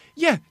number.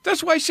 Yeah,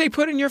 that's why I say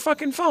put in your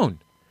fucking phone.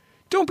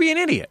 Don't be an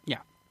idiot. Yeah.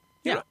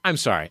 You know, I'm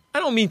sorry. I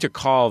don't mean to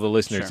call the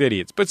listeners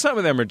idiots, but some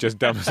of them are just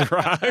dumb as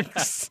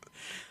rocks.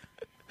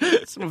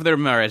 Some of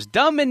them are as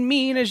dumb and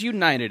mean as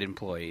United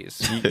employees.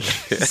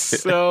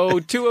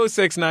 So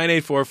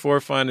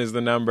 206-984-4FUN is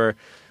the number.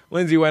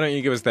 Lindsay, why don't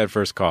you give us that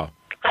first call?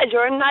 Hi,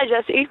 Jordan. Hi,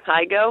 Jesse.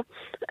 Hi, Go.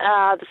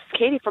 This is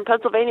Katie from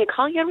Pennsylvania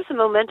calling in with a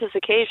momentous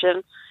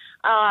occasion.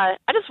 I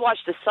just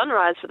watched the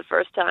sunrise for the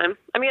first time.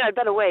 I mean, I've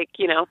been awake,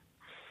 it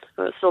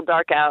was still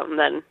dark out, and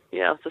then,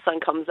 the sun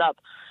comes up.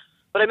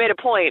 But I made a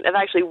point of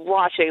actually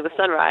watching the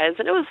sunrise,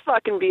 and it was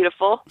fucking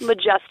beautiful,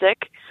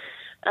 majestic.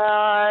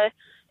 And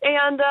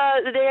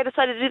the day I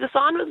decided to do this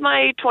on was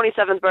my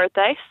 27th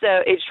birthday,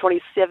 so age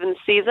 27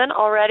 season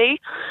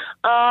already.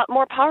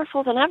 More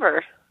powerful than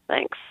ever.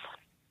 Thanks.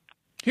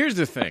 Here's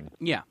the thing.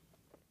 Yeah.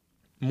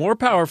 More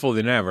powerful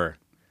than ever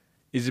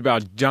is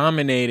about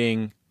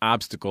dominating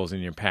obstacles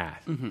in your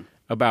path,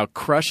 about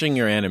crushing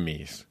your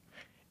enemies,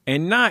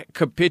 and not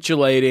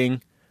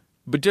capitulating,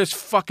 but just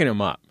fucking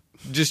them up.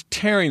 Just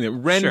tearing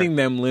them, rending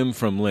them limb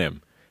from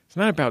limb. It's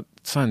not about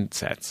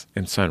sunsets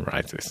and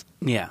sunrises.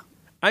 Yeah.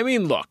 I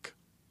mean, look.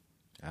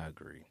 I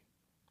agree.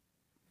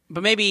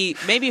 But maybe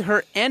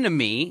her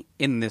enemy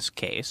in this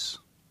case,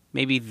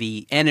 maybe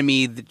the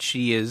enemy that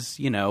she is,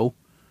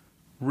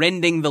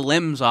 rending the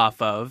limbs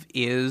off of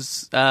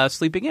is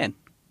sleeping in.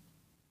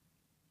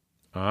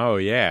 Oh,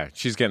 yeah.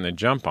 She's getting a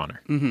jump on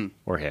her. Mm-hmm.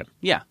 Or him.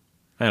 Yeah.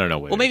 I don't know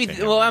what.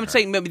 Well, I'm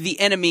saying maybe the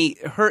enemy,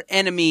 her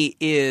enemy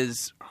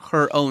is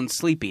her own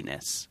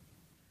sleepiness.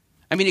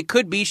 I mean, it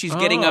could be she's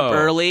getting up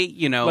early,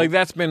 Like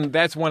that's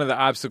one of the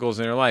obstacles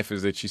in her life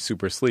is that she's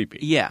super sleepy.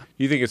 Yeah.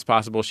 You think it's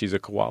possible she's a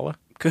koala?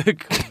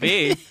 Could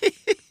be.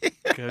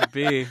 Could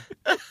be.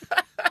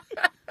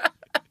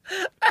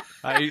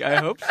 I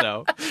hope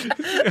so.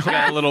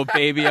 Got a little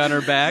baby on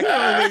her back.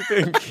 I think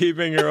they're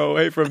keeping her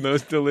away from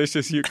those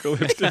delicious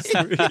eucalyptus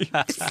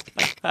leaves.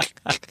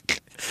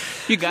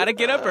 You got to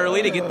get up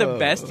early to get the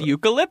best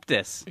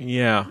eucalyptus.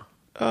 Yeah.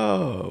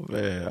 Oh,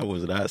 man. I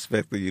was not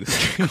expecting you to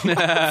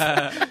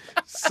say.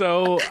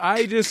 So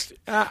I just,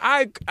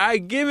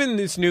 given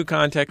this new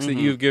context that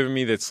you've given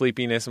me that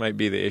sleepiness might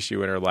be the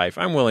issue in her life,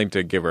 I'm willing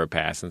to give her a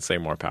pass and say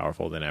more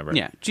powerful than ever.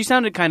 Yeah. She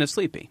sounded kind of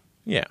sleepy.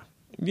 Yeah.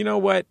 You know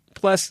what?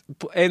 Plus,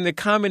 and the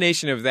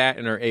combination of that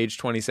and her age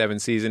 27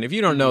 season, if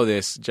you don't know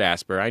this,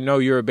 Jasper, I know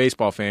you're a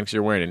baseball fan because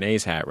you're wearing an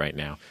A's hat right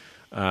now.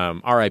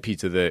 RIP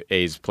to the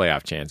A's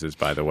playoff chances,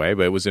 by the way,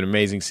 but it was an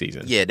amazing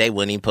season. Yeah, they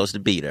weren't even supposed to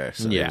beat her.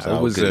 So Yeah,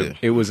 good.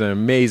 it was an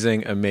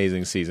amazing,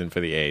 amazing season for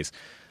the A's.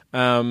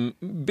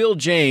 Bill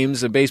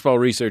James, a baseball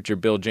researcher,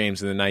 Bill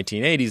James in the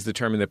 1980s,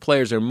 determined that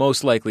players are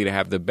most likely to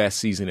have the best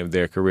season of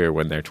their career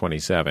when they're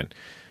 27.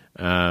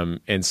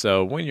 And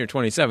so when you're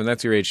 27,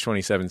 that's your age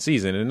 27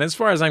 season. And as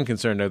far as I'm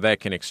concerned, that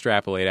can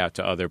extrapolate out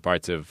to other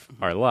parts of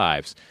our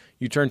lives.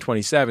 You turn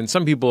 27,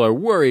 some people are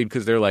worried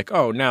because they're like,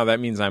 oh, now that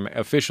means I'm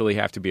officially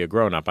have to be a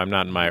grown-up. I'm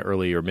not in my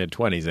early or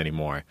mid-20s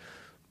anymore.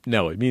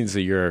 No, it means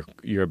that you're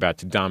about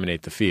to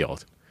dominate the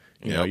field.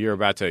 You know, you're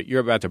about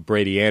to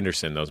Brady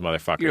Anderson those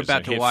motherfuckers. You're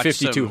about to hit watch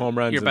 52 home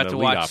runs. You're about in the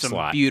to watch leadoff some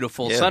slot.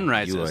 beautiful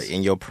sunrises. You are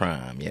in your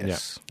prime,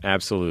 yes. Yeah,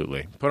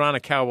 absolutely. Put on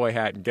a cowboy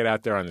hat and get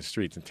out there on the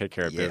streets and take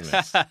care of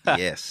business.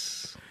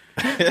 Yes.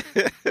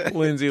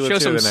 Lindsay, let's Show hear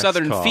some the next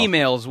Southern call.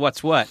 females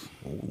what's what.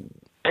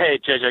 Hey,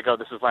 JJ Go.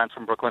 This is Lance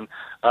from Brooklyn.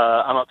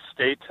 I'm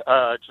upstate.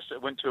 Just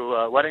went to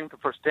a wedding. The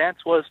first dance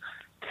was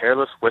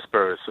Careless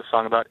Whispers, a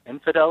song about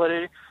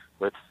infidelity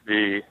with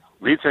the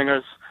lead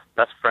singer's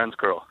best friend's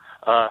girl.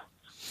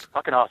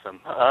 Fucking awesome.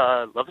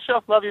 Love the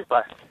show. Love you.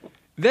 Bye.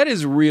 That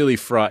is really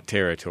fraught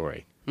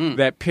territory.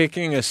 That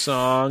picking a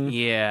song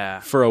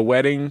Yeah. for a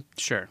wedding,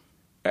 Sure.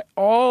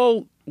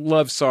 all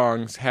love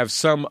songs have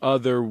some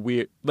other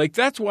weird... Like,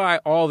 that's why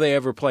all they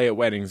ever play at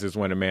weddings is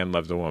When a Man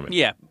Loves a Woman.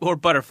 Yeah, or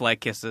Butterfly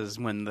Kisses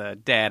when the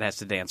dad has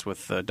to dance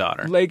with the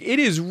daughter. Like, it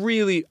is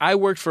really... I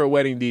worked for a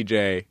wedding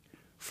DJ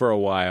for a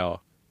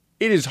while.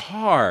 It is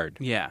hard.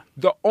 Yeah.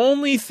 The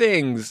only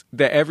things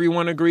that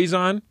everyone agrees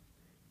on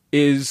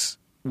is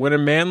When a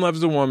Man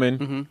Loves a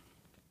Woman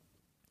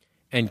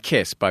and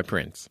Kiss by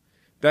Prince.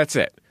 That's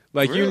it.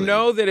 Like, Really? you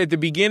know that at the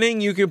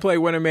beginning you can play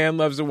When a Man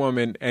Loves a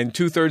Woman, and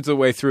 2/3 of the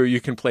way through you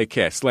can play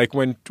Kiss. Like,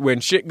 when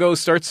shit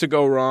starts to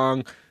go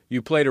wrong,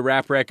 you played a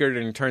rap record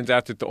and it turns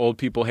out that the old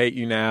people hate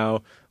you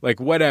now. Like,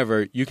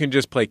 whatever, you can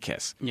just play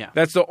Kiss. Yeah.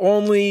 That's the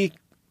only,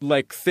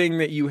 like, thing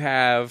that you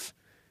have.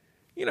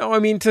 You know, I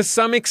mean, to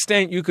some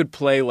extent you could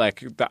play,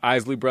 like, the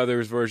Isley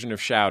Brothers version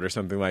of Shout or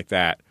something like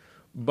that.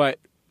 But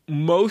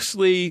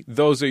mostly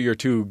those are your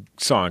two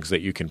songs that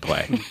you can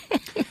play.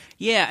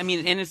 Yeah, I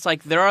mean, and it's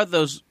like there are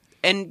those...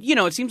 And, you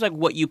know, it seems like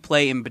what you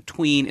play in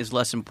between is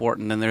less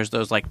important, and there's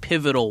those, like,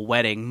 pivotal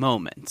wedding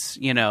moments,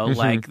 you know?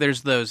 Like,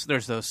 there's those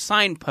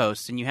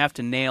signposts, and you have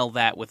to nail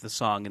that with the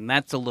song, and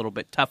that's a little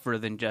bit tougher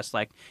than just,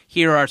 like,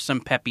 here are some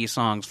peppy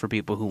songs for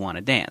people who want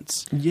to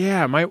dance.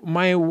 Yeah,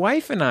 my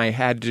wife and I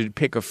had to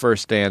pick a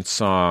first dance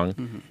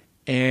song,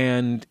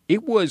 and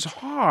it was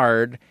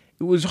hard.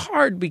 It was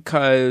hard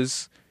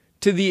because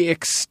to the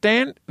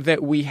extent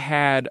that we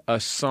had a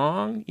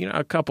song, you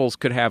know, couples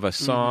could have a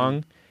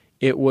song.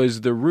 It was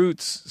the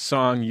Roots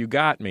song "You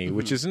Got Me,"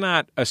 which is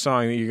not a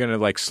song that you're going to,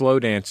 like, slow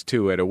dance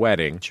to at a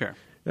wedding. Sure.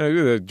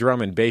 The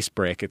drum and bass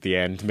break at the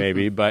end,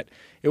 maybe, but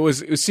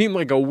it seemed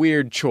like a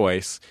weird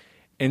choice.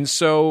 And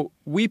so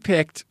we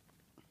picked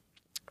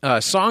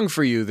Song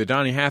for You, the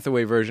Donny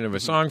Hathaway version of A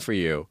Song for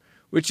You,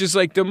 which is,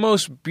 like, the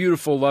most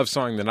beautiful love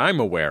song that I'm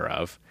aware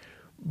of.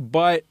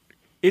 But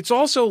it's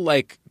also,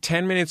 like,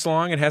 10 minutes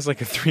long. It has,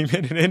 like, a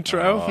 3-minute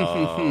intro.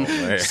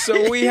 Oh,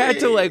 So we had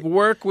to, like,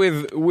 work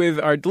with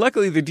our...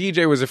 Luckily, the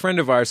DJ was a friend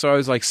of ours, so I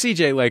was like,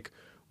 CJ, like,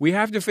 we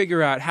have to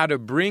figure out how to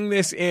bring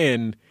this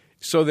in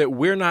so that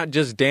we're not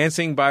just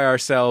dancing by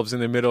ourselves in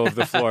the middle of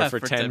the floor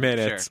for 10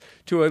 minutes.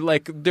 Sure.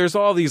 There's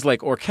all these,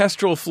 like,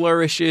 orchestral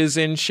flourishes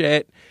and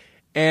shit,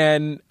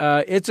 and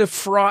it's a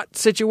fraught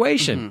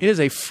situation. It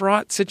is a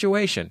fraught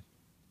situation.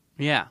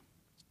 Yeah.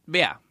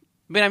 Yeah.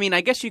 But, I mean,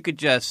 I guess you could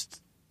just...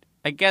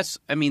 there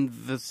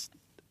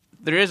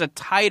is a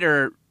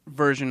tighter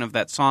version of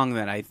that song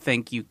that I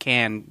think you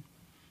can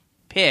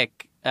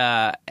pick,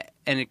 and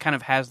it kind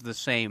of has the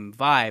same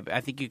vibe.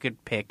 I think you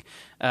could pick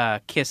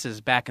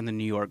Kiss's "Back in the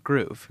New York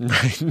Groove."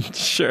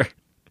 Sure.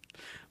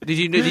 Did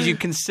you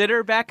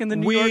consider "Back in the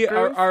New York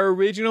Groove"? Our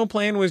original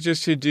plan was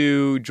just to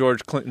do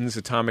George Clinton's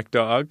 "Atomic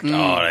Dog." Oh,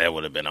 that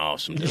would have been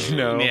awesome, dude. You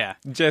know, Yeah.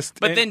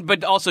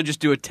 But also just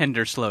do a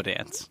tender slow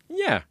dance.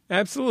 Yeah,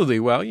 absolutely.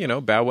 Well, you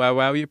know, bow wow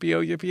wow yippee oh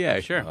yippee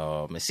yay. Sure.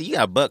 Oh, man. See, you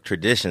got buck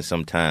tradition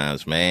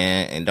sometimes,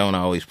 man, and don't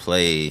always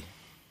play.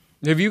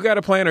 Have you got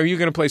a plan? Are you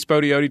going to play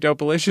Spodioti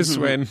Dopalicious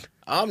when...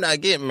 I'm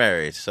not getting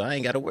married, so I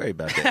ain't got to worry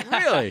about that.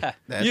 Really?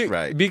 That's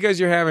right. Because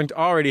you're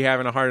already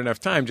having a hard enough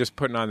time just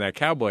putting on that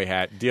cowboy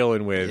hat,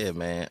 dealing with... Yeah,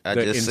 man. I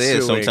the just said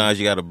ensuing- sometimes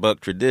you got to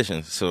buck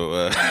tradition,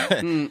 so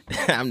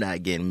I'm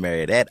not getting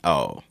married at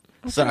all.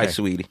 Sorry,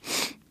 sweetie.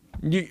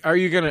 Are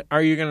you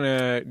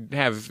gonna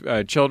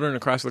have children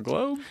across the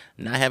globe?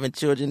 Not having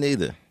children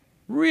either.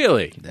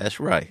 Really? That's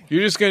right.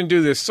 You're just gonna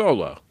do this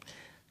solo?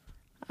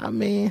 I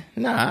mean,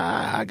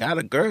 nah, I got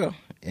a girl,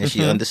 and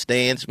she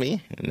understands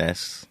me, and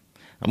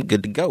I'm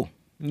good to go.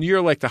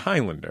 You're like the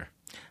Highlander.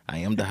 I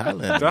am the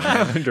Highlander. The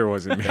Highlander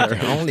wasn't There married.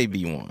 can only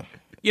be one.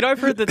 You know, I've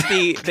heard that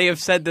they have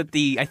said that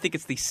I think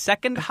it's the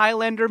second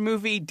Highlander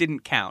movie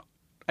didn't count.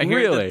 I hear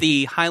Really? that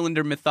the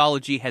Highlander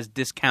mythology has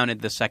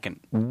discounted the second.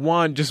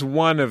 Just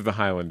one of the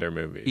Highlander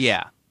movies.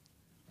 Yeah.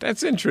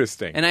 That's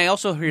interesting. And I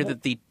also hear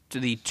that the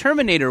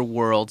Terminator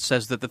world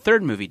says that the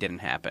third movie didn't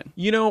happen.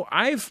 You know,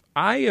 I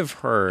have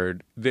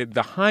heard that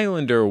the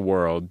Highlander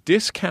world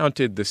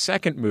discounted the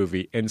second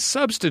movie and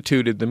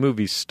substituted the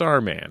movie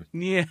Starman.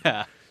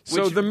 Yeah.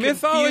 So Which the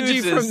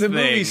mythology from confuses the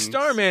movie things.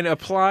 Starman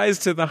applies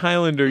to the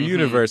Highlander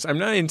universe. I'm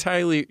not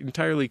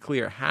entirely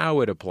clear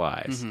how it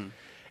applies.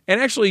 And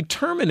actually,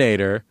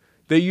 Terminator,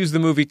 they use the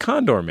movie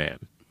Condor Man.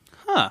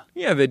 Huh.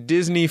 Yeah, the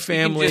Disney You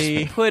family.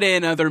 can just put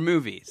in other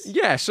movies.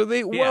 Yeah, so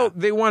they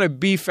want to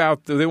beef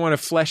out, they want to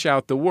flesh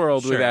out the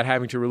world Sure. without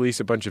having to release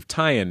a bunch of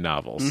tie-in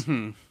novels.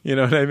 You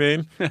know what I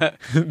mean?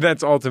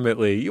 That's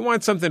ultimately, you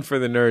want something for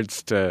the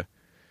nerds to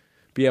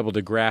be able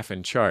to graph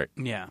and chart.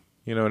 Yeah.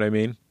 You know what I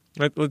mean?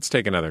 Let's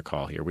take another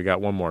call here. We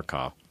got one more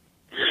call.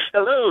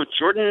 Hello,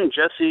 Jordan,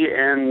 Jesse,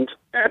 and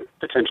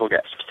potential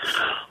guest.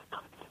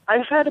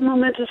 I've had a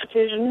momentous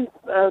occasion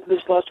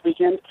this last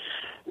weekend.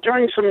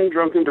 During some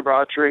drunken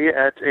debauchery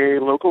at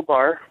a local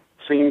bar,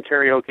 singing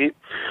karaoke,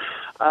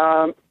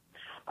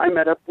 I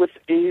met up with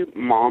a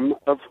mom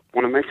of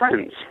one of my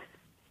friends.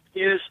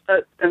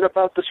 And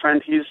about this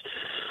friend, he's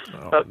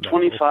about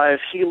 25.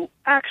 He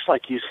acts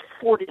like he's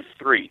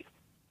 43.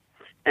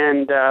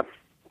 And,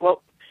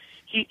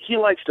 he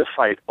likes to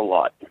fight a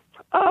lot.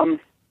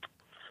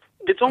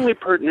 It's only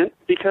pertinent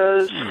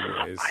because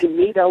I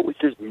made out with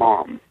his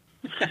mom.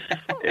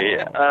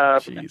 Yeah,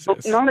 Jesus.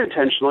 but not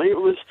intentionally.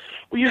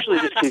 We usually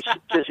just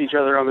kiss each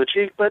other on the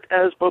cheek, but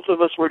as both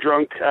of us were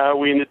drunk,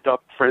 we ended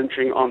up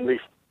Frenching on the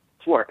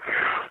floor.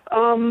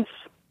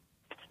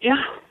 Yeah.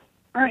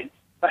 All right.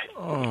 Bye.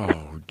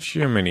 Oh,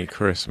 Jiminy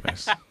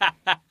Christmas.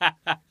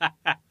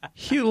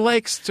 He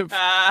likes to...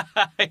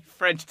 I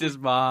Frenched his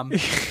mom.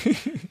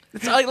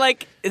 It's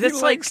like He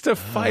likes to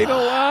fight a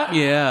lot?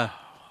 yeah.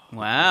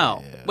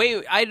 Wow. Yeah.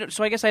 Wait,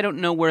 so I guess I don't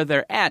know where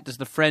they're at. Does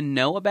the friend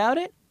know about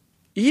it?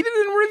 He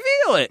didn't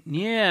reveal it.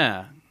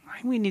 Yeah. I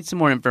think we need some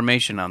more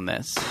information on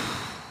this.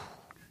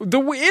 The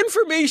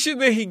information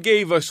that he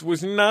gave us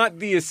was not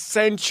the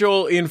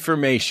essential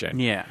information.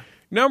 Yeah.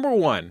 Number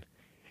one,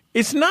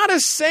 it's not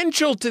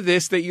essential to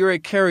this that you're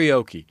at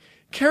karaoke.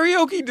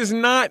 Karaoke does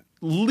not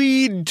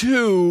lead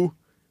to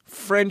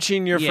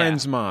Frenching your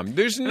friend's mom.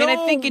 There's no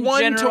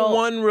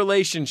one-to-one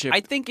relationship. I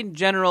think in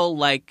general,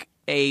 like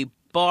a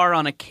bar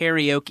on a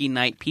karaoke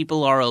night,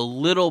 people are a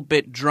little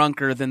bit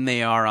drunker than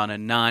they are on a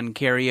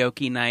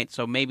non-karaoke night.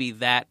 So maybe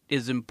that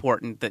is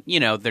important. That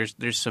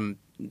there's some,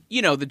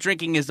 the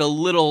drinking is a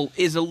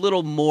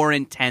little more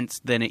intense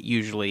than it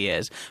usually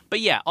is. But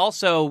yeah,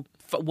 also,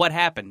 what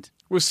happened?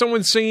 Was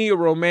someone singing a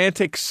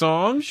romantic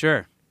song?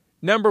 Sure.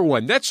 Number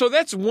one. That's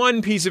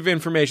one piece of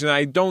information that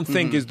I don't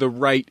think is the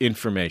right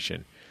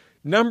information.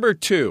 Number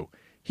two,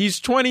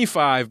 he's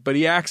 25, but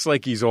he acts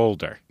like he's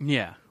older.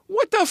 Yeah.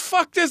 What the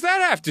fuck does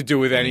that have to do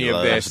with any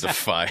of this? To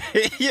fight.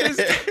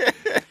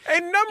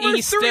 And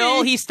number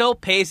three... He still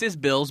pays his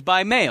bills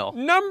by mail.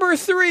 Number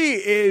three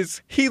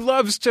is he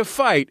loves to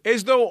fight,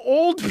 as though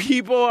old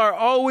people are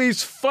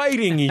always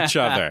fighting each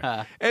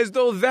other. As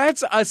though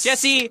that's a...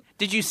 Jesse,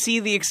 did you see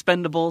The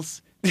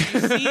Expendables? Did you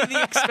see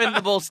The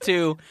Expendables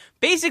 2?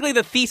 Basically,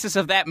 the thesis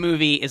of that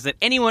movie is that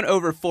anyone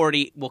over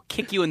 40 will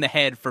kick you in the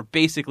head for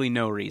basically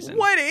no reason.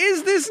 What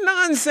is this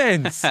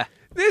nonsense?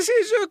 This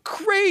is a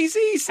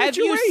crazy situation. Have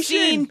you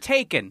seen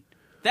Taken?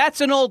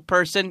 That's an old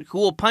person who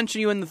will punch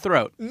you in the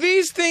throat.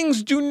 These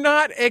things do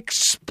not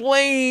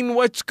explain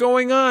what's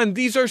going on.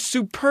 These are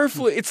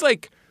superfluous. It's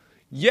like,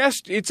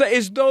 it's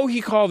as though he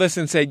called us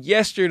and said,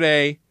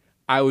 yesterday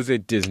I was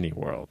at Disney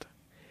World.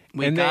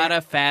 We got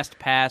a fast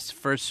pass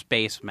for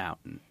Space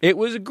Mountain. It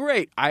was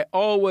great. I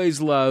always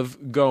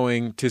love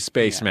going to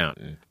Space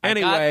Mountain.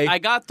 Anyway. I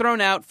got thrown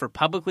out for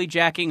publicly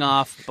jacking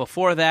off.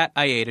 Before that,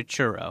 I ate a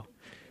churro.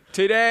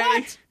 Today,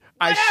 What?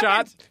 I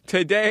shot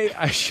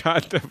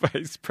the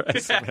vice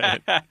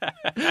president.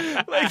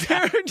 Like,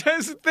 there are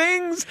just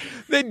things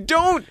that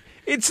don't...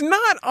 It's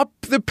not up.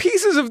 The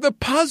pieces of the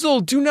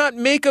puzzle do not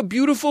make a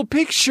beautiful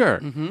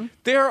picture. Mm-hmm.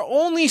 They are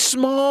only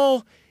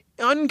small...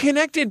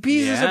 unconnected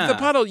pieces of the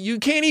puzzle. You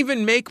can't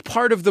even make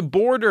part of the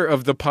border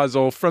of the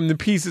puzzle from the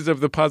pieces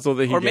of the puzzle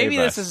that he gave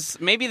us.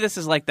 Maybe this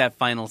is like that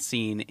final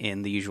scene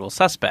in The Usual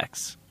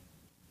Suspects,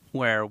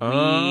 where we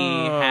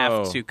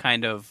have to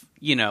kind of,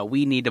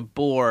 we need a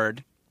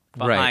board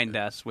behind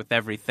us with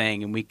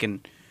everything, and we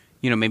can,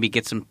 maybe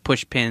get some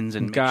push pins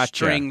and make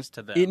strings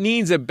to them. It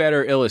needs a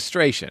better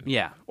illustration.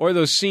 Yeah. Or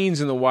those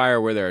scenes in The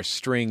Wire where there are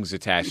strings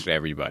attached to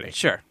everybody.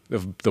 Sure.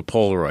 The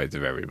Polaroids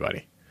of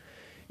everybody.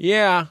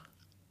 Yeah.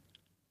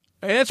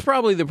 And that's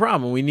probably the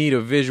problem. We need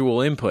a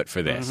visual input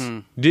for this.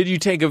 Mm-hmm. Did you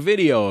take a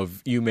video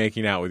of you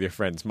making out with your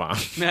friend's mom?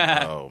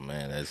 Oh,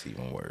 man, that's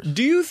even worse.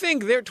 Do you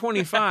think they're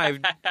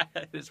 25?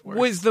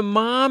 Was the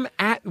mom,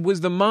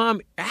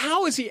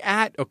 how is he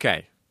at,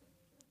 okay.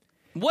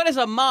 What is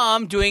a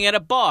mom doing at a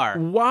bar?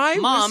 Why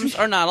Moms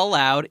are not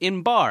allowed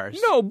in bars.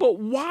 No, but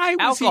why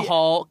was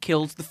Alcohol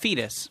kills the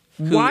fetus.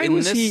 Why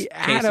was he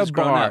at a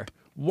bar?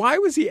 Why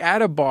was he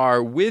at a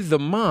bar with the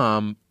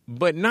mom,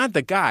 but not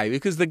the guy?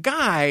 Because the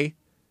guy...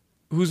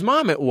 whose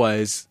mom it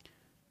was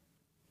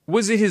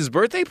it his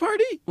birthday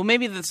party? Well,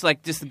 maybe that's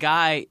like just the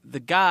guy.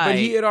 But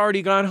he had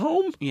already gone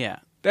home? Yeah.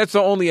 That's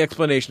the only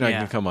explanation I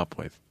can come up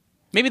with.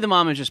 Maybe the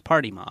mom is just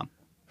party mom.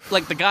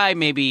 Like the guy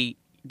maybe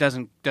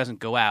doesn't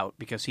go out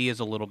because he is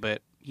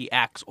he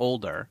acts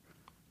older.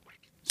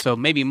 So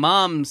maybe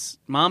mom's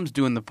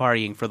doing the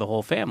partying for the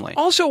whole family.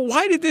 Also,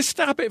 why did this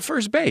stop at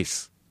first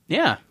base?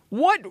 Yeah.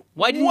 Why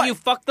didn't you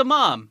fuck the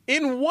mom?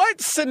 In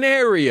what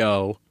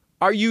scenario...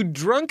 are you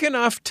drunk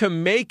enough to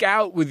make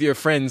out with your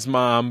friend's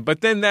mom,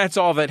 but then that's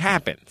all that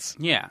happens?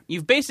 Yeah.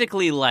 You've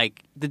basically,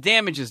 the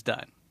damage is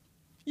done.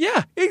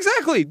 Yeah,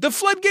 exactly. The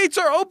floodgates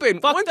are open.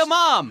 Fuck the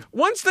mom.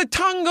 Once the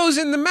tongue goes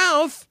in the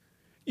mouth,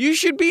 you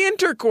should be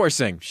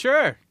intercoursing.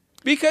 Sure.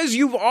 Because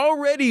you've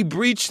already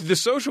breached the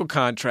social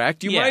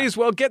contract. You might as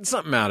well get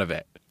something out of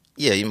it.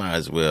 Yeah, you might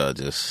as well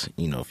just,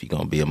 if you're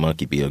going to be a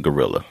monkey, be a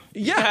gorilla.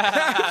 Yeah,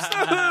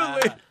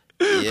 absolutely.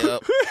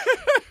 Yep.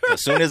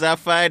 As soon as I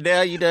find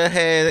out you done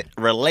had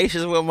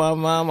relations with my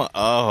mama,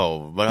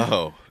 oh,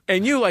 bro.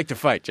 And you like to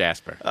fight,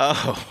 Jasper.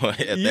 Oh,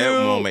 at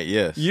that moment,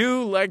 yes.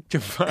 You like to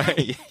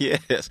fight.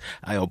 Yes.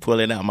 I am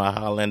pulling out my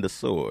Highlander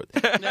sword.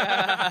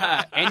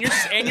 and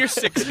your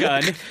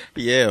 6-gun.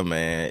 Yeah,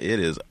 man. It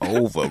is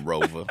over,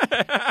 Rover.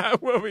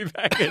 We'll be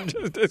back in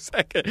just a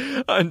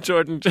second on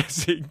Jordan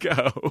Jesse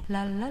Go.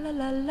 La la la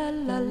la la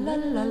la la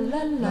la la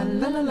la la.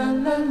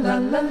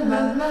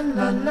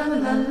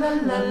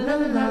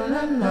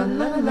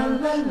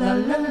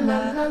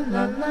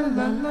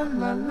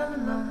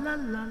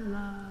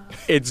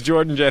 It's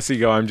Jordan Jesse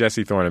Go. I'm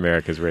Jesse Thorne,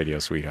 America's radio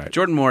sweetheart.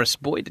 Jordan Morris,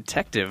 boy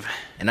detective.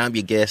 And I'm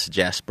your guest,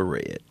 Jasper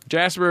Redd.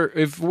 Jasper,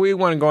 if we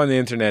want to go on the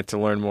internet to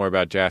learn more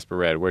about Jasper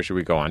Redd, where should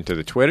we go? On to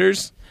the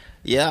Twitters?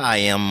 Yeah, I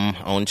am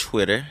on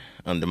Twitter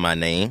under my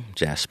name,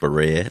 Jasper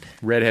Redd.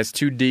 Redd has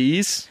 2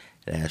 D's.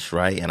 That's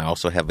right. And I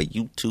also have a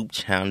YouTube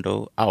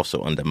channel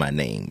also under my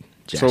name,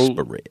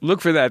 Jasper Redd.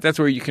 Look for that. That's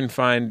where you can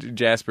find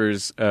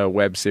Jasper's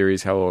web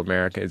series, Hello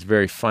America. It's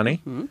very funny.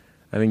 Mm-hmm.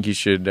 I think you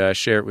should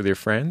share it with your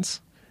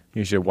friends.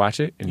 You should watch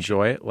it,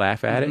 enjoy it,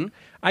 laugh at it.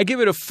 I give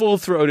it a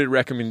full-throated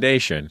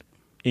recommendation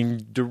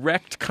in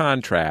direct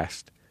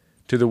contrast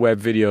to the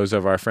web videos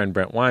of our friend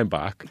Brent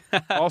Weinbach,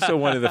 also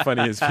one of the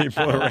funniest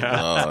people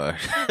around.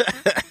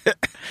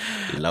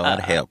 Lord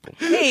help him.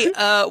 Hey,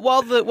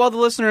 while the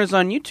listener is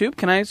on YouTube,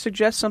 can I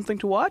suggest something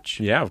to watch?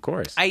 Yeah, of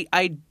course.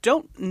 I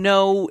don't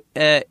know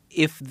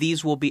if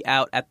these will be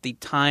out at the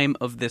time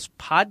of this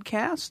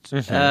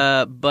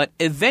podcast, but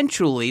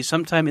eventually,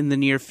 sometime in the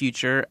near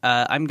future,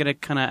 I'm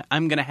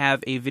gonna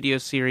have a video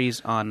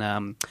series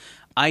on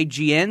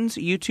IGN's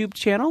YouTube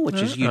channel,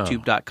 which is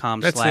youtube.com/.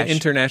 That's the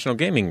International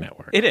Gaming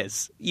Network. It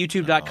is.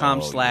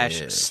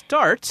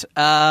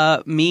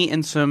 youtube.com/start. Me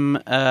and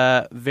some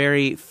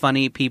very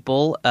funny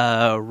people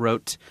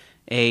wrote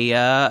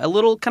a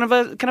little kind of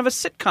a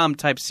sitcom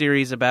type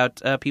series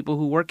about people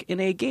who work in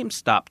a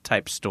GameStop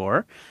type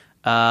store.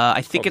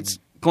 I think it's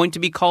going to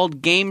be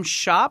called Game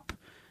Shop.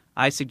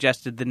 I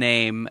suggested the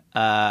name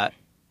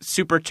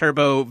Super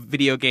Turbo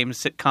Video Game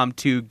Sitcom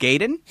 2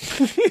 Gaiden.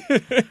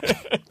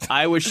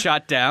 I was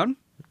shot down.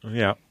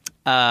 Yeah.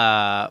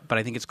 But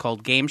I think it's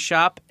called Game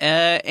Shop.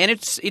 And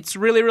it's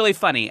really, really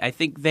funny. I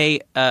think they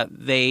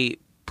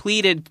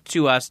pleaded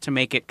to us to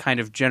make it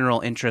kind of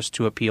general interest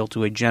to appeal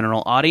to a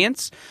general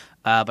audience.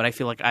 But I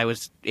feel like I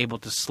was able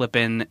to slip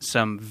in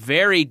some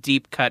very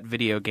deep-cut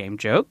video game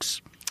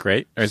jokes.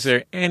 Great. Is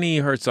there any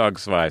Herzog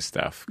Zwei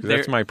stuff? Because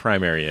that's my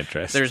primary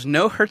interest. There's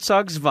no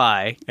Herzog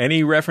Zwei.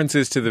 Any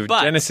references to the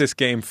Genesis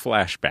game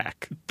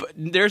Flashback? But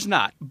there's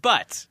not.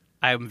 But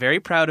I'm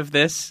very proud of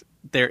this.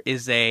 There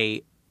is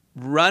a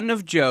run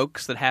of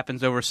jokes that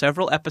happens over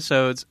several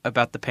episodes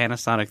about the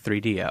Panasonic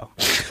 3DO.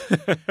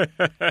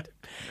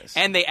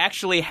 And they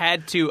actually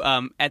had to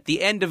at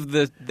the end of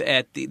the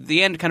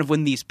end, kind of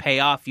when these pay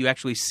off, you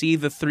actually see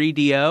the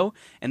 3DO,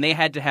 and they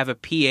had to have a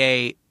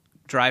PA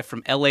drive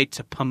from LA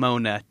to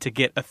Pomona to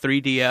get a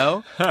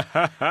 3DO,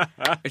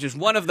 which is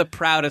one of the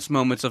proudest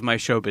moments of my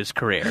showbiz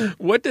career.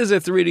 What does a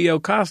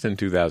 3DO cost in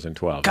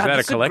 2012? God, is that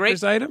a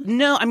collector's item?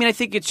 No, I mean, I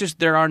think it's just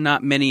there are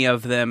not many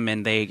of them,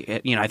 and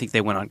they, I think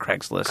they went on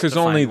Craigslist. Because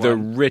only the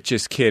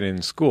richest kid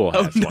in school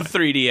has the one.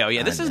 3DO.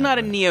 Yeah, this is not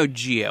a Neo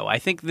Geo. I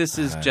think this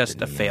is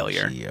just a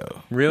failure.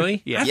 Geo.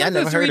 Really? Yeah. I thought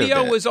never the heard of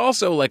 3DO that. was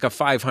also like a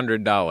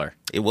 $500.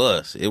 It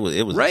was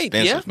Right,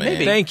 expensive, yeah, man.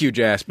 maybe. Thank you,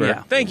 Jasper.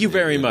 Yeah. Thank you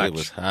very much. It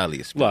was highly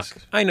expensive.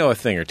 Look, I know a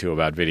thing or two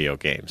about video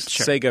games.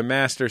 Sure. Sega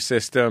Master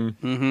System,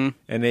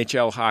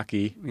 NHL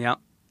hockey. Yeah.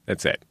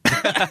 That's it. 2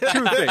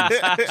 things.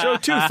 So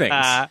 2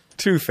 things.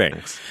 2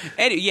 things.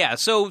 Yeah.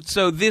 So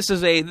this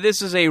is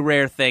a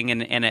rare thing,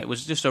 and it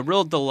was just a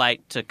real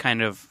delight to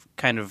kind of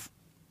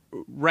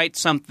write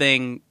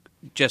something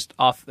just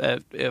off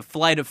a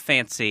flight of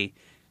fancy,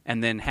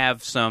 and then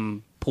have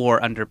some poor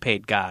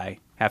underpaid guy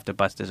have to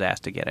bust his ass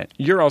to get it.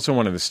 You're also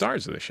one of the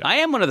stars of the show. I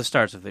am one of the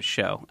stars of this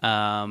show.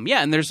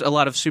 And there's a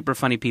lot of super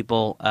funny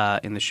people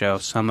in the show.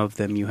 Some of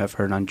them you have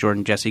heard on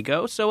Jordan Jesse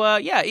Go. So,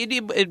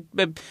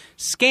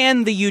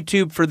 scan the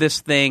YouTube for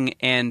this thing,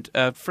 and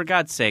for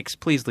God's sakes,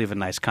 please leave a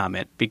nice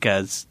comment,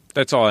 because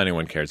That's all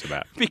anyone cares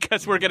about.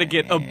 Because we're going to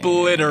get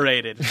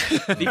obliterated.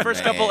 The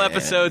first couple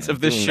episodes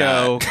of this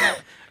show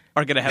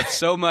are going to have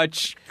so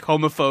much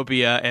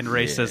homophobia and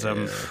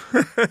racism.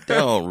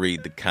 Don't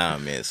read the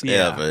comments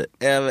ever.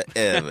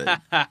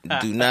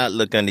 Do not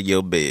look under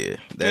your bed.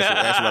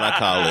 That's what I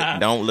call it.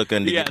 Don't look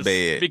under your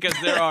bed. Because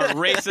there are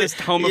racist,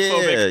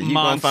 homophobic you're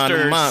monsters. Gonna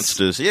find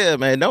monsters. Yeah,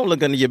 man. Don't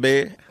look under your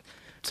bed.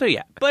 So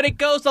yeah, but it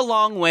goes a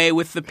long way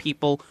with the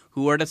people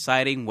who are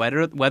deciding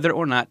whether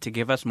or not to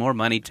give us more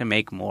money to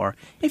make more,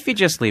 if you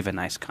just leave a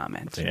nice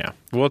comment. Yeah.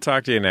 We'll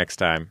talk to you next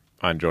time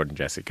on Jordan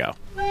Jesse Go.